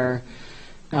are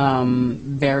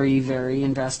very, very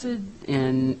invested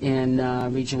in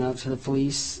reaching out to the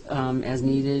police as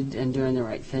needed and doing the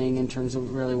right thing in terms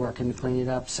of really working to clean it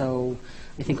up. So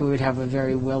I think we would have a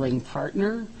very willing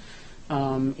partner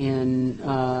in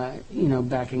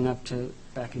backing up to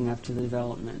the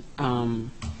development.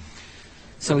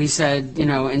 So he said,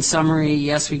 in summary,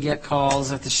 yes, we get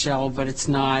calls at the Shell, but it's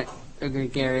not a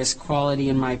gregarious quality,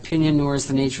 in my opinion, nor is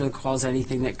the nature of the calls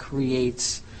anything that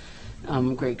creates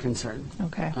great concern.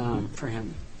 Okay. For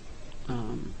him.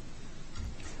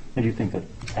 And you think that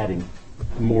adding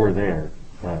more there,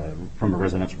 from a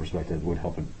residential perspective, would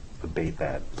help abate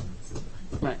that?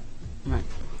 Right.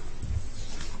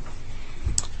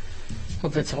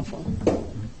 Hope that's helpful.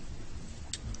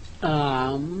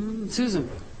 Susan.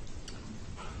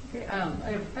 Okay,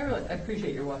 I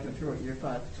appreciate your walking through your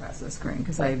thought process, Corinne,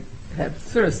 because I had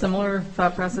sort of similar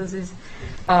thought processes.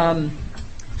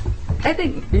 I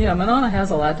think, Monona has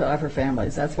a lot to offer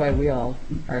families. That's why we all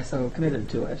are so committed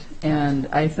to it. And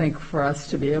I think for us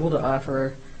to be able to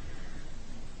offer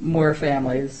more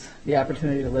families the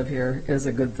opportunity to live here is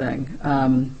a good thing.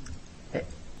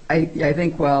 I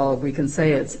think while we can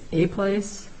say it's a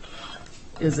place,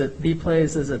 is it the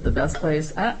place, is it the best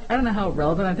place? I don't know how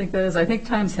relevant I think that is. I think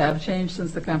times have changed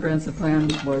since the comprehensive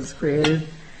plan was created.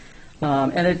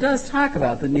 And it does talk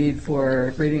about the need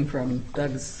for, reading from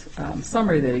Doug's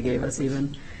summary that he gave us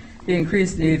even, the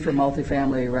increased need for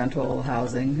multifamily rental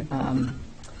housing. And,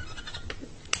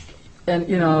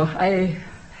 I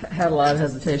had a lot of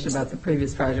hesitation about the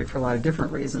previous project for a lot of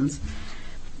different reasons.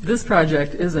 This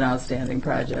project is an outstanding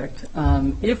project.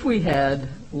 If we had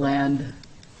land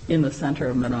in the center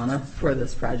of Monona for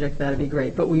this project, that'd be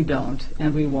great, but we don't,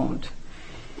 and we won't.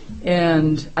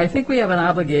 And I think we have an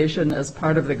obligation as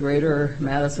part of the greater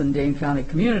Madison-Dane County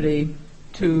community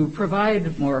to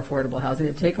provide more affordable housing,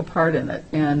 to take a part in it.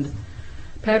 And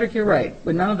Patrick, you're right.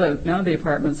 But none of the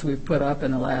apartments we've put up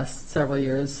in the last several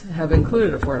years have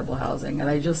included affordable housing. And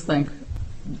I just think,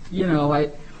 I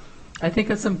think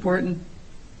it's important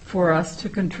for us to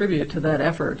contribute to that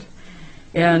effort.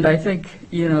 And I think,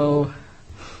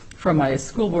 from my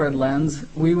school board lens,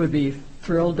 we would be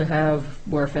thrilled to have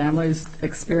more families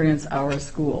experience our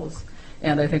schools.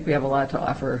 And I think we have a lot to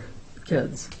offer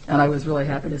kids. And I was really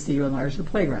happy to see you enlarge the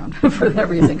playground for that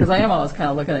reason, because I am always kind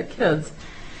of looking at kids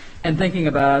and thinking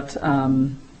about,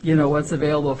 what's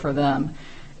available for them.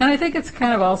 And I think it's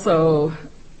kind of also,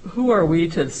 who are we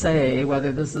to say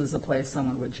whether this is a place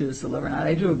someone would choose to live or not?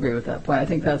 I do agree with that point. I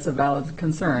think that's a valid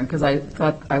concern, because I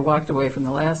thought I walked away from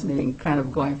the last meeting kind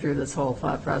of going through this whole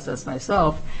thought process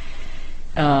myself.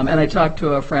 And I talked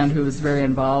to a friend who was very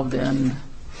involved in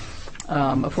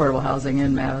affordable housing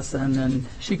in Madison, and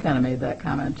she kind of made that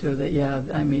comment too, that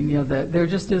that there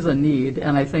just is a need,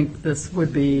 and I think this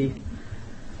would be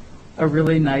a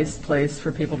really nice place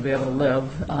for people to be able to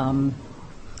live.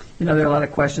 There are a lot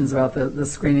of questions about the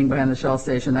screening behind the Shell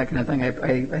station, that kind of thing.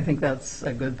 I think that's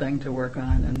a good thing to work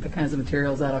on, and the kinds of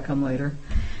materials that'll come later.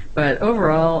 But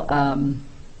overall,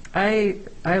 I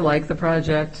like the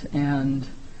project, and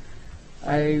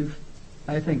I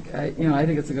think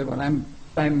it's a good one.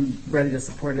 I'm ready to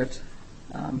support it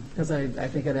because I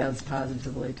think it adds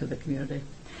positively to the community.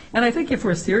 And I think if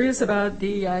we're serious about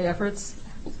DEI efforts,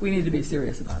 we need to be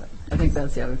serious about it. I think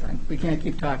that's the other thing. We can't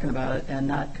keep talking about it and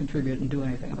not contribute and do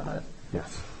anything about it.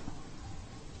 Yes.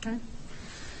 Okay.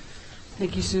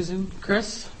 Thank you, Susan.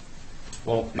 Chris?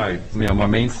 Well, my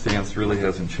main stance really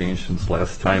hasn't changed since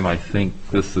last time. I think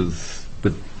this is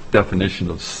the definition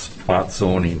of spot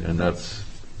zoning, and that's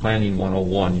planning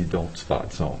 101. You don't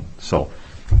spot zone. So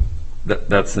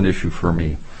that's an issue for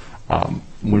me.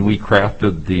 When we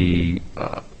crafted the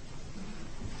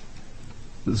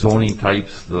zoning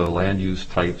types, the land use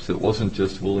types, it wasn't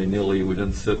just willy-nilly. We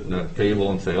didn't sit in a table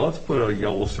and say, let's put a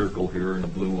yellow circle here and a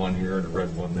blue one here and a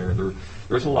red one there.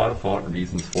 There's a lot of thought and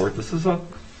reasons for it. This is what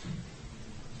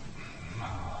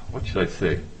should I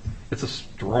say? It's a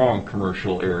strong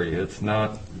commercial area. It's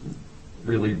not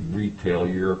really retail.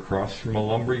 You're across from a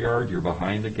lumber yard. You're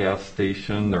behind a gas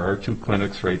station. There are 2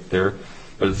 clinics right there.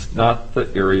 But it's not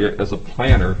the area, as a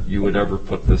planner, you would ever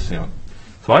put this in.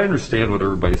 So I understand what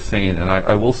everybody's saying, and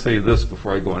I will say this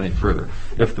before I go any further.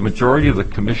 If the majority of the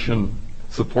commission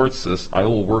supports this, I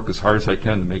will work as hard as I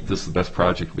can to make this the best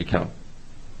project we can.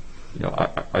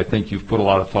 I think you've put a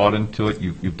lot of thought into it.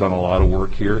 You've done a lot of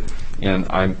work here, and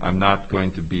I'm not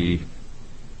going to be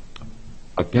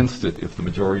against it if the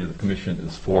majority of the commission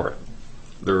is for it.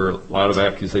 There are a lot of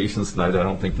accusations tonight. I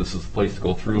don't think this is the place to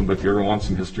go through them, but if you ever want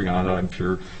some history on it, I'm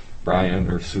sure Brian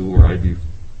or Sue or I'd be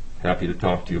happy to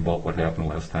talk to you about what happened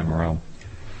last time around.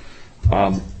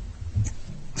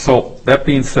 So that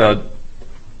being said,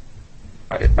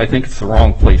 I think it's the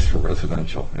wrong place for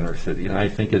residential in our city, and I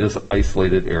think it is an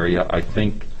isolated area. I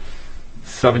think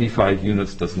 75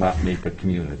 units does not make a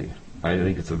community. I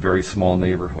think it's a very small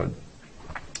neighborhood.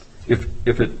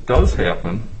 If it does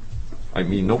happen,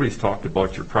 nobody's talked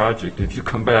about your project. If you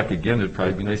come back again, it'd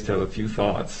probably be nice to have a few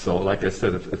thoughts. So like I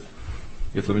said,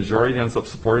 if the majority ends up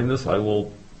supporting this, I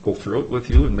will go through it with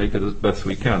you and make it as best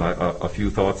we can. A few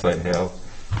thoughts I have.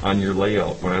 on your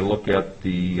layout. When I look at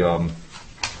the,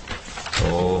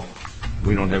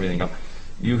 we don't have anything up.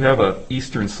 You have a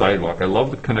eastern sidewalk. I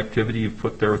love the connectivity you've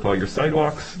put there with all your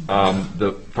sidewalks.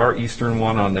 The far eastern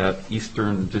one on that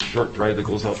eastern, just short drive that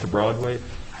goes out to Broadway,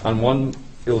 on one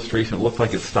illustration, it looked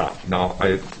like it stopped. Now,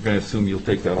 I'm going to assume you'll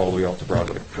take that all the way out to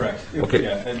Broadway. Correct. Okay.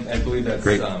 Yeah, and I believe that's,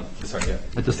 Great. sorry, yeah.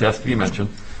 It just has to be mentioned.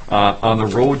 On the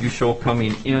road you show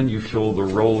coming in, you show the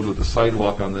road with the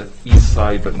sidewalk on the east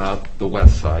side, but not the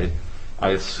west side. I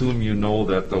assume you know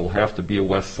that there will have to be a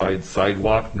west side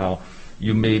sidewalk. Now,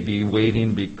 you may be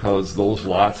waiting because those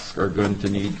lots are going to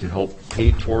need to help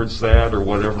pay towards that or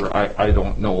whatever. I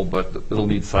don't know, but it'll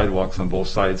need sidewalks on both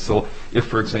sides. So if,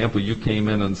 for example, you came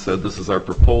in and said, this is our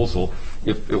proposal,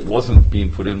 if it wasn't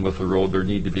being put in with the road, there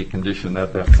need to be a condition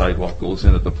that that sidewalk goes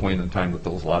in at the point in time that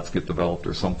those lots get developed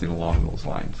or something along those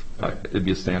lines. It'd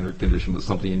be a standard condition, but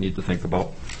something you need to think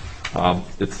about.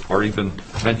 It's already been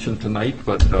mentioned tonight,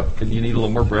 but you need a little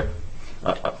more brick.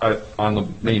 On the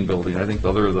main building. I think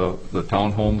the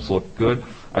townhomes look good.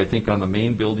 I think on the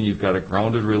main building you've got it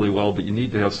grounded really well, but you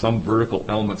need to have some vertical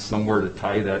elements somewhere to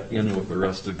tie that in with the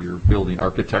rest of your building.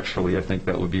 Architecturally, I think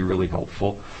that would be really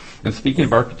helpful. And speaking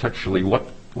of architecturally, what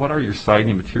are your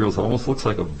siding materials? It almost looks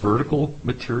like a vertical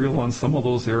material on some of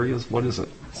those areas. What is it?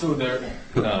 So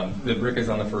the brick is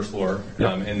on the first floor,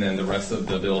 and then the rest of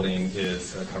the building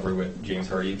is covered with James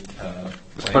Hardy.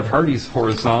 But Hardy's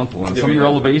horizontal, and some of your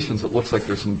elevations, it looks like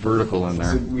there's some vertical in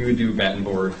there. So we would do batten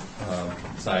board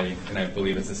siding, and I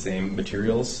believe it's the same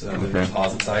materials, the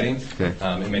composite siding. Okay.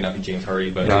 It may not be James Hardy,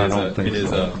 but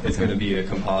it's going to be a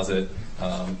composite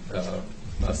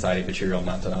siding material,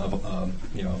 not a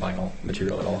vinyl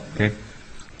material at all. Okay.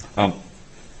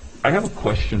 I have a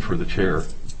question for the chair.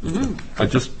 Mm-hmm.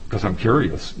 Just because I'm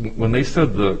curious. When they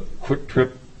said the Quick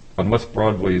Trip on West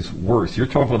Broadway is worse, you're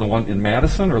talking about the one in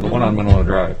Madison or the one on Monona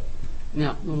Drive?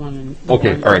 No, the one in...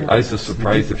 Okay, all right. I was just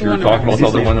surprised if you were talking about the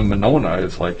other one in Monona. I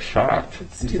was like shocked.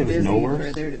 It's too busy for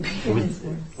there to be.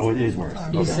 It is worse.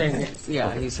 He's saying,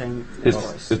 he's saying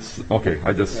worse. It's okay.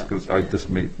 I just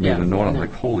made a note. I'm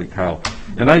like, holy cow.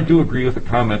 And I do agree with the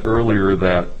comment earlier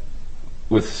that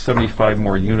with 75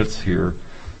 more units here,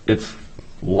 it's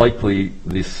likely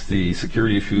the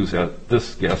security issues at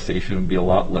this gas station would be a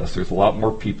lot less. There's a lot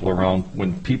more people around.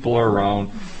 When people are around,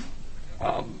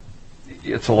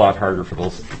 it's a lot harder for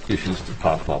those issues to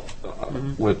pop up.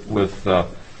 With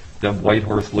Deb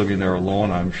Whitehorse living there alone,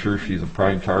 I'm sure she's a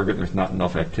prime target. There's not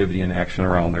enough activity and action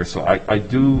around there. So I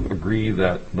do agree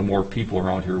that the more people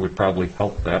around here would probably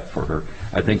help that for her.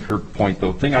 I think her point,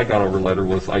 the thing I got over letter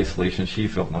was isolation she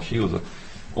felt. Now, she was a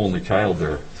only child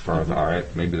there, as far as, all right,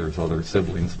 maybe there's other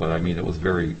siblings, but I mean, it was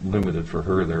very limited for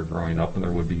her there growing up, and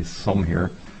there would be some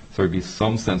here. So there'd be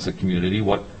some sense of community.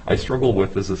 What I struggle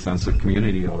with is a sense of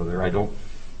community out of there. I don't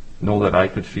know that I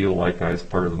could feel like I was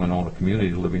part of the Monona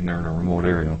community living there in a remote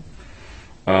area.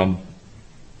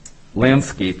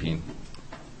 Landscaping.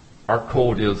 Our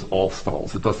code is all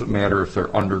stalls. It doesn't matter if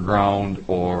they're underground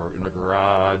or in a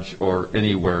garage or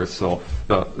anywhere. So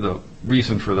the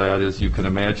reason for that is you can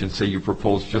imagine, say you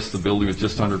propose just the building with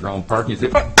just underground parking, you say,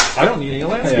 but I don't need any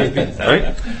landscaping,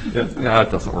 right? No,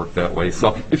 it doesn't work that way.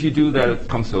 So if you do that, it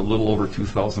comes to a little over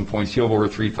 2,000 points. You have over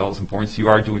 3,000 points. You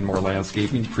are doing more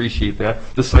landscaping. Appreciate that.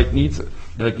 The site needs it.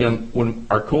 And again, when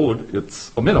our code,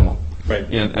 it's a minimum. Right.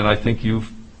 And I think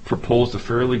you've proposed a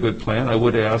fairly good plan. I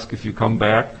would ask if you come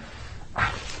back. I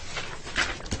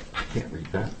can't read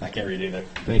that. I can't read either.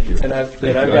 Thank you. And I've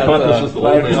got I thought this was the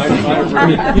old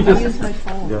man. I use my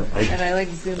phone, and I like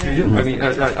zoom in. I mean,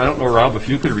 I don't know, Rob, if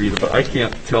you could read it, but I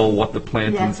can't tell what the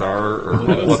plantings are or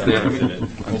what they.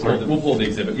 We'll pull the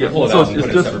exhibit. Yeah, We'll pull it out and put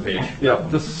it in a separate page. Yeah,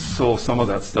 just so some of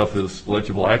that stuff is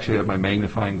legible. I actually have my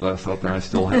magnifying glass out there. I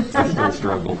still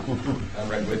struggle. I'm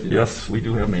right with you. Yes, we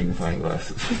do have magnifying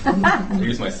glasses. I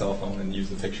use my cell phone and use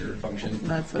the picture function.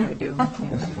 That's what I do.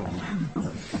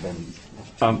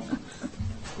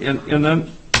 And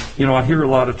then, I hear a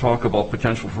lot of talk about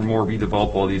potential for more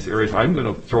redevelop all these areas. I'm going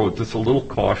to throw just a little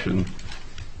caution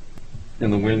in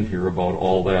the wind here about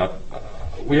all that.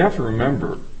 We have to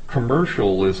remember,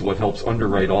 commercial is what helps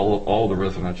underwrite all the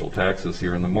residential taxes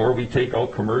here. And the more we take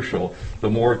out commercial, the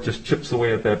more it just chips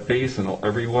away at that base, and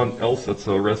everyone else that's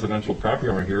a residential property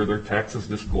owner here, their taxes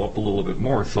just go up a little bit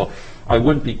more. So I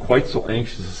wouldn't be quite so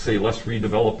anxious to say, let's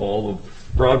redevelop all of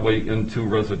Broadway into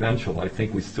residential. I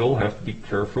think we still have to be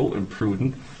careful and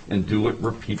prudent and do it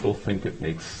where people think it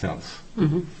makes sense.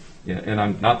 Mm-hmm. Yeah, and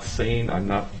I'm not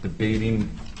debating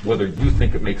whether you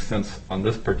think it makes sense on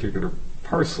this particular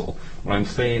parcel. What I'm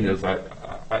saying is I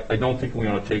don't think we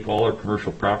want to take all our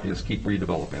commercial properties, keep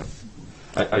redeveloping.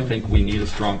 I think we need a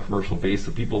strong commercial base.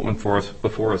 The people that went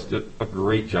before us did a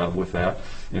great job with that,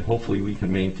 and hopefully we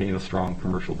can maintain a strong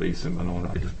commercial base in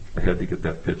Monona. I had to get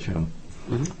that pitch in.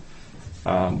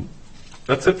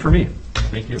 That's it for me.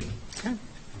 Thank you. Okay.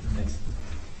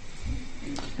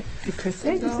 Chris,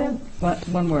 I just have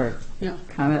one more Yeah.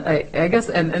 comment. I guess,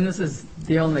 and this is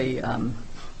the only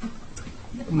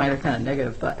minor kind of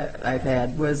negative thought I've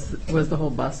had was the whole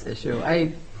bus issue.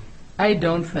 I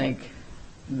don't think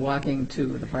walking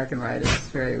to the park and ride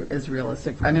is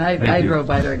realistic. I mean, I drove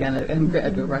by there again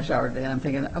at rush hour day, and I'm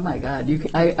thinking, oh my God,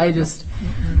 I just,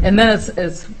 and then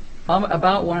it's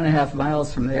about 1.5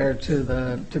 miles from there to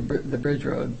the Bridge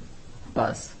Road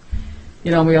bus. You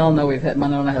know, we all know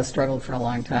Monona has struggled for a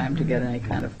long time to get any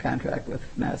kind of contract with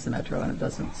Madison Metro, and it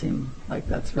doesn't seem like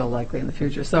that's real likely in the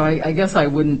future. So I guess I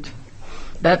wouldn't,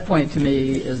 that point to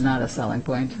me is not a selling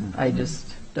point. I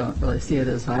just don't really see it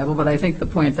as viable. But I think the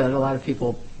point that a lot of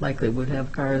people likely would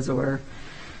have cars or,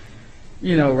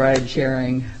 you know, ride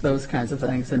sharing, those kinds of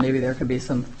things, and maybe there could be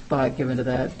some thought given to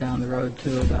that down the road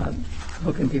too about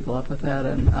hooking people up with that.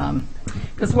 And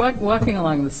because walking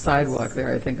along the sidewalk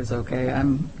there, I think is okay.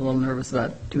 I'm a little nervous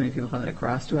about too many people having to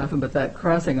cross too often, but that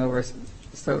crossing over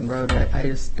Stoughton Road, I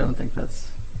just don't think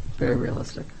that's very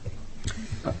realistic.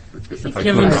 I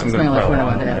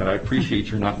appreciate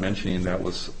your not mentioning that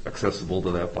was accessible to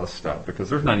that bus stop,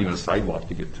 because there's not even a sidewalk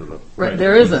to get to the. Right,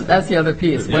 there isn't. That's the other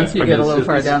piece. Once you get a little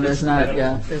far down, there's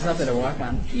nothing to walk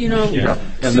on. You know,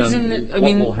 And Susan, then I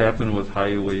mean, what will happen with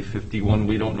Highway 51?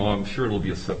 We don't know. I'm sure it'll be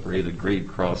a separated grade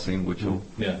crossing, which will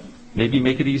maybe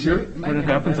make it easier when it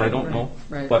happens. I don't know,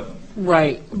 but.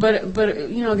 Right, but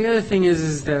you know, the other thing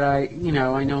is that I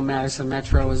know Madison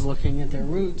Metro is looking at their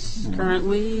routes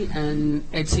currently, and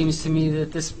it seems to me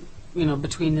that this, you know,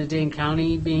 between the Dane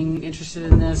County being interested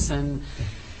in this and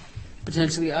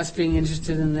potentially us being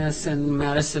interested in this and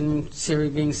Madison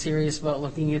being serious about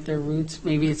looking at their routes,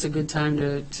 maybe it's a good time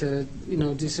to you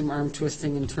know, do some arm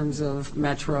twisting in terms of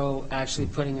Metro actually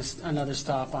putting another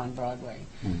stop on Broadway.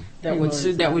 That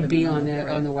would be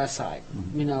on the west side,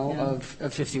 you know, of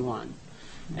 51,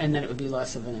 and then it would be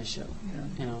less of an issue.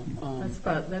 You know,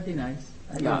 that'd be nice.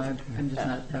 I'm just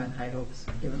not having high hopes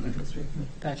given the history.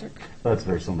 Patrick? That's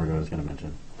very similar to what I was going to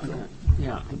mention. So,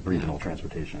 yeah. Regional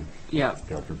transportation. Yeah.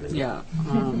 God forbid. Yeah.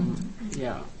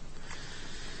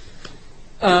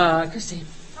 Christine.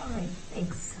 All right,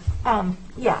 thanks.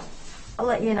 Yeah, I'll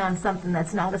let you in on something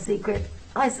that's not a secret.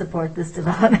 I support this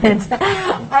development.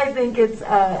 I think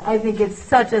it's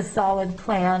such a solid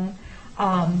plan.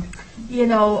 You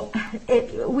know,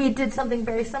 we did something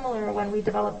very similar when we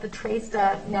developed the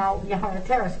Tresta, now Yahara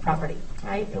Terrace property,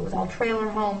 right? It was all trailer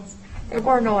homes. There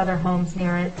were no other homes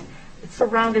near it. It's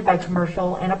surrounded by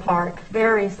commercial and a park,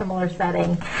 very similar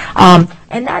setting.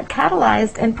 And that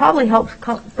catalyzed and probably helped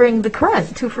bring the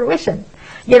current to fruition.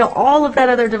 You know, all of that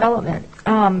other development.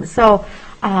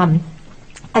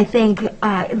 I think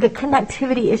the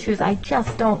connectivity issues I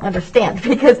just don't understand,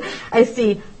 because I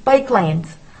see bike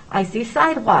lanes, I see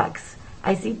sidewalks,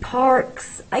 I see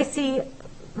parks, I see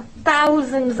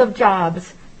thousands of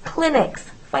jobs, clinics,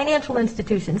 financial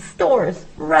institutions, stores,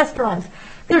 restaurants.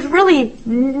 There's really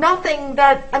nothing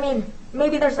that, I mean,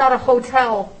 maybe there's not a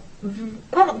hotel.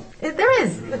 Well, there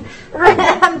is.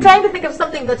 I'm trying to think of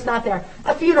something that's not there.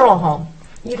 A funeral home.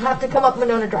 You'd have to come up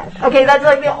Monona Drive. Okay, that's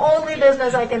like the only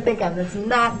business I can think of that's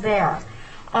not there.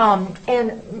 And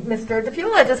Mr.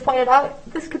 DeFula just pointed out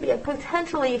this could be a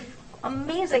potentially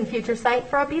amazing future site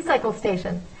for a B-cycle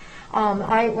station.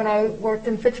 When I worked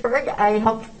in Fitchburg, I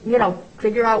helped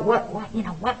figure out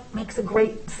what makes a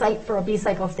great site for a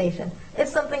B-cycle station.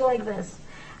 It's something like this.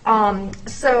 And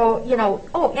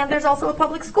there's also a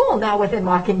public school now within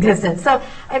walking distance. So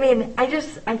I mean, I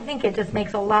think it just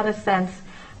makes a lot of sense.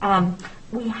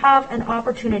 We have an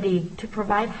opportunity to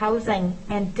provide housing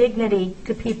and dignity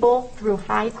to people through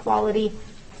high quality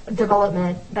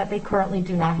development that they currently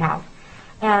do not have.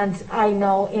 And I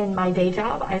know in my day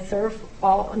job, I serve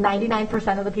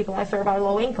 99% of the people I serve are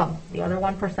low income. The other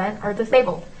 1% are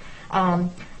disabled. And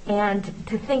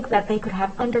to think that they could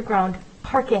have underground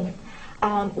parking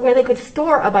where they could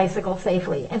store a bicycle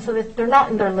safely, and so that they're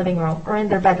not in their living room or in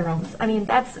their bedrooms. I mean,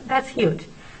 that's huge.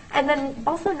 And then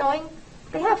also knowing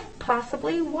they have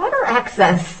possibly water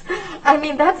access. I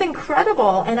mean, that's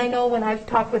incredible. And I know when I've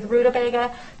talked with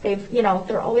Rutabaga,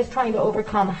 they're always trying to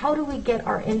overcome, how do we get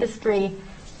our industry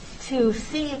to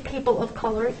see people of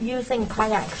color using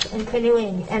kayaks and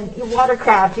canoeing and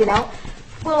watercraft,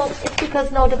 Well, it's because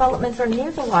no developments are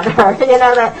near the water,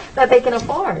 that they can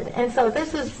afford. And so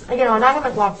this is, and I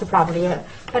haven't walked the property yet,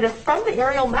 but from the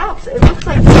aerial maps, it looks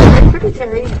like there's a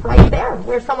tributary right there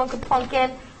where someone could plunk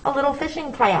in a little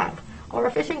fishing kayak or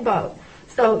a fishing boat.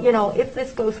 So, you know, if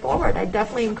this goes forward, I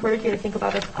definitely encourage you to think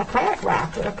about a kayak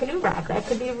rack or a canoe rack. That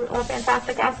could be a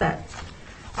fantastic asset.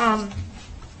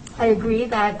 I agree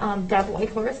that Deb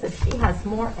Whitehorse, if she has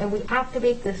more and we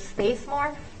activate this space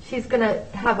more, she's going to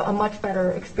have a much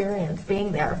better experience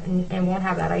being there and won't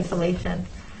have that isolation.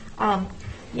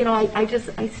 You know, I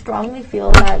strongly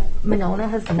feel that Monona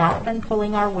has not been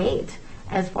pulling our weight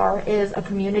as far as a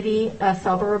community, a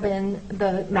suburb in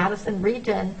the Madison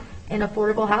region in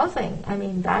affordable housing. I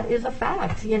mean, that is a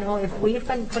fact. You know, if we've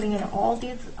been putting in all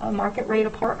these market rate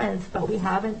apartments, but we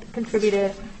haven't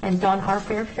contributed and done our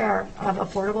fair share of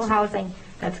affordable housing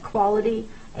that's quality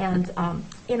and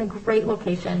in a great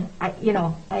location, I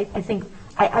think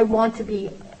I want to be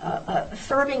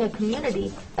serving a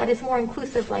community that is more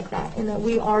inclusive like that, and that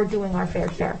we are doing our fair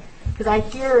share. Because I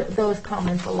hear those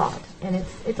comments a lot, and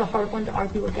it's a hard one to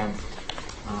argue against.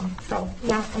 So,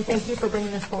 yeah, I thank you for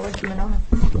bringing this forward to Monona.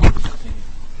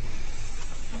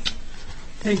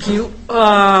 Thank you.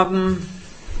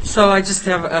 So I just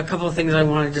have a couple of things I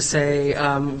wanted to say,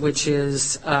 which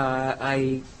is,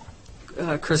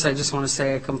 Chris, I just want to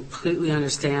say I completely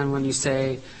understand when you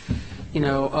say, you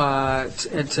know,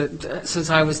 since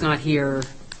I was not here,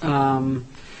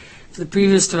 the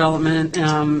previous development,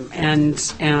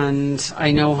 and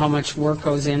I know how much work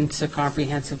goes into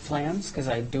comprehensive plans because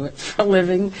I do it for a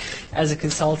living as a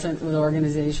consultant with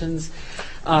organizations.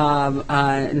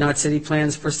 Not city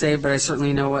plans per se, but I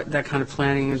certainly know what that kind of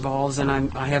planning involves, and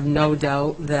I have no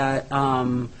doubt that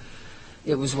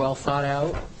it was well thought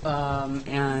out,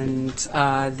 and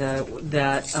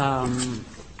that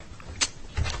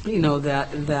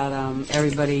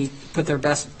everybody put their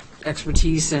best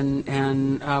expertise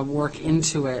and work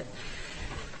into it.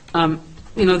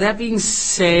 You know, that being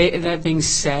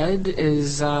said,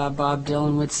 is Bob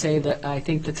Dylan would say that I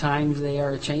think the times they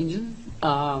are changing.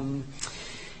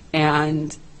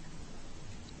 And,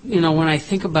 you know, when I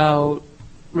think about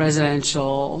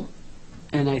residential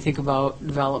and I think about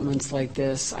developments like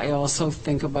this, I also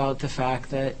think about the fact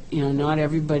that, you know, not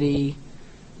everybody,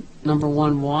 number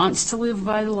one, wants to live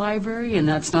by the library, and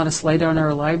that's not a slight on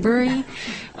our library.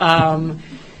 But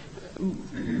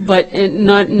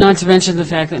not to mention the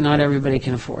fact that not everybody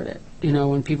can afford it. You know,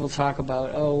 when people talk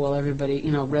about, oh, well, everybody,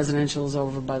 you know, residential is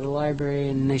over by the library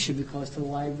and they should be close to the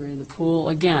library and the pool.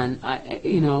 Again, I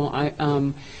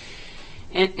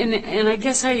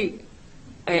guess I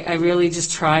really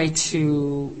just try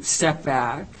to step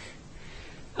back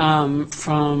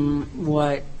from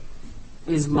what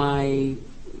is my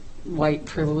white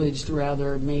privileged,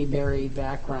 rather Mayberry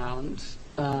background,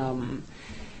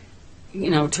 you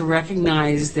know, to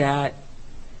recognize that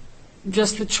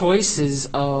just the choices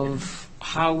of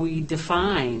how we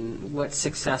define what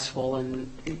successful and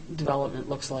development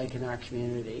looks like in our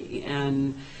community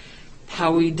and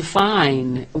how we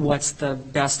define what's the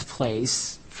best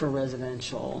place for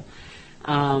residential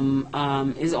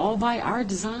is all by our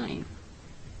design.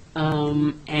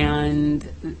 And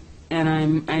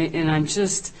I'm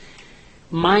just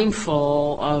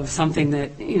mindful of something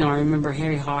that, you know, I remember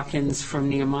Harry Hawkins from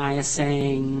Nehemiah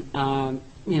saying,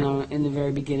 you know, in the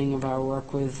very beginning of our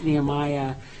work with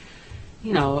Nehemiah,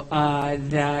 you know,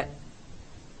 that,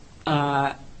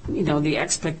 you know, the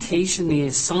expectation, the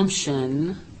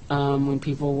assumption when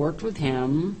people worked with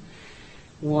him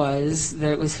was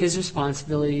that it was his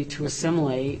responsibility to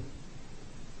assimilate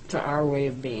to our way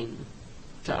of being,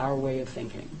 to our way of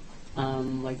thinking.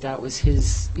 Like that was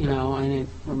his, you know, and it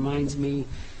reminds me,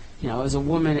 you know, as a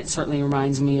woman, it certainly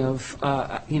reminds me of,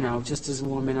 you know, just as a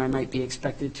woman, I might be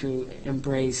expected to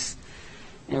embrace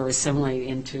or assimilate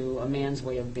into a man's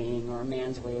way of being or a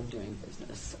man's way of doing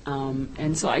business.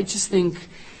 And so I just think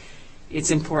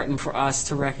it's important for us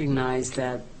to recognize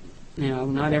that, you know,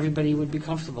 not everybody would be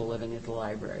comfortable living at the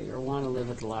library or want to live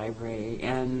at the library,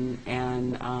 and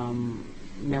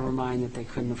never mind that they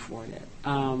couldn't afford it.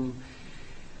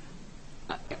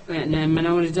 And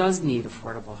Monona does need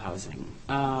affordable housing.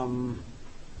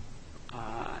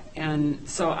 And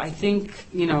so I think,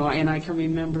 you know, and I can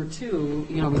remember too,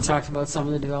 you know, we talked about some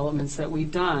of the developments that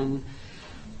we've done,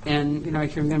 and, you know, I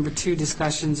can remember too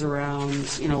discussions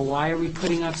around, you know, why are we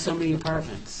putting up so many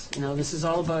apartments? You know, this is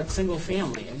all about single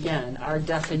family. Again, our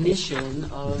definition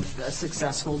of a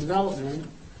successful development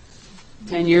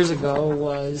 10 years ago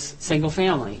was single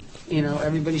family. You know,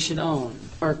 everybody should own,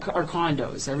 or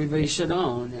condos, everybody should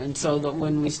own. And so that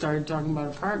when we started talking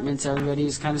about apartments, everybody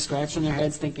was kind of scratching their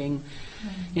heads thinking,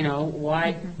 you know,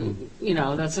 why, you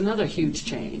know, that's another huge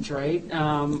change, right?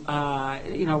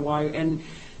 You know, why, and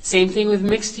same thing with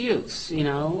mixed use, you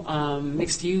know,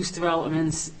 mixed use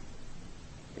developments,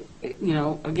 you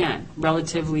know, again,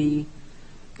 relatively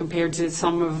compared to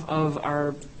some of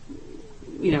our,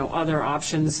 other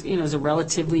options, is a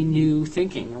relatively new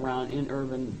thinking around in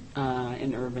urban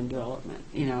development.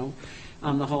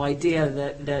 The whole idea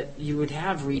that you would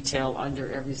have retail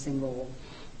under every single,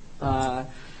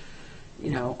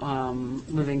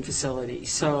 living facility.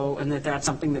 So, and that's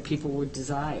something that people would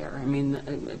desire. I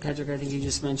mean, Patrick, I think you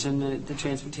just mentioned the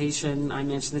transportation. I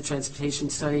mentioned the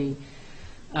transportation study.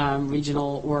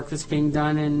 Regional work that's being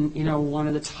done, and one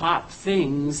of the top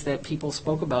things that people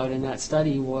spoke about in that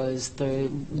study was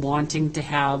the wanting to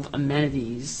have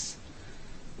amenities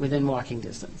within walking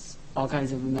distance. All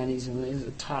kinds of amenities is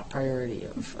a top priority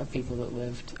of people that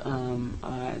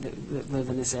that live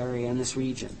in this area, in this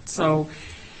region. So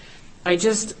I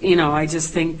just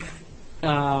think,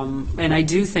 and I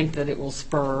do think that it will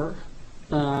spur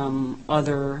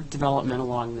other development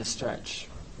along this stretch.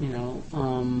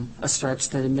 A stretch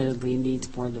that admittedly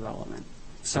needs more development.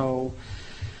 So,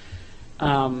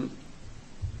 I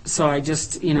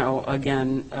just,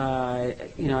 again,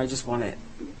 I just want to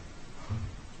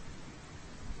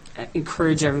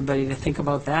encourage everybody to think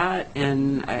about that,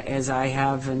 and as I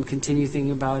have and continue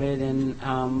thinking about it, and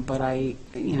but I,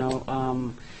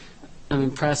 I'm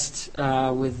impressed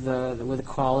with the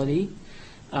quality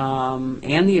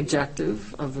and the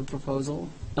objective of the proposal.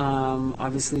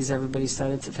 Obviously, as everybody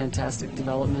said, it's a fantastic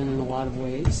development in a lot of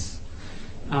ways.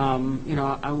 When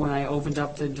I opened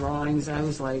up the drawings, I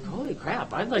was like, holy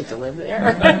crap, I'd like to live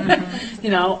there.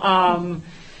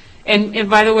 And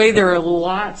by the way, there are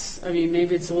lots, I mean,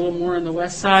 maybe it's a little more on the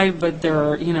west side, but there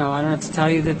are, I don't have to tell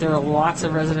you that there are lots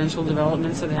of residential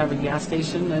developments that have a gas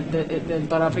station that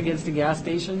butt up against a gas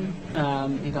station.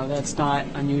 That's not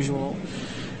unusual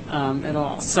at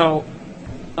all. So,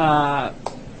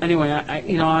 anyway,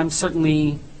 I'm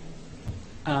certainly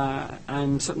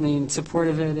in support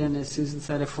of it, and as Susan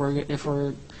said, if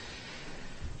we're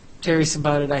serious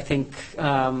about it, I think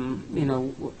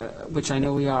which I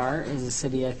know we are as a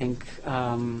city. I think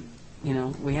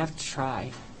we have to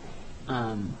try,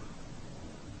 and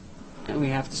we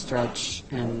have to stretch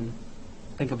and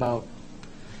think about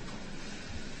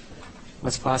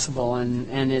what's possible.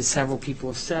 And as several people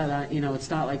have said, it's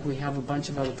not like we have a bunch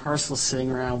of other parcels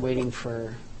sitting around waiting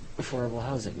for affordable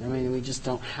housing. I mean, we just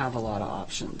don't have a lot of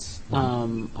options.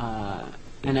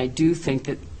 And I do think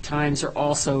that times are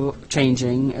also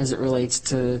changing as it relates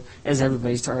to, as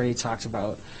everybody's already talked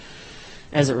about,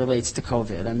 as it relates to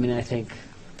COVID. I mean, I think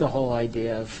the whole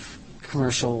idea of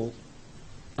commercial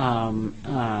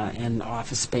and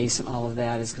office space and all of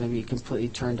that is going to be completely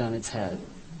turned on its head,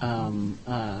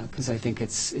 because I think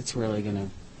it's really going to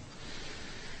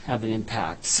have an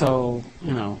impact. So,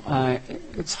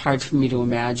 it's hard for me to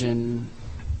imagine,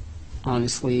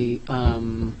 honestly,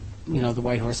 the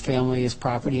Whitehorse family as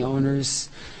property owners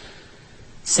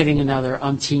sitting another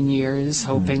umpteen years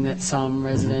hoping that some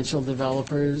residential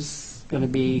developer's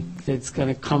that's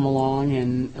going to come along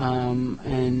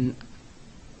and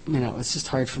it's just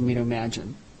hard for me to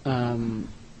imagine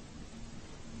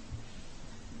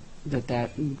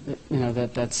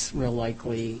that's real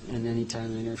likely in any time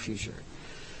in the near future.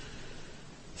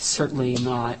 Certainly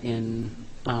not in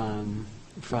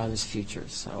father's future.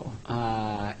 So,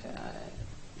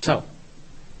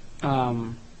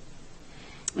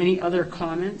 any other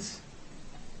comments?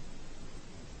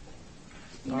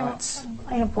 Thoughts?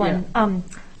 I have one. Yeah.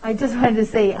 I just wanted to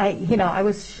say, I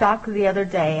was shocked the other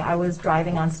day. I was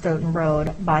driving on Stoughton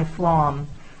Road by Flom,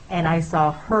 and I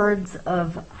saw herds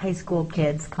of high school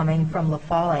kids coming from La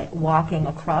Follette walking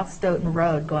across Stoughton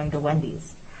Road going to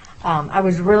Wendy's. I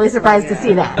was really surprised to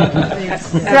see that.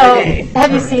 So,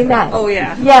 have you seen that? Oh,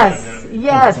 yeah.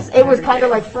 Yes. It was kind of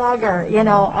like Frogger,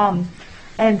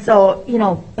 and so,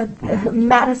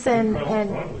 Madison and...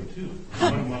 Broadway, too.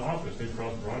 One of my office, they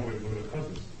crossed Broadway to go to their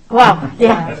cousins. Wow,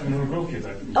 yeah. That's when they were real kids.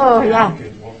 Oh, yeah.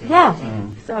 Yeah.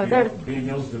 So they're...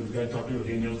 Danielle's the guy talking to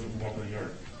Danielle's walking the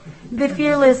yard. The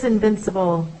fearless,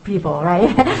 invincible people,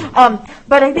 right?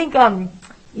 But I think,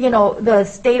 the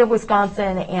state of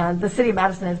Wisconsin and the city of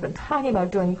Madison has been talking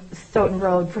about doing Stoughton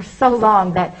Road for so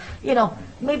long that,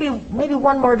 maybe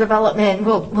one more development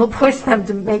will push them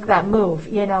to make that move,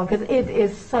 because it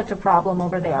is such a problem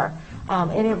over there.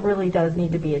 And it really does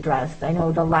need to be addressed. I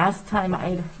know the last time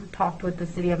I talked with the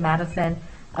city of Madison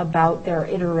about their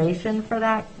iteration for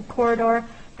that corridor,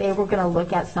 they were going to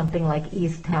look at something like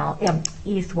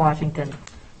East Washington,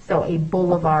 so a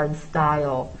boulevard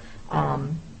style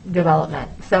development.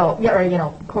 So,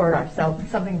 corridor. So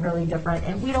something really different,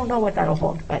 and we don't know what that'll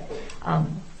hold. But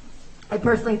I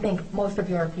personally think most of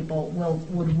your people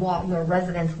your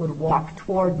residents would walk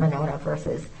toward Monona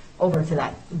versus over to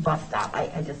that bus stop.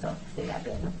 I just don't see that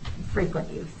being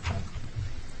frequent use.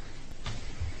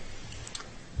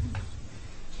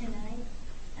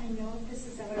 know this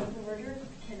is out of order.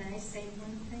 Can I say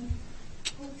one thing?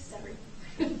 Oh, sorry.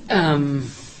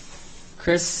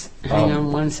 Chris, hang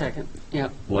on one second.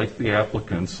 Yep. Like the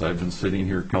applicants, I've been sitting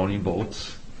here counting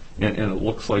votes, and it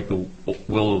looks like the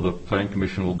will of the Plan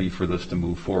Commission will be for this to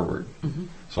move forward. Mhm.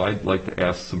 So I'd like to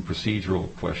ask some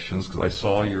procedural questions, because I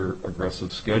saw your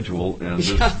aggressive schedule, and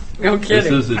this, Yeah, no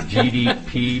kidding. this is a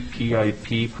GDP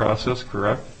PIP process,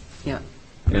 correct? Yeah.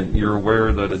 And you're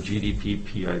aware that a GDP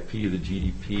PIP, the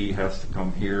GDP has to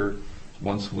come here.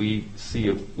 Once we see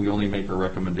it, we only make a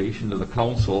recommendation to the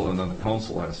council, and then the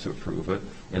council has to approve it,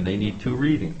 and they need 2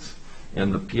 readings.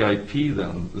 And the PIP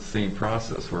then, the same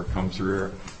process where it comes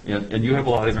through, and you have a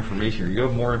lot of information here. You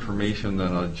have more information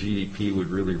than a GDP would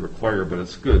really require, but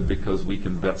it's good because we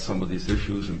can vet some of these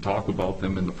issues and talk about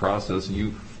them in the process, and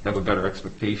you have a better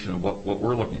expectation of what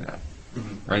we're looking at,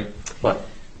 right? But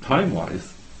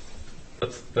time-wise,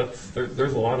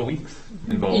 there's a lot of weeks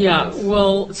involved. Yeah, in this.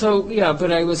 well, so, yeah,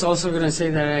 but I was also going to say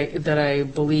that I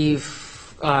believe,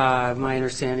 my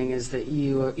understanding is that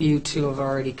you two have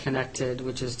already connected,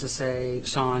 which is to say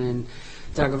Sean and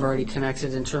Doug have already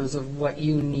connected in terms of what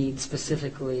you need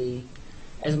specifically,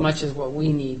 as much as what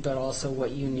we need, but also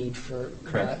what you need for,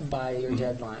 Correct. by your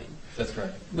deadline. That's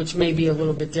correct. Which may be a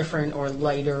little bit different or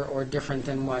lighter or different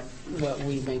than what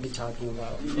we may be talking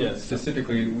about. Yes,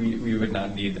 specifically, we would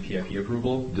not need the PIP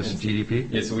approval. Just GDP?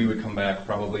 Yeah, so we would come back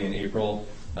probably in April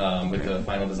with the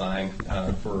final design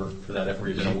for that if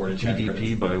we've been awarded tax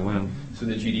GDP credits. by when? So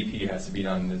the GDP has to be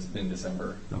done in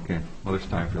December. Okay, well, there's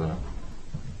time for that.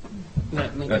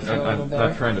 That make you feel a little I'm better?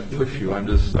 not trying to push you, I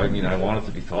want it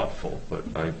to be thoughtful, but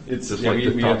It's- just yeah, like we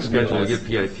the top have to schedule, to realize-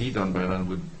 get PIP done by then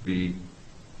would be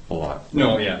a lot.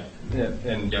 No, yeah.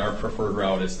 And our preferred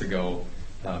route is to go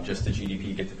just to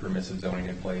GDP, get the permissive zoning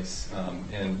in place.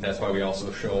 And that's why we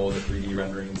also show the 3D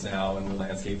renderings now and the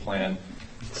landscape plan,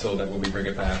 so that when we bring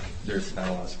it back, there's not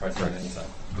a lot of surprises on any side.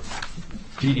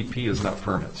 GDP is not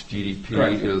permits. GDP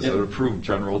Correct. is Yep. an approved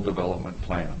general development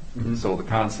plan. Mhm. So the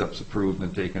concept's approved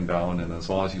and taken down, and as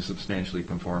long as you substantially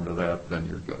conform to that, then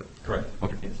you're good. Correct.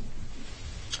 Okay.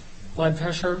 Blood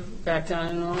pressure back down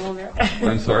to normal now?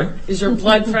 I'm sorry? Is your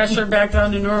blood pressure back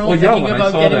down to normal? Well, yeah, Thinking when I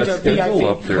about saw getting that to a schedule PIP?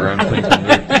 up there, I'm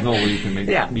thinking there's no way you can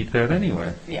Yeah. meet that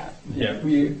anyway. Yeah. Yeah,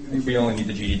 we only need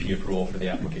the GDP approval for the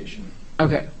application.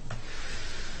 Okay.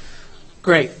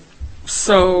 Great.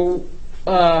 So,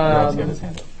 Rob's got his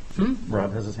hand up. Hmm?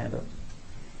 Rob has his hand up.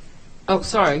 Oh,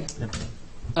 sorry.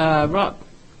 Rob.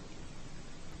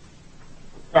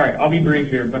 All right, I'll be brief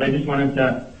here, but I just wanted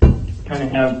to kind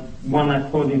of have one last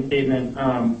closing statement.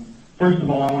 First of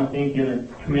all, I want to thank the other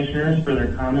commissioners for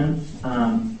their comments.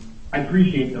 I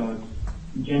appreciate those,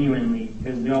 genuinely,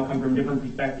 because they all come from different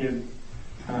perspectives.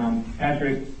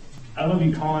 Patrick, I love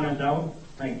you calling us out.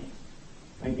 Like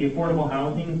the affordable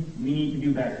housing, we need to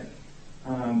do better.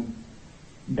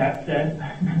 That said,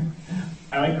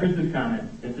 I like Chris's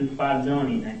comment. This is spot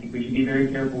zoning. I think we should be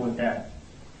very careful with that.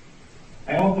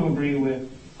 I also agree with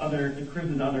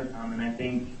Chris's other comment. I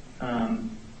think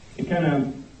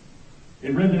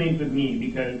it resonates with me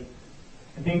because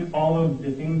I think all of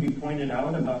the things we pointed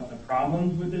out about the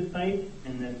problems with this site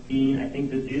and this being, I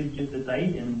think this is just a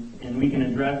site and we can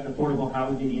address affordable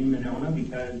housing in Monona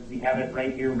because we have it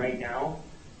right here, right now,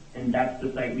 and that's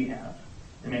the site we have.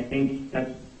 And I think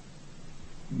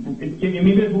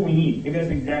maybe that's what we need. Maybe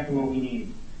that's exactly what we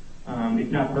need.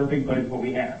 It's not perfect, but it's what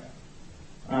we have.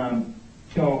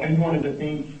 So I just wanted to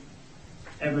thank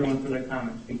everyone for their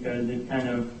comments because it kind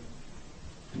of,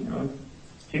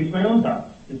 shapes my own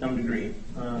thoughts to some degree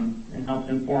and helps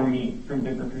inform me from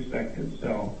different perspectives.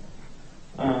 So,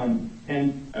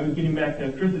 and I was getting back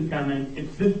to Chris's comment.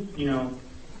 If this,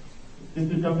 this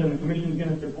is something the commission is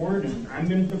going to support and I'm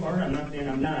going to support, I'm not saying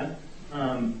I'm not.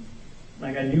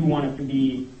 I do want it to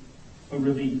be a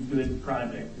really good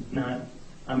project. It's not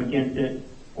I'm against it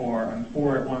or I'm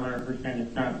for it 100%.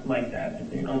 It's not like that.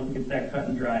 I don't think it's that cut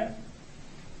and dry.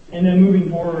 And then moving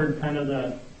forward, kind of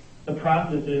the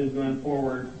processes going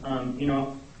forward.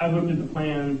 I've looked at the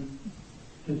plan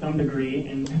to some degree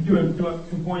and to a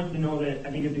point to know that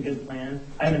I think it's a good plan.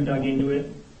 I haven't dug into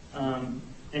it, and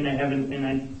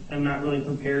I'm not really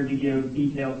prepared to give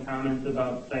detailed comments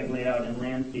about site layout and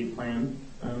landscape plans.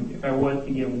 If I was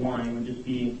to give one, it would just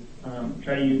be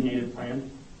try to use native plants.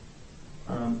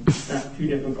 It's not too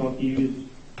difficult to use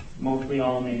mostly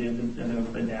all native instead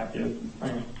of adaptive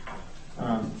plants.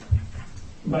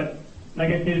 But like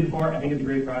I stated before, I think it's a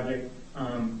great project,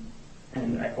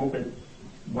 and I hope it's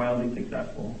wildly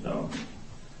successful. So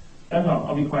that's all.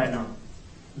 I'll be quiet now.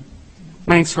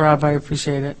 Thanks, Rob. I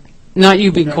appreciate it. Not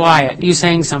you be quiet. You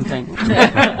saying something.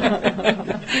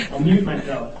 I'll mute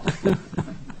myself.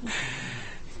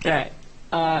 Okay.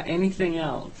 Anything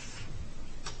else?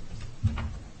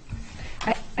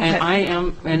 I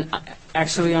am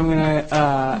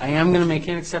gonna make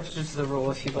an exception to the rule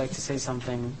if you'd like to say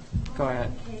something. Go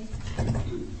ahead. As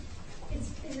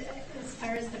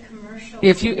far as the commercial.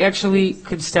 If you actually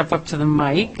could step up to the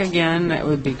mic again, that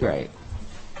would be great.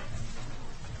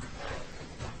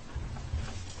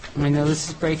 I know this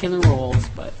is breaking the rules,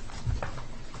 but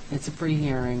it's a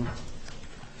pre-hearing.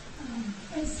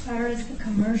 As far as the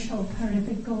commercial part of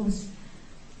it goes,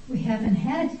 we haven't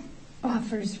had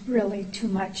offers really too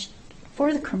much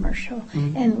for the commercial.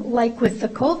 Mhm. And like with the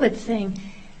COVID thing,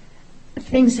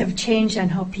 things have changed on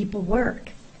how people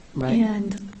work. Right.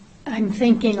 And I'm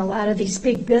thinking a lot of these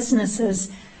big businesses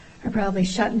are probably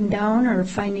shutting down or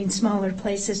finding smaller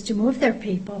places to move their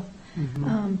people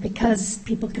because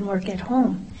people can work at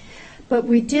home. But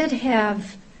we did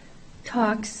have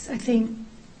talks, I think,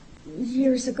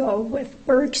 years ago with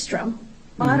Bergstrom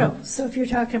Auto. So if you're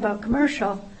talking about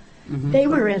commercial, they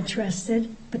were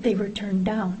interested, but they were turned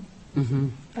down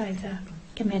by the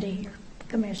committee or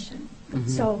commission.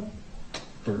 So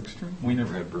Bergstrom? We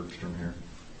never had Bergstrom here.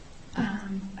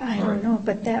 I don't know,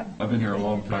 but that, I've been here a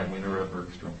long time, we never had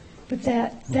Bergstrom. but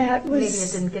that Maybe it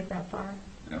was, didn't get that far.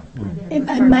 No.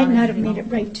 I might not have made it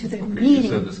right to the Okay, you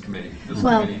meeting. said this committee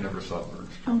Well, never saw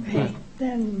Bergstrom. Okay,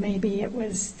 then maybe it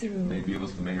was through, Maybe it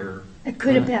was the mayor. it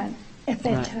could have Right. been at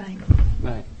that Right. time.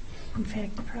 Right. In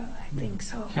fact, I think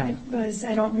so. Okay.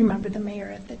 I don't remember the mayor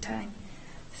at the time.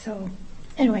 So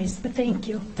anyways, but thank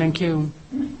you. Thank you.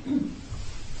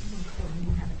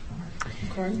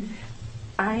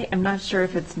 I am not sure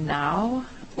if it's now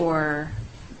or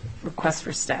request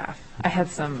for staff. I had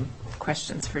some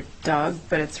questions for Doug,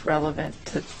 but it's relevant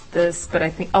to this, but I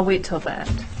think I'll wait till the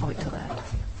end.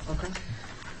 Okay.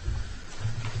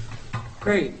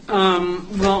 Great.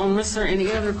 Well, unless there are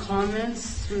any other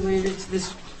comments related to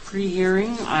this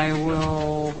pre-hearing, I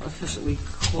will officially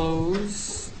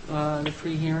close the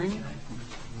pre-hearing.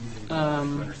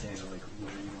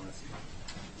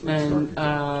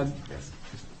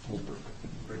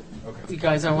 You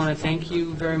guys, I want to thank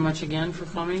you very much again for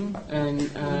coming,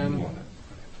 and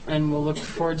we'll look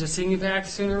forward to seeing you back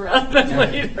sooner rather than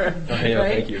later. Yeah,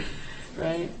 Right? thank you.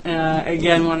 Right.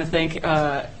 Again, want to thank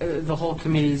the whole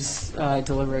committee's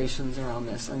deliberations around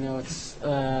this. I know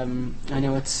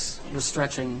we're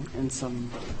stretching, and some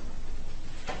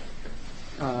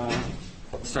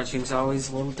stretching is always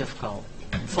a little difficult.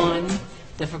 Fun,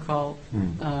 difficult.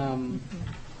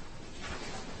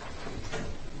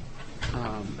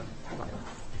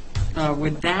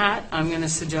 With that, I'm going to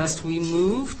suggest we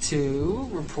move to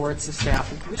reports of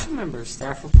staff and commission members.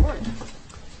 Staff report.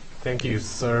 Thank you.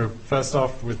 So first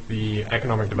off, with the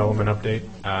economic development update,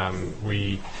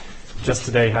 we just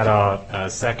today had our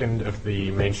second of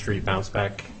the Main Street Bounce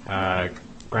Back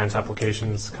grant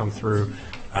applications come through.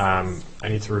 I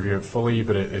need to review it fully,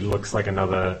 but it looks like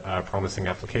another promising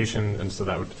application, and so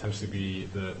that would potentially be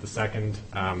the second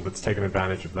that's taken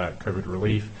advantage of that COVID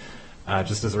relief.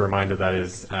 Just as a reminder, that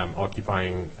is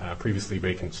occupying previously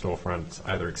vacant storefront,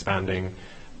 either expanding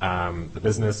the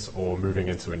business or moving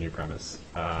into a new premise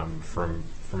from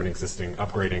an existing,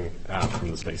 upgrading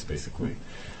from the space, basically.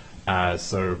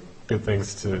 So good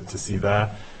things to see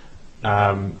there.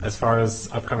 As far as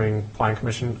upcoming Plan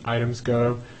Commission items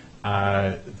go,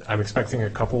 I'm expecting a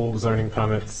couple zoning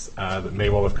permits that may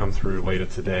well have come through later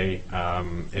today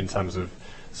in terms of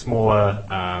smaller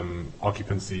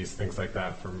occupancies, things like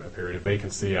that from a period of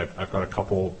vacancy. I've got a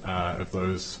couple of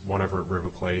those, one over at River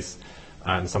Place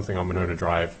and something on Monona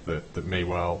Drive that may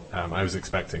well, I was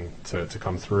expecting to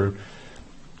come through.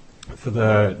 For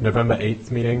the November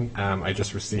 8th meeting, I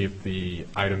just received the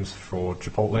items for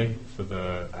Chipotle for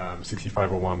the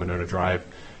 6501 Monona Drive.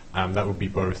 That would be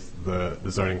both the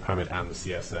zoning permit and the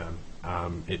CSM.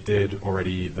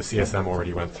 The CSM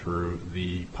already went through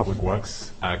the Public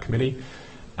Works Committee,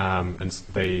 and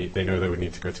they know they would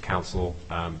need to go to council,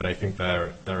 but I think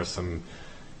there are some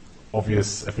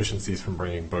obvious efficiencies from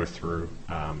bringing both through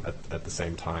at the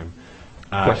same time.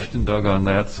 Question, Doug, on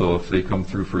that. So if they come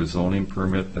through for a zoning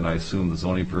permit, then I assume the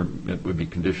zoning permit would be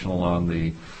conditional on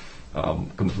the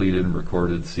completed and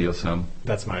recorded CSM?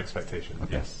 That's my expectation,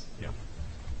 okay. Yes. Yeah.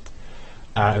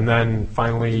 And then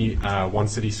finally, One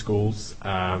City Schools.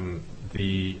 A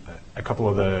couple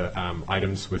of the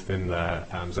items within the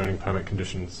zoning permit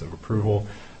conditions of approval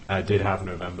did have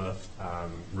November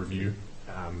review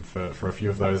for a few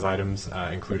of those items,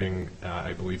 including,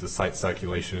 I believe, the site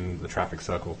circulation, the traffic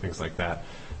circle, things like that,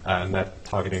 and that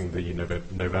targeting the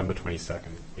November 22nd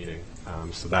meeting.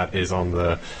 So that is on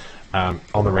the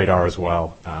radar as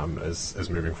well as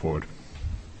moving forward.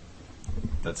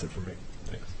 That's it for me.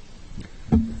 Thanks.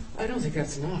 I don't think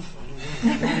that's enough.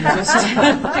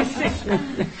 I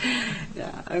don't know.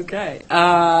 Yeah, okay.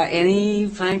 Any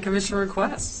planning commission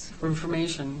requests for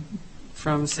information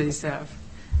from city staff?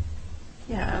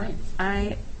 Yeah,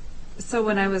 so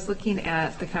when I was looking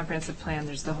at the comprehensive plan,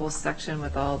 there's the whole section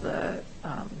with all the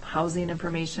housing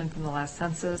information from the last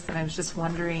census, and I was just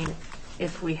wondering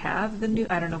if we have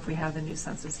I don't know if we have the new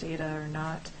census data or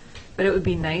not, but it would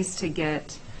be nice to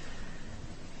get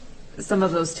some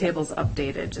of those tables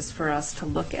updated just for us to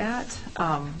look at.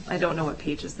 I don't know what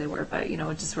pages they were, but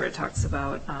just where it talks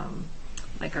about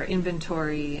like our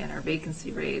inventory and our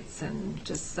vacancy rates and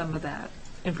just some of that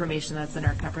information that's in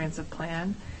our comprehensive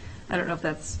plan. I don't know if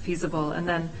that's feasible. And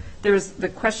then there's the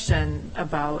question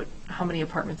about how many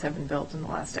apartments have been built in the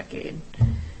last decade.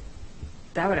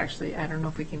 That would actually, I don't know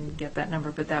if we can get that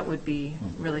number, but that would be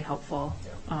really helpful,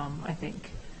 I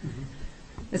think.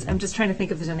 I'm just trying to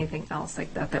think if there's anything else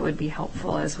like that that would be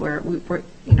helpful as we're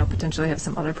potentially have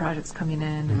some other projects coming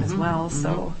in as well.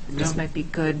 So this might be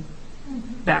good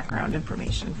background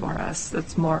information for us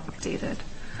that's more updated.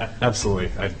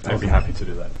 Absolutely. I'd be happy to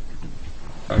do that.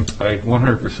 I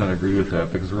 100% agree with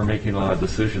that, because we're making a lot of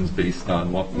decisions based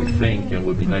on what we think, and it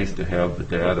would be nice to have the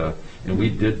data. And we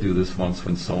did do this once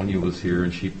when Sonia was here,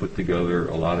 and she put together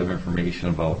a lot of information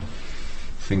about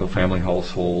single-family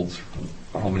households,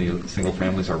 how many single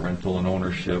families are rental and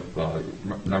ownership,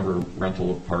 number of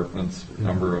rental apartments,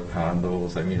 number of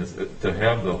condos. I mean, to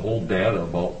have the whole data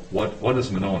about what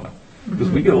is Monona. Because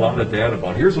we get a lot of data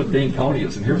about here's what Dane County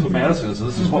is, and here's what Madison is, and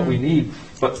this is what we need.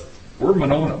 But we're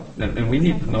Monona, and we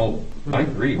need to know, I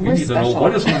agree, we need to know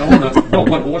what is Monona, no,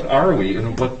 what are we,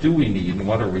 and what do we need, and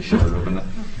what are we short of, and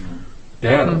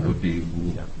data would be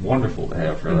wonderful to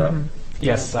have for that.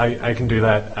 Yes, I can do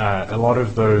that. A lot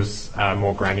of those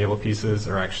more granular pieces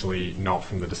are actually not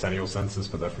from the decennial census,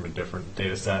 but they're from a different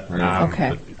data set.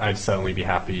 Okay. I'd certainly be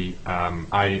happy.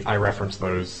 I reference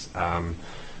those.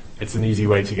 It's an easy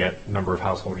way to get number of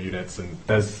household units, and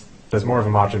there's more of a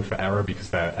margin for error because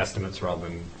they're estimates rather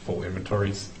than full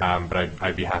inventories. But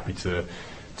I'd be happy to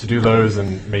do those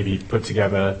and maybe put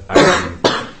together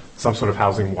some sort of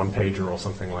housing one-pager or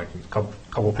something, like a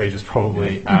couple pages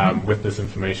probably, with this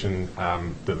information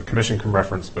that the commission can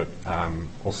reference, but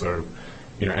also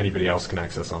anybody else can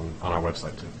access on our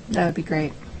website too. That would be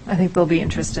great. I think they'll be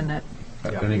interested in it. I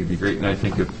think it'd be great, and I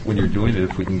think when you're doing it,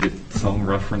 if we can get some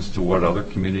reference to what other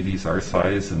communities our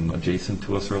size and adjacent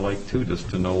to us are like too, just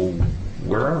to know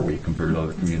where are we compared to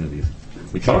other communities.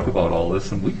 We talk about all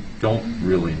this, and we don't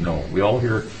really know. We all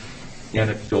hear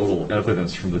anecdotal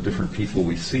evidence from the different people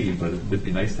we see, but it'd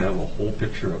be nice to have a whole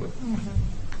picture of it.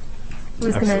 I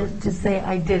was going to just say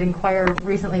I did inquire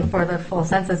recently for the full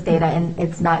census data, and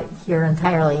it's not here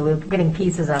entirely. We're getting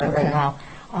pieces of it right now.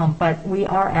 But we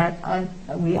are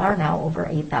now over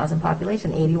 8,000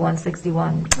 population,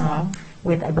 8161,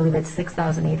 with I believe it's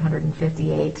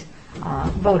 6,858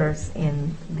 voters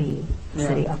in the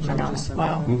city of Monona.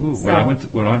 Wow. When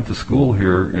I went to school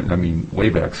here, way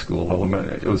back school,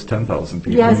 it was 10,000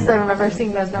 people. Yes, I remember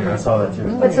seeing those numbers. Yeah, I saw that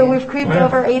too. But so we've creeped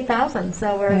over 8,000,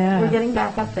 so we're getting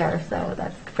back up there. So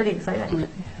that's pretty exciting.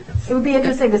 It would be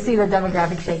interesting to see the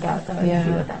demographic shakeout, though, and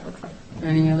see what that looks like.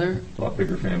 Any other? A lot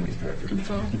bigger families back there.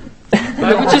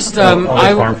 I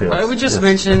would just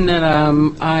mention that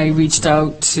I reached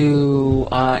out to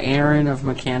Aaron of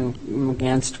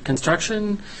McCann's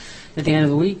Construction at the end of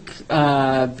the week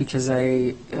because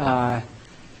that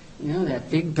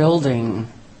big building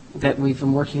that we've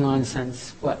been working on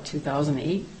since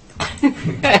 2008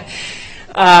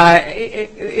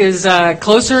 is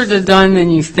closer to done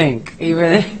than you think.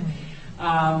 Even.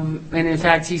 And in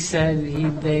fact, he said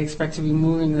they expect to be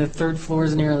moving. The third floor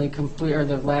is nearly complete, or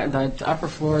the upper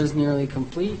floor is nearly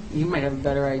complete. You might have a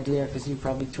better idea because you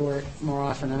probably tour it more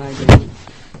often than I do,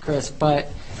 Chris. But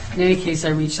in any case, I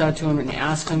reached out to him and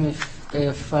asked him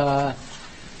if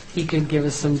he could give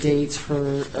us some dates for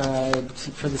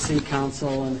the city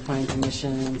council and the planning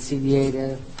commission and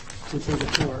CDA to take a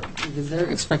tour, because they're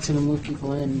expecting to move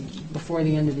people in before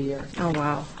the end of the year. Oh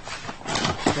wow!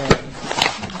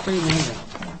 Pretty amazing.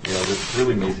 Yeah, that's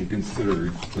really amazing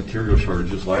considering material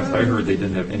shortages. Last I heard, they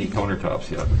didn't have any countertops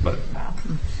yet, but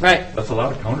right, that's a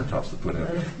lot of countertops to put in.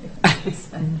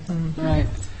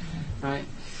 Right.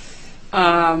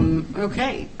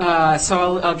 Okay,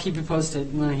 so I'll keep you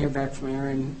posted when I hear back from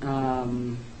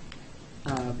Aaron.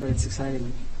 But it's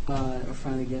exciting. We're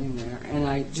finally getting there, and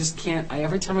I just can't.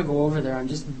 Every time I go over there, I'm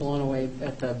just blown away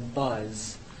at the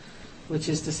buzz, which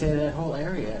is to say that whole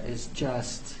area is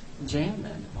just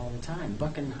jamming all the time.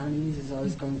 Buck and Honey's is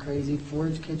always going crazy.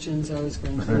 Forge Kitchen's always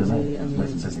going crazy.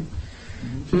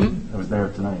 I was there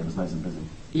tonight, it was nice and busy.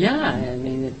 Yeah, I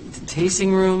mean, the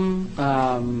tasting room,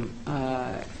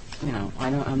 you know,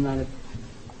 I'm not a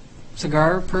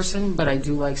cigar person, but I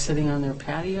do like sitting on their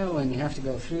patio, and you have to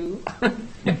go through.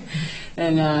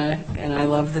 And I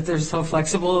love that they're so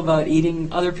flexible about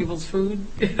eating other people's food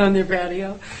on their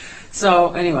patio.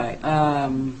 So anyway,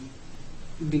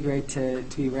 it'd be great to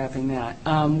be wrapping that.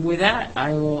 With that,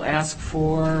 I will ask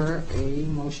for a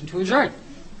motion to adjourn.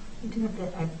 We do have the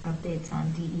updates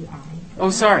on DEI. Oh,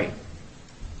 sorry.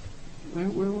 Where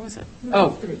was it?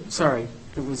 Oh, sorry.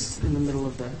 It was in the middle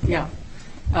of the, yeah.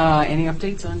 Any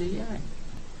updates on DEI?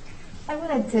 I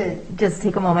wanted to just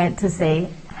take a moment to say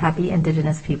Happy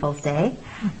Indigenous Peoples Day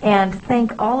and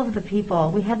thank all of the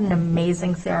people. We had an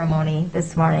amazing ceremony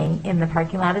this morning in the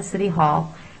parking lot of City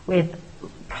Hall with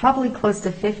probably close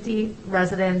to 50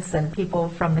 residents and people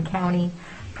from the county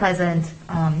present,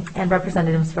 and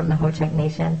representatives from the Ho-Chunk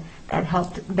Nation that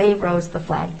helped. They rose the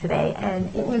flag today, and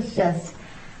it was just,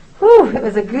 whew, it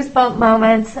was a goosebump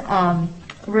moment.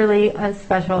 Really a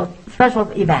special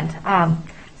event.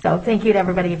 So thank you to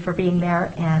everybody for being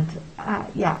there, and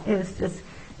yeah, it was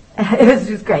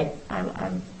just great.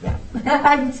 I'm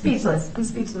speechless. I'm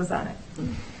speechless on it.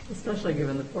 Especially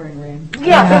given the pouring rain.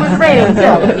 Yeah, it was raining too.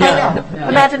 Yeah. I know.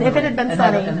 Imagine if it had been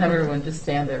sunny. And have everyone just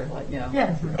stand there, like, you know.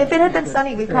 Yeah. If it had been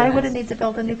sunny, we probably would have needed to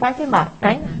build a new parking lot,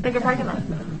 right? Bigger parking lot.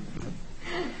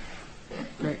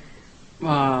 Great.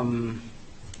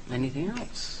 Anything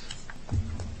else?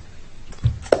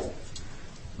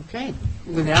 Okay.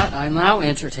 With that, I now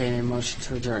entertain a motion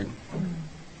to adjourn.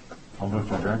 I'll move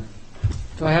to adjourn.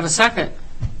 Do I have a second?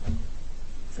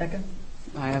 Second?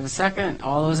 I have a second.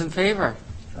 All those in favor?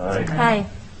 Hi.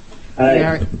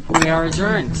 We are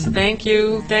adjourned. Thank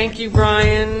you. Thank you,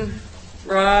 Brian,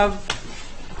 Rob.